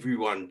and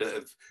everyone that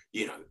have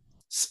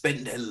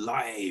spent their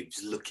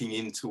lives looking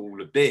into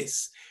all of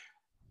this,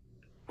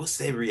 what's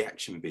their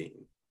reaction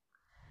been?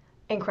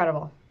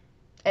 Incredible.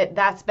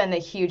 That's been the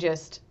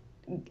hugest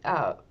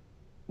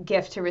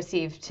gift to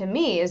receive to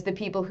me, is the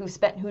people who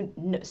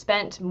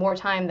spent more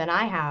time than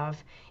I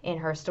have in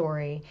her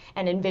story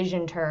and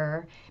envisioned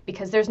her,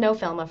 because there's no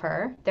film of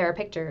her. There are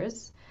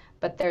pictures,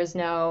 but there's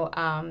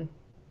no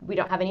we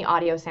don't have any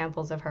audio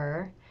samples of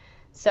her.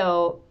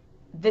 So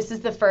this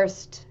is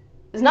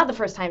not the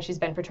first time she's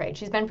been portrayed.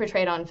 She's been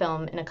portrayed on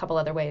film in a couple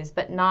other ways,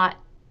 but not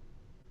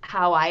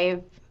how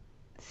I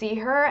see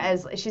her.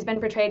 As she's been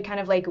portrayed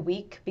kind of like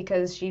weak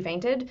because she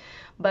fainted,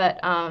 but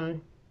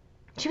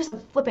she was a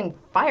flipping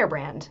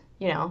firebrand.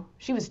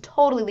 She was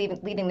totally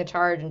leading the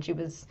charge, and she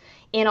was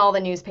in all the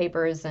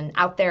newspapers and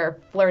out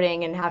there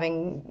flirting and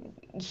having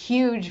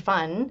huge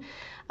fun,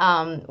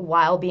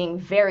 while being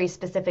very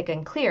specific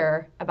and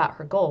clear about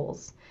her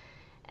goals.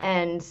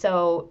 And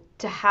so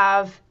to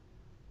have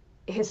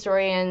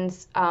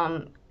historians,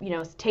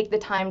 take the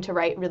time to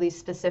write really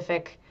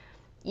specific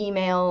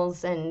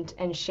emails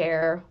and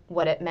share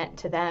what it meant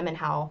to them and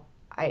how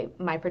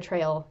my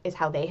portrayal is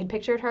how they had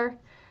pictured her,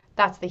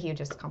 that's the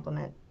hugest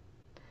compliment.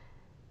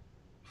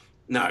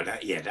 No,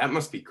 that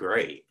must be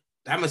great.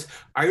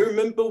 I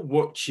remember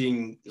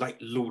watching like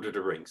Lord of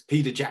the Rings,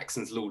 Peter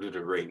Jackson's Lord of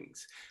the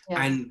Rings,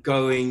 Yeah. and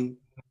going,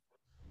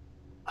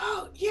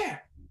 oh yeah,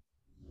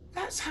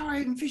 that's how I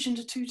envisioned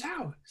the Two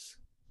Towers.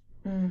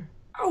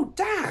 Oh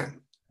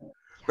damn.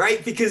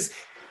 Right? Because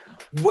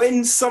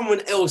when someone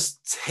else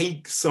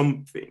takes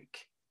something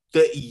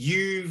that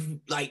you've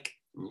like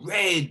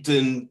read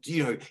and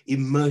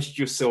immersed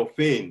yourself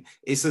in,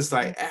 it's just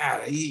like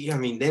I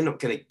mean, they're not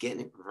gonna get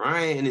it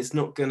right, and it's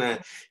not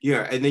gonna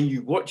and then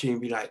you watch it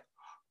and be like,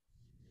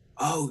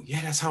 oh yeah,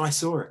 that's how I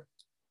saw it.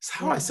 That's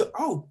how I saw.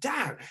 Oh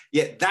damn,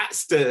 yeah,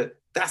 that's the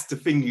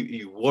thing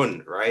you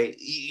want, right?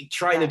 You're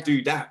trying to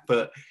do that,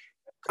 but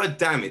God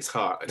damn, it's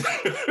hard.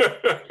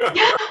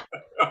 Yeah,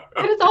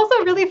 but it's also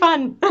really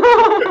fun.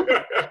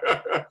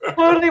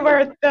 Totally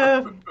worth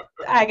the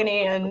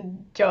agony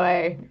and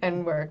joy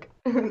and work.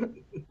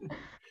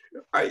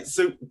 Right.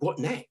 So what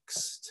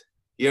next?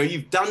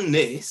 You've done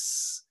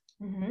this,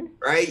 Hmm.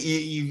 right?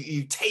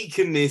 You've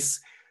taken this,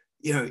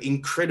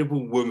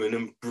 incredible woman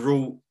and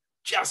brought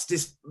just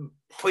this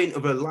point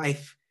of her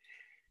life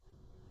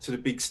to the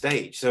big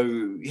stage.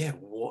 So yeah,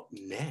 what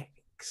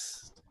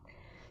next?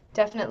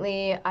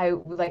 Definitely, I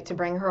would like to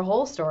bring her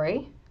whole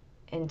story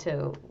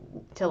into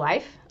to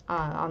life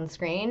on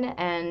screen,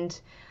 and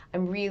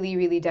I'm really,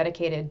 really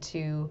dedicated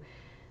to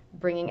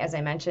bringing, as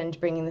I mentioned,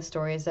 bringing the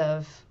stories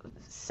of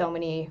so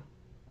many,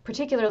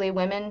 particularly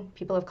women,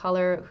 people of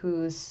color,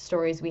 whose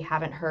stories we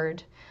haven't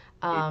heard,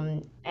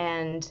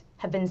 and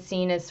have been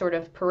seen as sort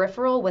of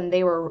peripheral when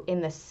they were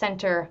in the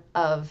center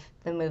of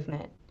the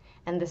movement.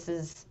 And this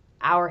is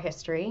our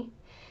history,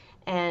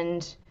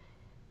 and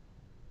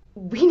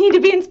we need to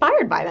be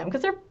inspired by them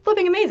because they're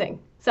flipping amazing.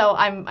 So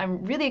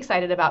I'm really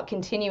excited about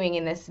continuing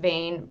in this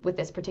vein with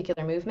this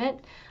particular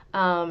movement,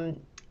 um,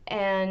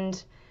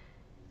 and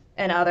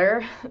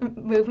other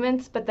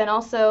movements. But then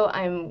also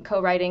I'm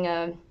co-writing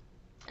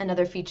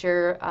another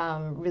feature,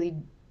 really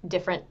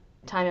different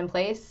time and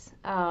place,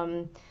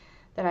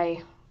 that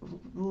I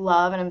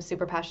love and I'm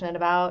super passionate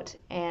about,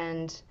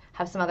 and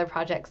have some other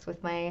projects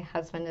with my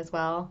husband as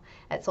well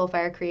at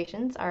Soulfire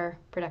Creations, our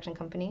production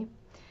company.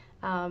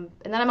 And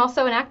then I'm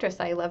also an actress.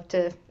 I love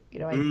to,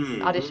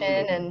 I audition,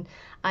 and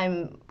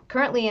I'm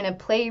currently in a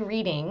play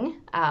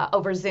reading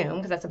over Zoom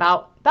because that's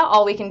about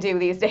all we can do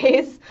these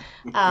days.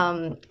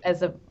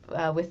 As a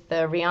With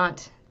the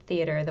Riant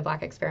Theater, the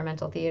Black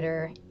Experimental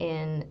Theater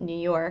in New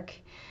York,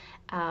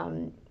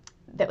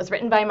 that was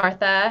written by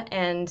Martha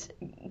and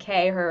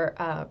Kay,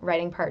 her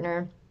writing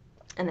partner,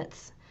 and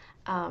it's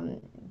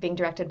being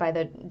directed by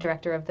the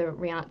director of the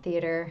Riant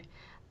Theater,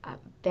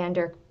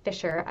 Vander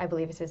Fisher, I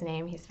believe is his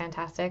name. He's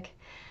fantastic.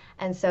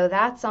 And so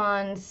that's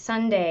on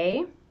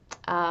Sunday.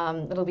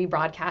 It'll be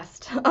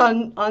broadcast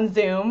on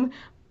Zoom,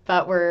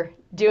 but we're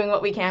doing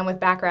what we can with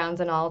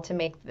backgrounds and all to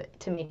make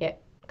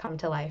it come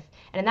to life.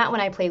 And in that one,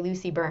 I play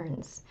Lucy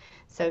Burns.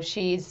 So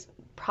she's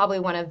probably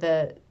one of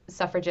the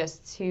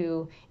suffragists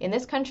who, in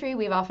this country,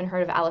 we've often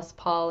heard of Alice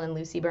Paul and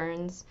Lucy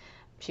Burns.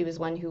 She was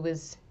one who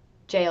was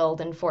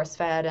jailed and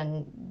force-fed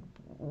and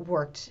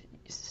worked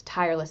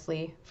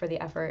tirelessly for the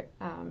effort.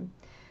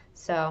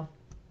 So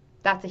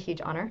that's a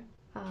huge honor.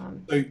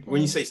 So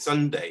when you say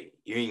Sunday,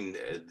 you mean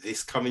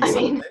this coming I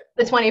Sunday? mean,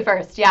 the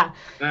 21st, yeah,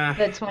 Ah,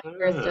 the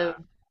 21st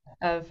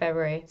of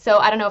February. So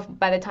I don't know if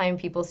by the time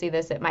people see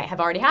this, it might have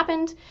already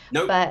happened,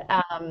 nope, but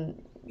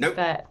nope.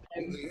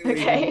 This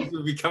okay.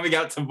 will be coming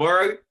out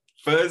tomorrow,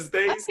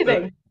 Thursday. So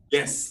Amazing.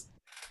 yes.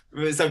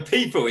 So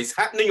people, it's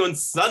happening on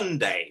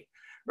Sunday,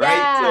 right?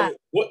 Yeah, So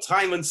what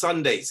time on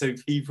Sunday? So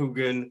people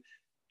can,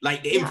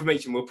 like, the yeah,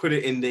 information, we'll put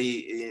it in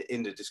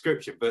the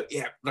description. But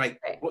yeah, like,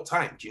 right. what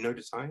time? Do you know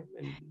the time?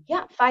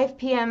 Yeah, 5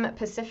 p.m.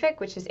 Pacific,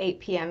 which is 8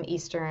 p.m.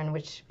 Eastern,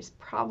 which is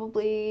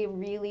probably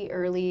really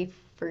early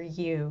for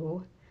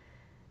you.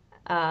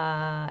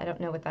 I don't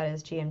know what that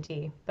is,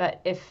 GMT, but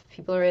if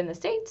people are in the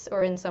States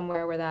or in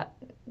somewhere where that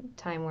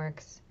time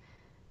works,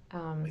 I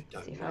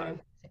let's see, don't 5, know.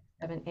 6,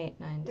 7, 8,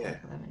 9, 10, Yeah.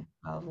 11,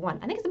 12, 1.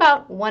 I think it's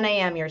about 1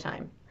 a.m. your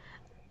time.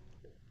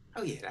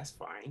 Oh yeah, that's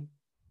fine.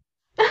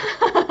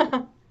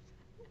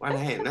 1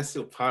 a.m. That's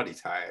still party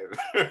time.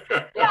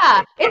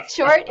 Yeah, it's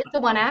short. It's a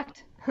one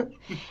act,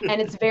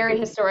 and it's very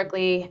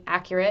historically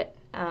accurate.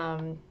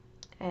 And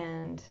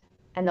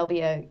there'll be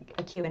a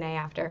Q&A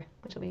after,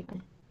 which will be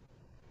fun.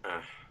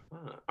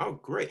 Oh,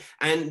 great.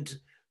 And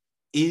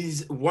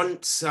is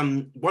once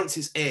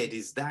it's aired,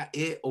 is that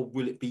it, or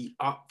will it be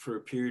up for a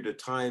period of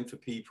time for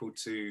people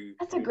to?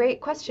 That's a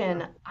great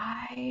question.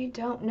 I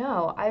don't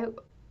know.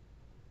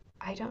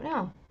 I don't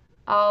know.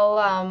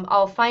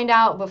 I'll find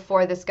out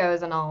before this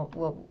goes, and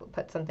we'll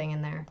put something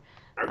in there.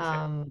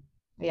 Okay.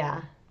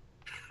 Yeah.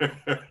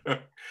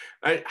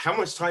 How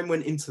much time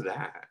went into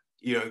that?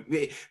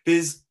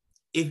 There's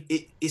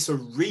it's a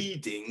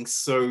reading,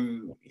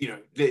 so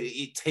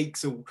it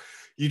takes a.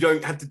 You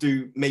don't have to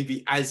do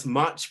maybe as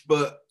much,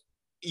 but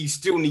you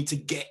still need to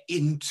get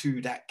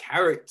into that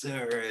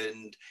character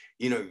and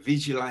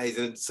visualize.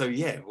 And so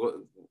yeah,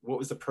 what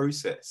was the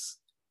process?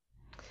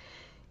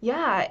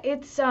 Yeah,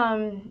 it's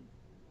a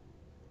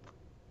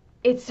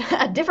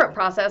different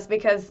process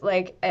because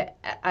like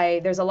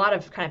there's a lot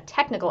of kind of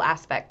technical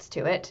aspects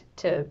to it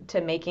to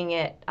making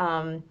it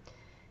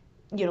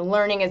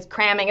learning as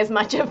cramming as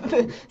much of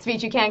the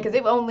speech you can because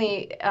it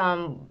only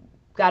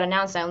got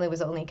announced. I only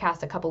was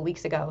cast a couple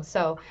weeks ago,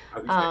 so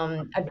Okay.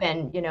 I've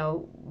been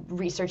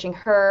researching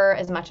her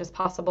as much as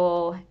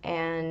possible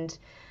and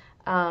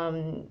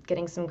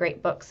getting some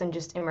great books and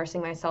just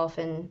immersing myself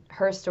in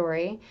her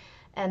story,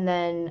 and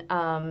then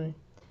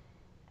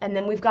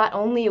we've got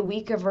only a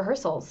week of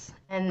rehearsals,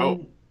 Oh.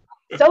 and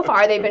so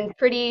far they've been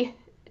pretty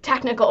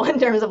technical in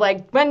terms of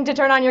like when to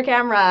turn on your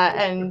camera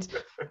and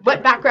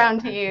what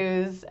background to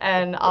use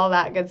and all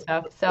that good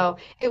stuff. So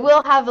it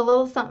will have a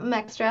little something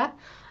extra.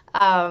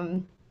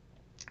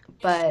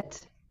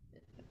 but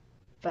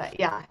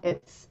yeah,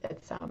 it's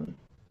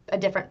a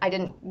different. I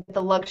didn't get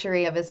the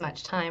luxury of as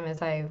much time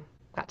as I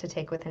got to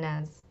take with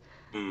Inez.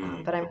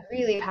 Mm. But I'm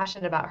really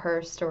passionate about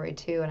her story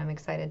too, and I'm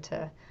excited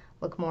to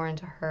look more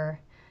into her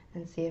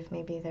and see if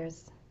maybe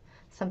there's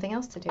something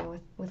else to do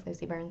with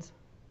Lucy Burns.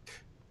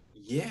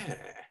 Yeah,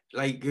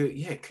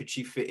 yeah, could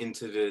she fit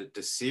into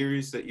the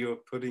series that you're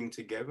putting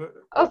together?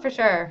 Oh, for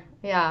sure.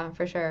 Yeah,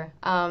 for sure.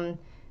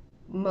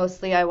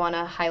 Mostly I want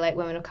to highlight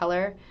women of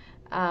color.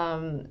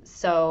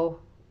 So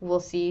we'll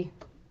see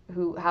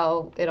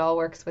how it all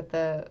works with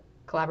the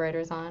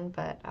collaborators on,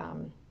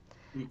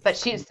 but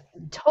she's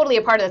totally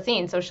a part of the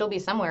scene, so she'll be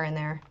somewhere in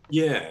there.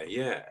 Yeah,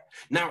 yeah.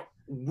 Now,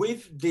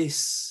 with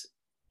this,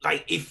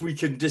 like, if we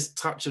can just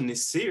touch on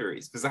this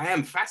series, because I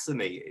am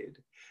fascinated.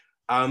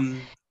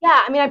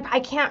 Yeah, I mean, I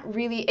can't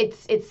really.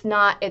 It's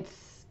not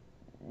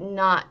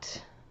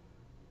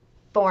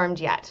formed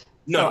yet, so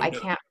No, I no,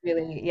 can't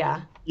really.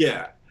 Yeah.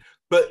 yeah.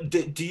 But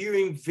do you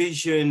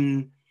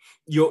envision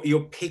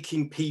you're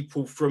picking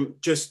people from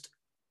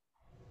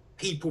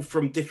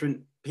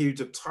different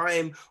periods of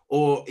time,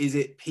 or is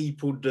it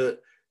people that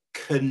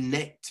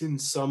connect in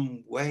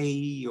some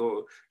way,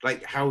 or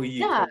like how are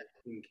you Yeah. kind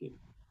of thinking?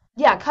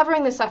 Yeah,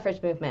 covering the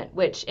suffrage movement,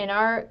 which in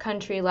our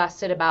country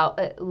lasted about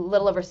a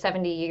little over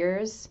 70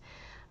 years.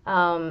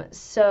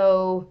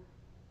 So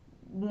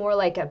more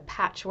like a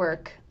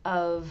patchwork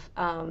of,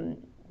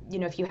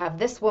 if you have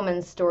this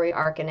woman's story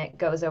arc and it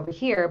goes over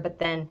here, but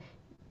then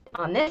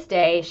on this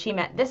day she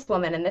met this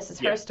woman and this is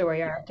her Yeah.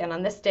 story arc, and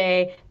on this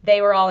day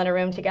they were all in a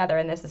room together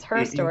and this is her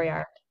Mhm. story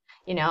arc.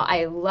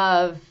 I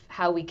love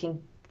how we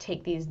can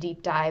take these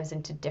deep dives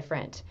into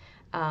different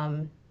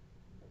um,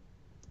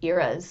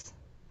 eras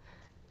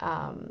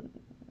um,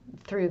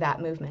 through that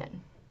movement.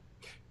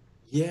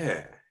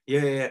 Yeah,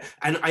 yeah, yeah.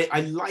 And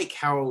I like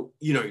how,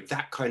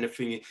 that kind of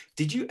thing.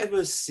 Did you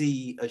ever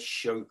see a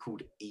show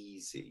called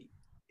Easy?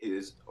 It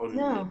was on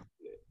No.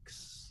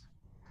 Netflix.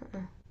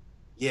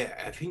 Yeah,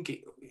 I think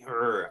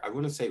I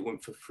want to say it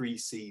went for 3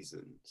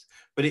 seasons,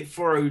 but it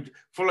followed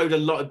a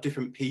lot of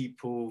different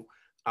people.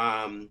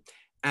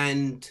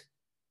 And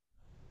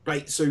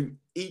like, so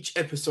each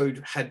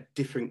episode had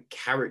different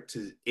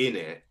characters in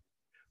it,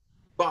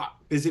 but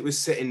because it was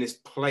set in this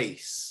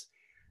place,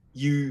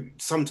 you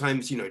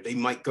sometimes, they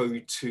might go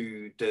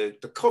to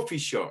the coffee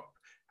shop,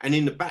 and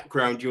in the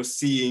background you're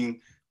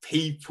seeing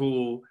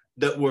people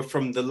that were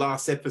from the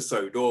last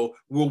episode or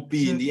will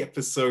be in the Mhm.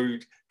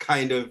 episode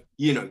kind of,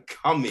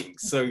 coming.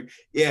 So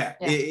yeah,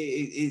 Yeah.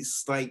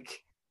 it's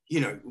like,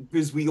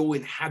 because we all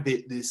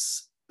inhabit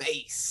this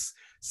space,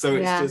 so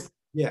it's Yeah. just,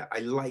 yeah, I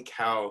like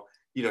how,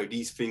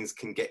 these things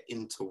can get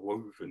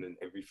interwoven and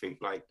everything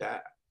like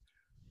that.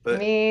 But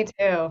Me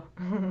too.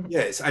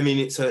 yes, I mean,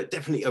 it's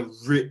definitely a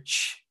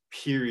rich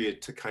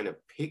period to kind of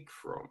pick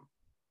from.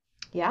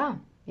 Yeah,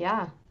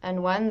 yeah.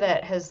 And one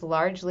that has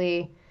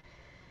largely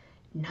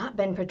not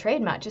been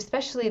portrayed much,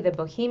 especially the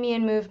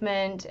Bohemian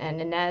movement. And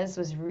Inez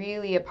was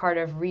really a part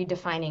of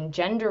redefining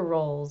gender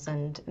roles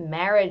and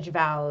marriage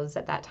vows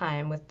at that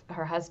time with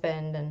her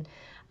husband. And,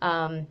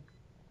 um,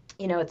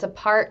 it's a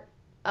part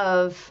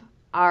of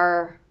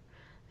our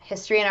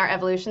history and our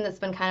evolution that's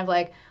been kind of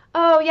like,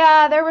 oh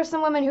yeah, there were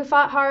some women who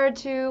fought hard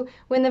to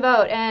win the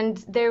vote, and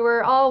they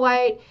were all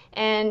white,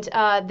 and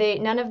they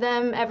none of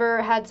them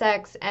ever had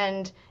sex,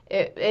 and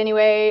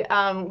anyway,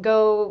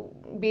 go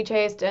be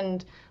chaste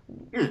and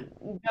Hmm.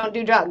 don't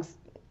do drugs.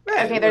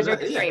 Yeah, Okay, well, there's your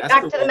yeah, history. that's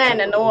Back the to the way men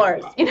and the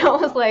wars.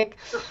 It's like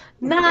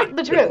not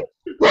the truth.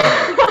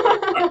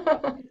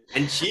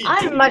 And she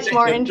I'm didn't much let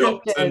more the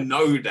doctor interested.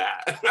 know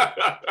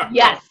that.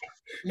 Yes,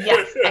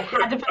 yes, I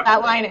had to put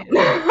that line in.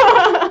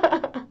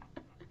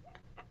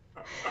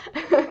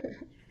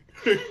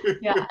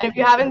 Yeah, and if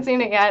you haven't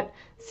seen it yet,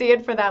 see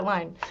it for that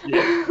line.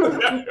 Yeah.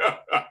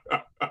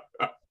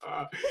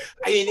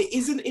 I mean, it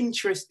is an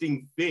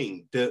interesting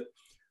thing that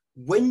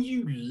when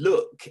you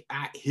look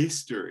at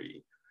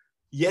history,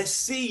 you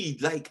see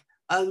like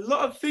a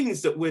lot of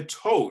things that we're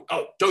told,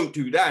 oh, don't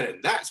do that,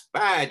 and that's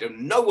bad,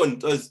 and no one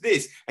does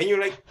this. And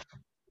you're like,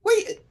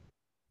 wait,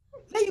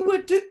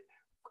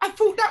 I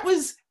thought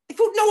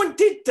no one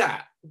did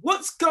that.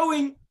 What's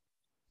going,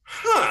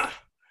 huh?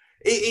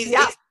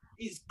 Yeah.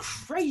 It's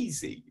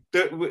crazy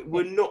that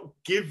we're not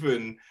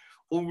given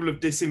all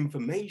of this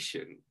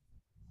information.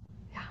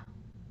 Yeah.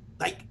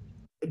 Like,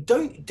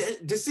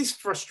 does this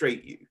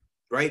frustrate you?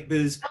 Right?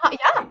 Because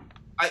Yeah.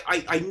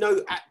 I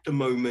know at the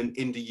moment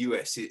in the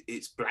US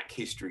it's Black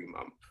History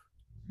Month,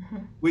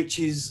 which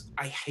is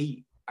I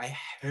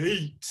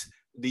hate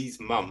these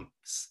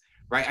months.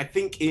 Right? I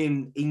think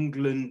in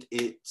England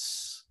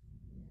it's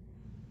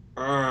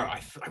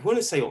I want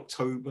to say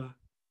October.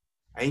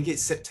 I think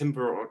it's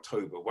September or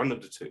October, one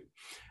of the two.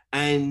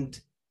 And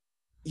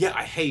yeah,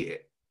 I hate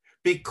it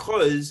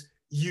because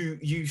you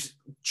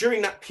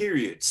during that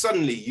period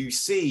suddenly you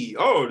see,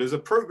 oh, there's a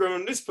program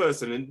on this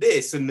person and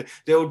this, and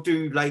they'll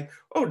do like,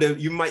 oh,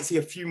 you might see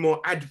a few more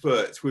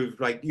adverts with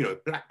like,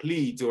 Black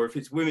leads, or if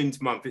it's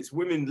Women's Month, it's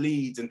women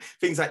leads and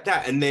things like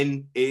that, and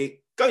then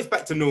it goes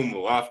back to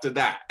normal after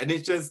that, and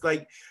it's just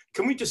like,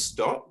 can we just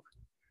stop?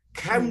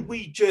 Can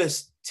we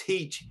just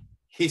teach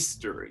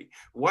history?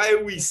 Why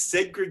are we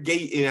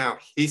segregating our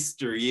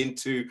history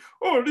into,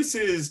 oh, this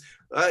is,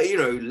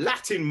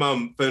 Latin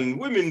month and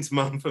women's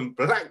month and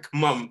black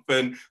month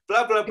and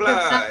blah, blah, Because we're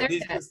not blah. there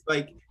It's yet. just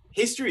like,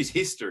 history is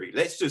history.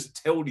 Let's just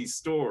tell these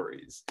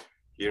stories.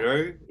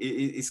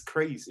 It's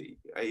crazy.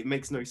 It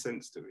makes no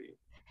sense to me.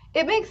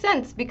 It makes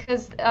sense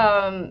because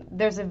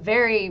there's a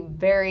very,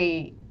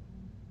 very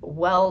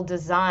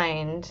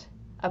well-designed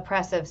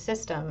oppressive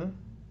system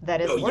that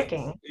is Oh, yes.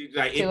 working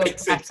Like, to it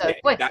makes oppress sense those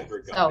in that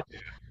voices. regard.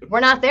 So we're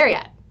not there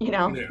yet,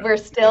 Yeah. We're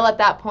still at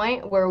that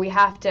point where we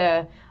have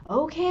to,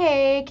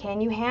 okay,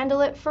 can you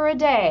handle it for a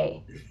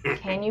day?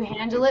 Can you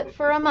handle it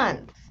for a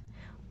month?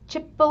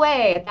 Chip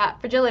away at that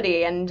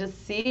fragility and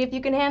just see if you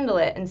can handle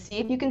it and see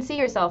if you can see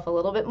yourself a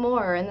little bit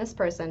more in this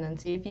person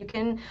and see if you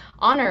can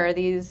honor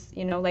these,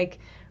 like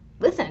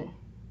listen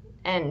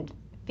and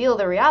feel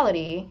the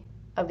reality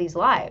of these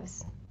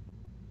lives.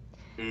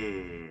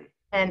 Mm.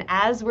 And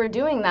as we're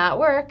doing that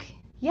work,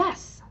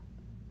 yes,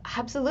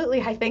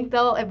 absolutely, I think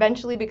they'll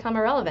eventually become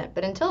irrelevant.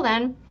 But until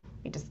then,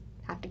 we just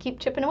have to keep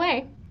chipping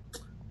away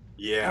and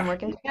Yeah,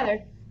 working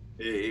together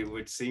it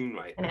would seem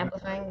like and that.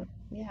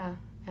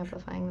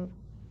 amplifying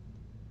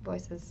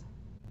voices.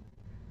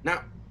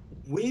 Now,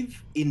 with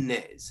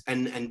Inez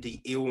and the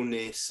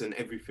illness and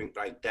everything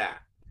like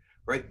that,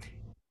 right?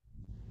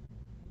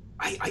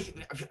 I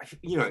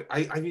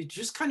was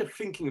just kind of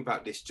thinking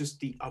about this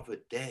just the other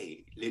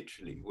day,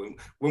 literally,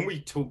 when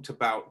we talked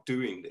about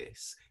doing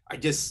this. I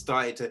just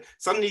started to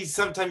suddenly,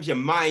 sometimes your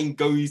mind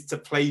goes to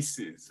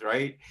places,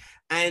 right?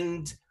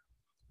 And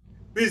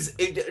there's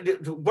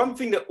one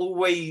thing that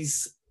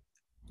always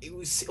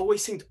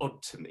seemed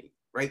odd to me,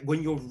 right?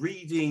 When you're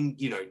reading,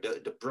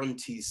 the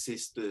Bronte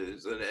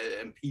sisters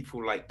and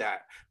people like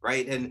that,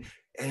 right? And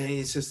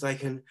it's just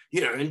like, and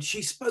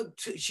she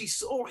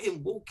saw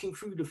him walking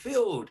through the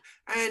field,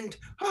 and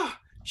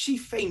she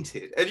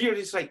fainted, and you're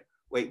just like,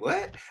 wait,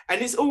 what?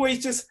 And it's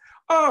always just,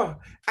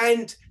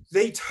 and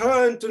they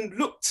turned and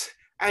looked,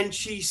 and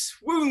she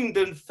swooned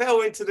and fell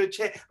into the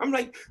chair. I'm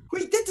like,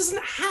 wait, that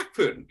doesn't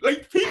happen.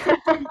 Like, people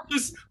don't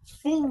just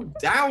fall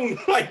down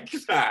like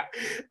that.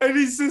 And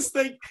it's just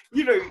like,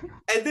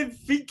 and then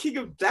thinking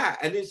of that,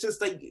 and it's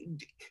just like,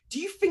 do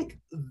you think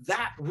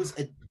that was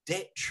a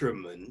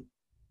detriment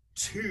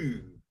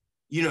to,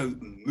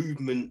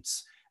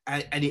 movements,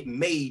 and it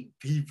made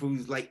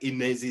people's, like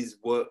Inez's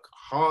work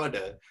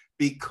harder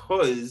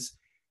because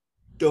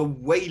the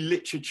way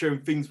literature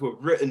and things were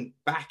written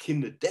back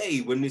in the day,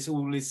 when this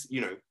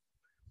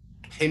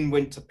pen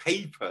went to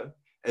paper,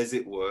 as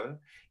it were,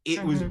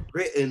 it was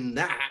written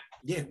that,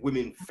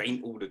 women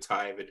faint all the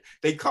time and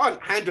they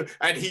can't handle,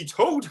 and he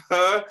told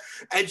her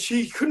and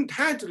she couldn't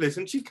handle it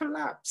and she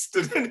collapsed.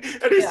 And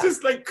it's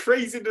just like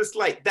craziness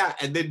like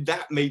that. And then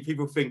that made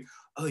people think,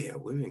 oh yeah,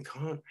 women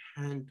can't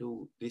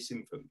handle this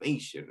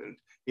information, and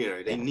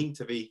they need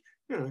to be,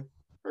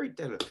 very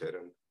delicate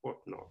and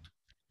whatnot.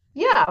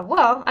 Yeah,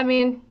 well, I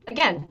mean,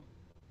 again,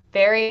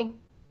 very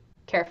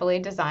carefully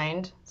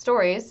designed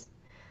stories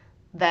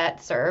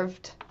that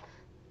served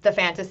the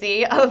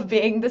fantasy of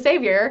being the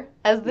savior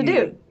as the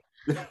dude.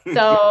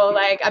 So,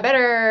 like,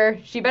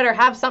 she better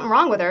have something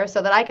wrong with her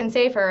so that I can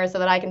save her so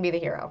that I can be the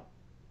hero.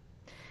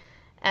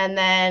 And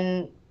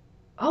then,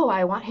 oh,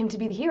 I want him to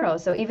be the hero.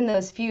 So even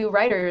those few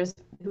writers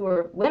who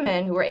were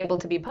women who were able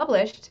to be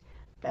published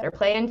better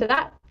play into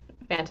that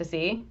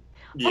fantasy.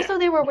 Yeah. Also,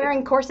 they were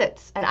wearing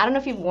corsets. And I don't know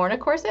if you've worn a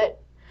corset.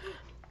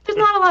 There's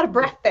not a lot of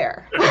breath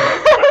there.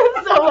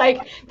 So,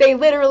 like, they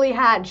literally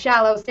had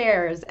shallow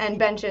stairs and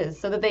benches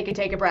so that they could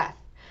take a breath.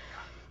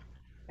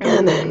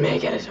 And then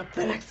make it up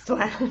the next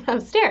one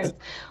upstairs.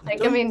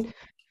 Like, I mean,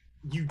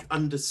 you'd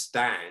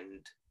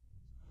understand.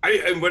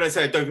 And when I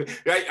say I don't,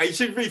 I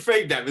should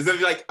reframe that because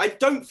I'm like, I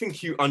don't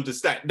think you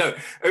understand. No,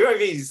 what I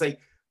mean is like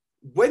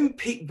when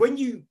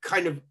you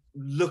kind of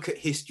look at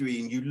history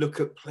and you look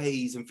at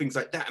plays and things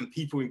like that, and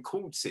people in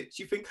corsets,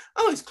 you think,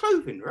 oh, it's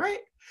clothing,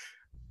 right?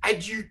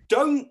 And you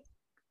don't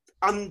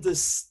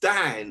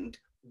understand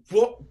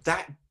what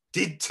that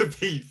did to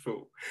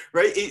people,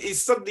 right?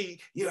 It's suddenly,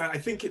 I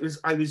think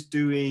I was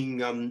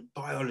doing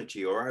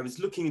biology, or I was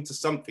looking into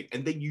something,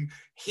 and then you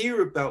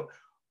hear about,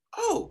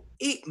 oh,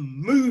 it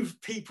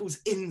moved people's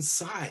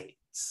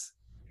insides.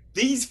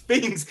 These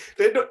things,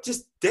 they're not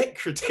just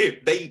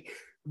decorative, they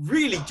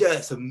really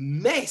just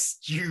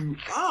messed you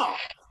up.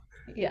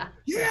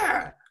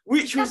 Yeah,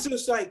 which was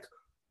just like,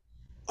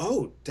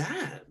 oh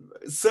damn.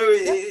 So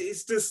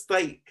it's just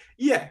like,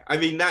 I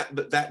mean, that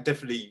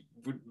definitely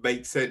would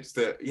make sense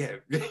that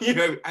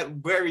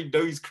wearing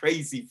those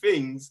crazy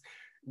things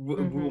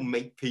will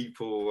make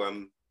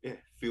people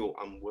feel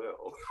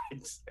unwell,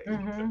 I'd say.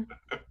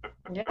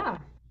 Yeah.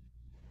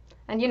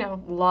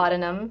 And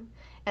laudanum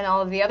and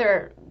all of the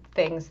other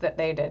things that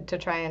they did to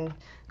try and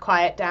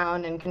quiet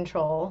down and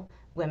control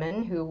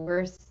women who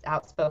were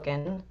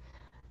outspoken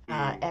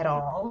at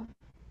all.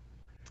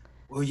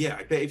 Well, yeah,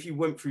 I bet if you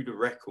went through the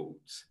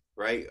records,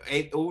 right,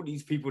 all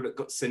these people that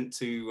got sent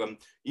to,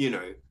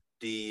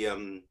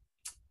 the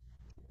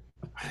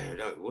I don't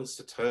know, what's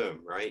the term,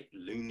 right?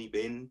 Loony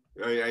bin.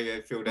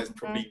 I feel that's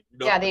probably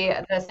Yeah,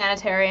 not. the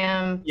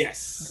sanitarium, the Yes.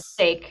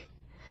 stake.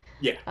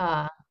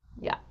 Yeah.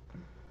 Yeah.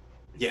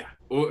 Yeah.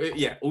 Or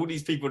yeah, all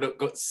these people that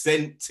got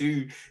sent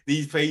to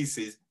these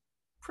places,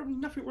 probably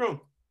nothing wrong.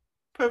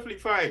 Perfectly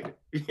fine.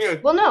 Yeah.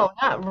 Well, no,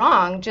 not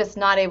wrong, just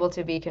not able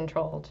to be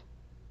controlled.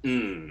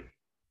 Mm,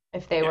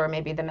 If they yeah. were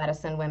maybe the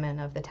medicine women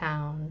of the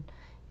town,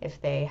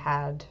 if they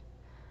had,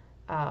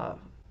 uh,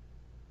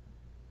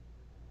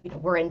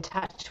 were in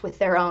touch with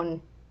their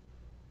own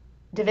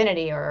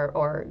divinity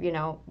or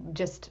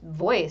just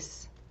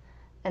voice,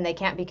 and they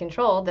can't be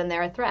controlled, then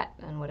they're a threat.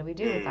 And what do we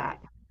do with Mm,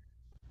 that?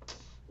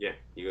 yeah.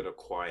 You gotta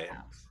quiet.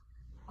 Yeah.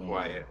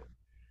 Quiet.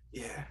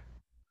 Yeah.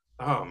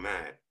 Oh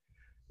man.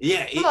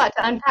 Yeah, It's a lot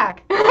to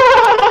unpack.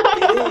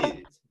 it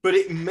is. But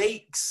it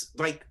makes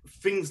like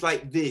things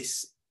like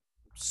this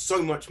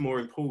so much more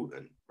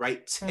important,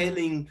 right?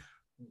 Telling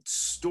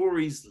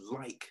stories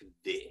like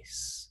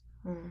this,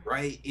 Mm.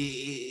 right?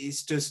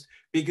 It's just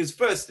because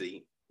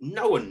firstly,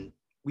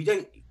 we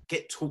don't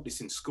get taught this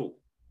in school.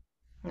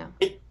 No.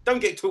 Don't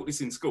get taught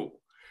this in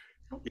school.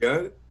 You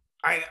know,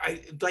 I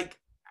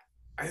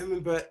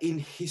remember in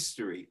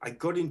history, I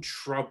got in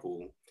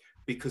trouble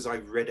because I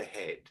read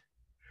ahead.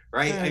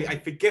 Right, I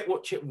forget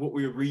what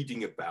we were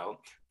reading about,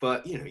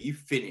 but you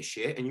finish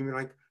it and you're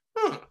like,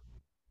 huh,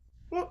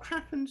 what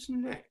happens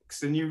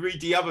next? And you read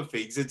the other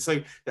things, and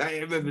so I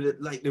remember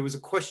that like there was a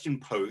question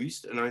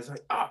posed, and I was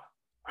like,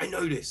 I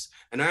know this,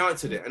 and I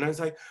answered it, and I was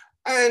like,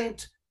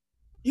 and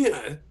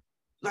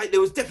like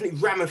there was definitely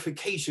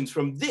ramifications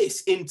from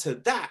this into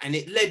that, and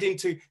it led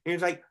into, and it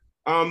was like,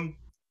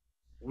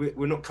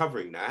 we're not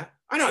covering that.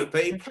 I know,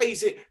 but it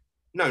plays it.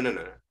 No.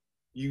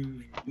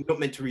 You're not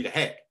meant to read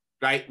ahead,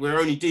 right? We're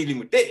only dealing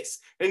with this.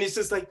 And it's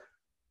just like,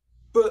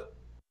 but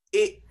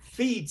it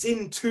feeds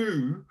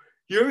into,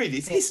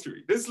 it's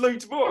history. There's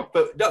loads more.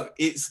 But no,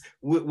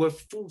 we're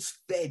force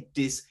fed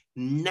this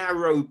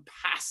narrow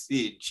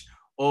passage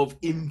of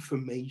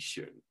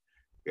information.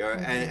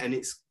 And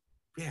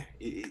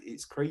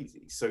it's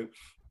crazy. So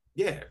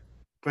yeah,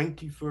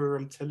 thank you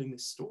for telling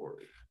this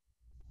story.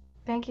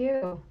 Thank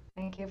you.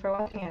 Thank you for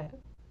watching it.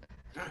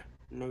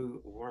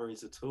 No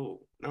worries at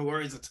all. No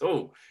worries at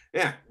all.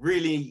 Yeah,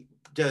 really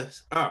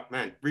just,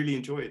 really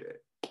enjoyed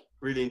it.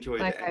 Really enjoyed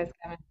Likewise, it.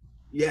 Kevin.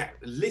 Yeah,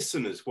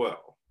 listen as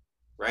well,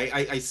 right?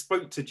 I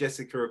spoke to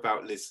Jessica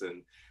about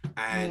listen,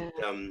 and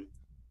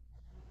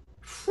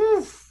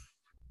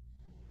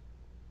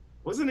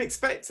wasn't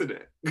expecting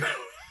it.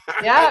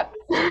 Yeah.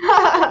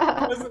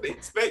 Wasn't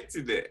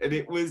expecting it. And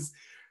it was,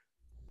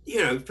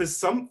 for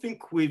something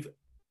with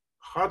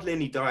hardly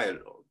any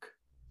dialogue.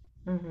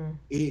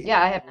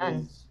 Yeah, I have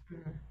none.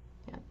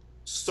 Yeah.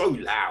 So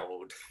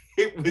loud.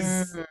 It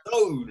was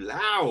so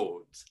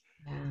loud.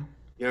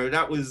 Yeah.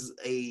 That was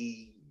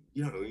a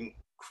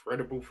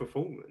incredible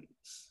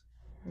performance.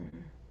 Yeah.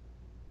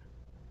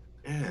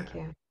 Thank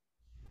you.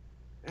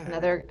 Yeah.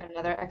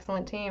 Another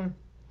excellent team.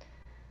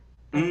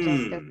 And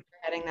Jessica for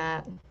heading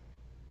that.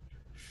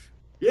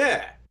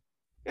 Yeah.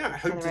 I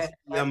hope to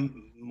see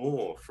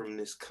more from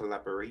this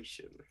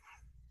collaboration.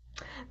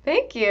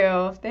 Thank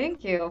you.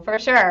 For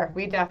sure.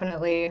 We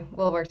definitely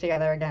will work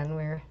together again.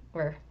 We're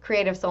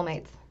creative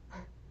soulmates.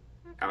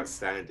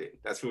 Outstanding.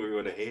 That's what we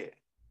want to hear.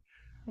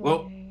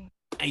 Well,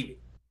 Amy,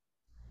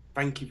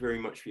 thank you very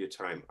much for your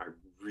time. I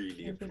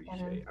really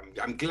appreciate it.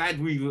 I'm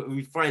glad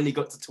we finally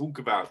got to talk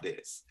about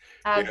this.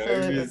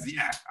 Absolutely.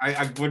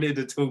 I wanted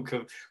to talk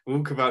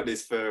about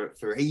this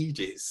for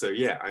ages. So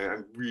yeah,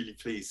 I'm really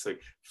pleased. So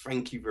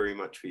thank you very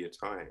much for your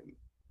time.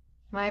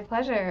 My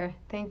pleasure.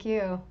 Thank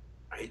you.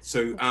 Right.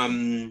 So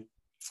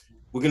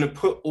we're gonna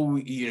put all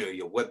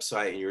your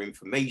website and your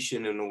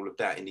information and all of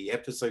that in the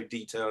episode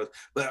details.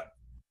 But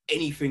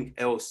anything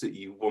else that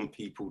you want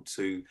people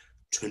to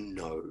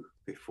know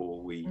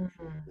before we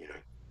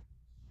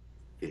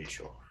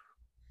finish off?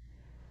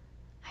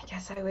 I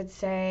guess I would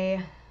say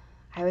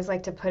I always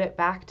like to put it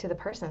back to the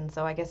person.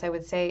 So I guess I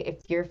would say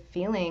if you're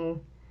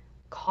feeling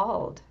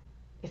called,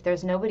 if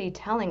there's nobody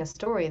telling a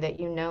story that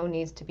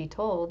needs to be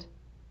told,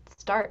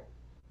 start.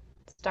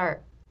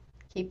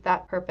 Keep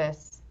that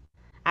purpose.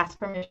 Ask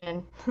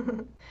permission.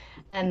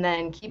 And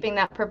then keeping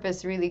that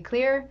purpose really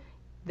clear,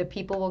 the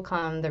people will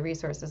come, the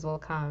resources will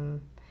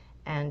come,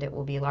 and it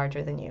will be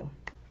larger than you.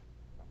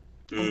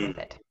 And with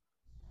it.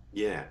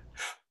 Yeah.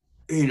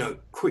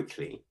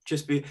 Quickly,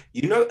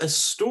 a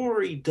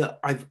story that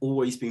I've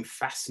always been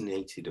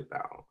fascinated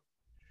about,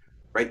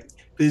 right?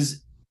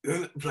 Because,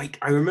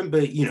 I remember,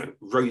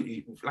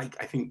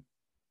 I think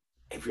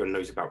everyone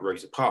knows about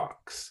Rosa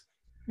Parks,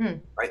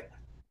 right?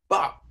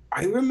 But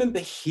I remember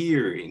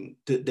hearing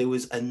that there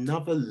was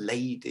another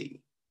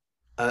lady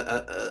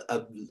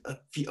a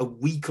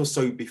week or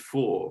so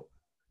before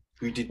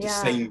who did the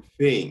same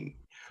thing,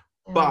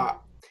 but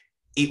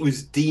it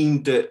was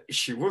deemed that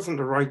she wasn't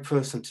the right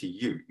person to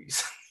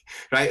use,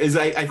 right? As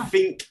I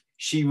think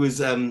she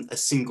was a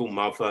single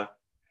mother,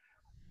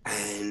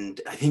 and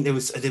I think there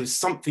was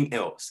something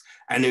else,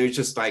 and it was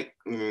just like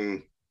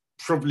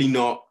probably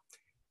not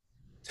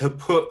to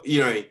put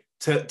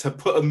to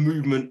put a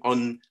movement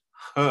on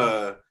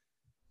her.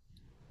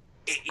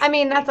 I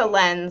mean, that's a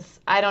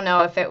lens. I don't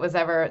know if it was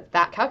ever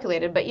that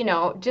calculated, but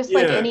just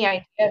like Yeah. any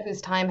idea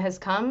whose time has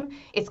come,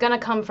 it's going to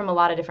come from a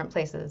lot of different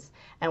places.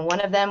 And one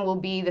of them will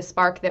be the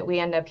spark that we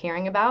end up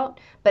hearing about,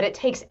 but it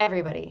takes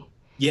everybody.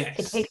 It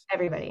Yes. takes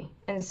everybody.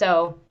 And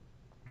so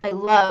I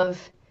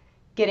love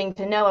getting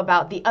to know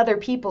about the other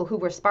people who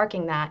were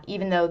sparking that,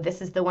 even though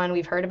this is the one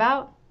we've heard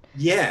about.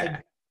 Yeah.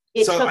 Like,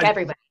 it So took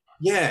everybody.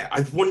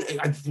 I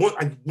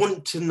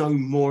want to know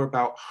more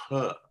about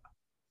her.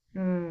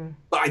 Mm.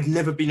 But I've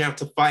never been able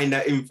to find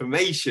that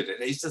information,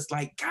 and it's just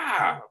like,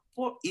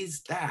 what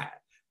is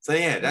that? So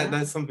yeah,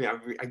 that's something I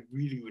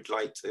really would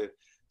like to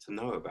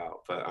know about.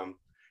 But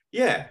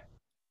yeah,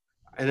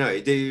 I know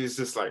it was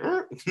just like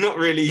not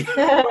really,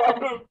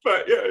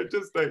 but yeah,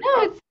 just like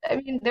No, I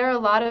mean, there are a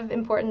lot of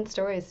important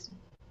stories.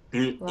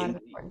 A lot of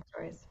indeed. important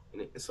stories.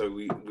 So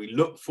we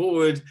look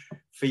forward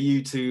for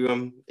you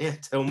to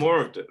tell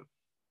more of them.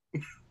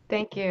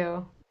 Thank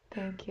you.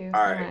 Thank you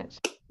All so right. much.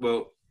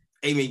 Well,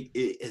 Amy,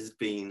 it has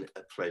been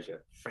a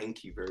pleasure.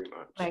 Thank you very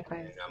much.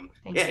 Likewise. And,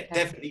 Thank you, Kevin.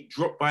 definitely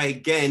drop by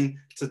again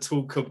to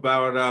talk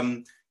about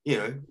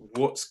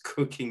what's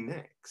cooking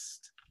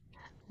next.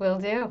 Will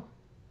do.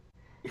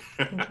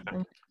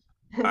 All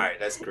right,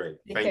 that's great.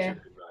 Take Thank you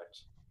care. very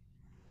much.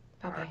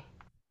 Bye-bye.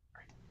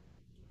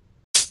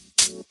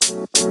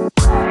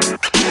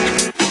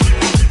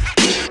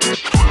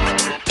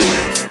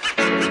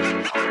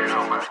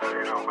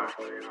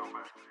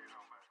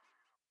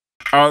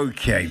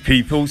 Okay,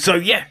 people. So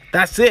yeah,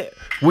 that's it.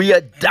 We are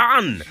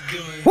done.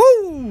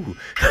 Woo!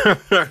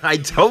 I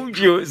told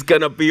you it's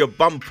gonna be a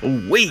bumper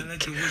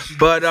week.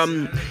 But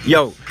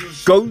yo,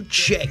 go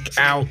check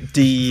out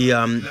the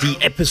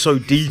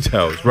episode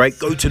details, right?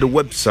 Go to the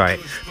website,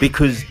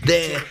 because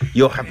there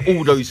you'll have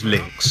all those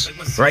links,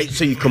 right?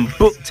 So you can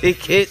book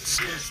tickets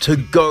to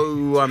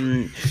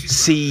go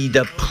see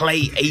the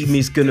play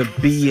Amy's gonna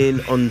be in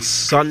on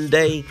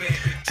Sunday.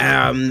 You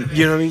know what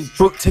I mean?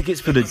 Book tickets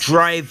for the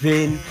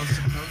drive-in.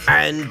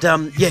 And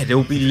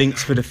there'll be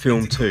links for the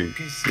film too.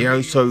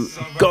 So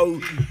go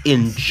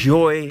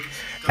enjoy.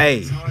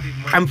 Hey,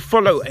 and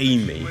follow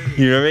Amy.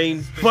 You know what I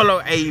mean?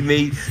 Follow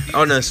Amy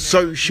on her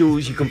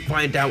socials. You can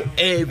find out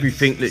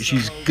everything that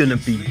she's gonna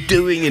be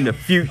doing in the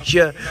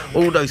future.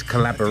 All those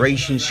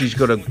collaborations. She's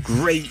got a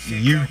great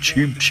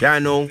YouTube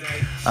channel.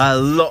 A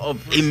lot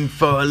of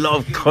info, a lot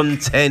of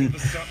content.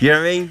 You know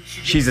what I mean?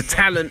 She's a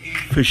talent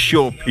for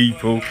sure,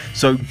 people.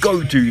 So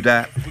go do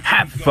that.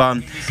 Have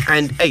fun.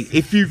 And hey,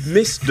 if you've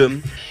missed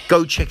them,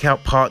 go check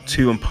out part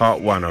 2 and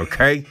part 1,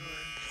 okay?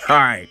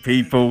 Alright,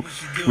 people,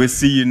 we'll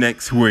see you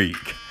next week.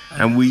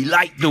 And we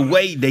like the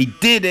way they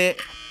did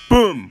it.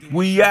 Boom,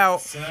 we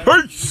out.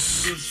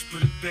 Peace.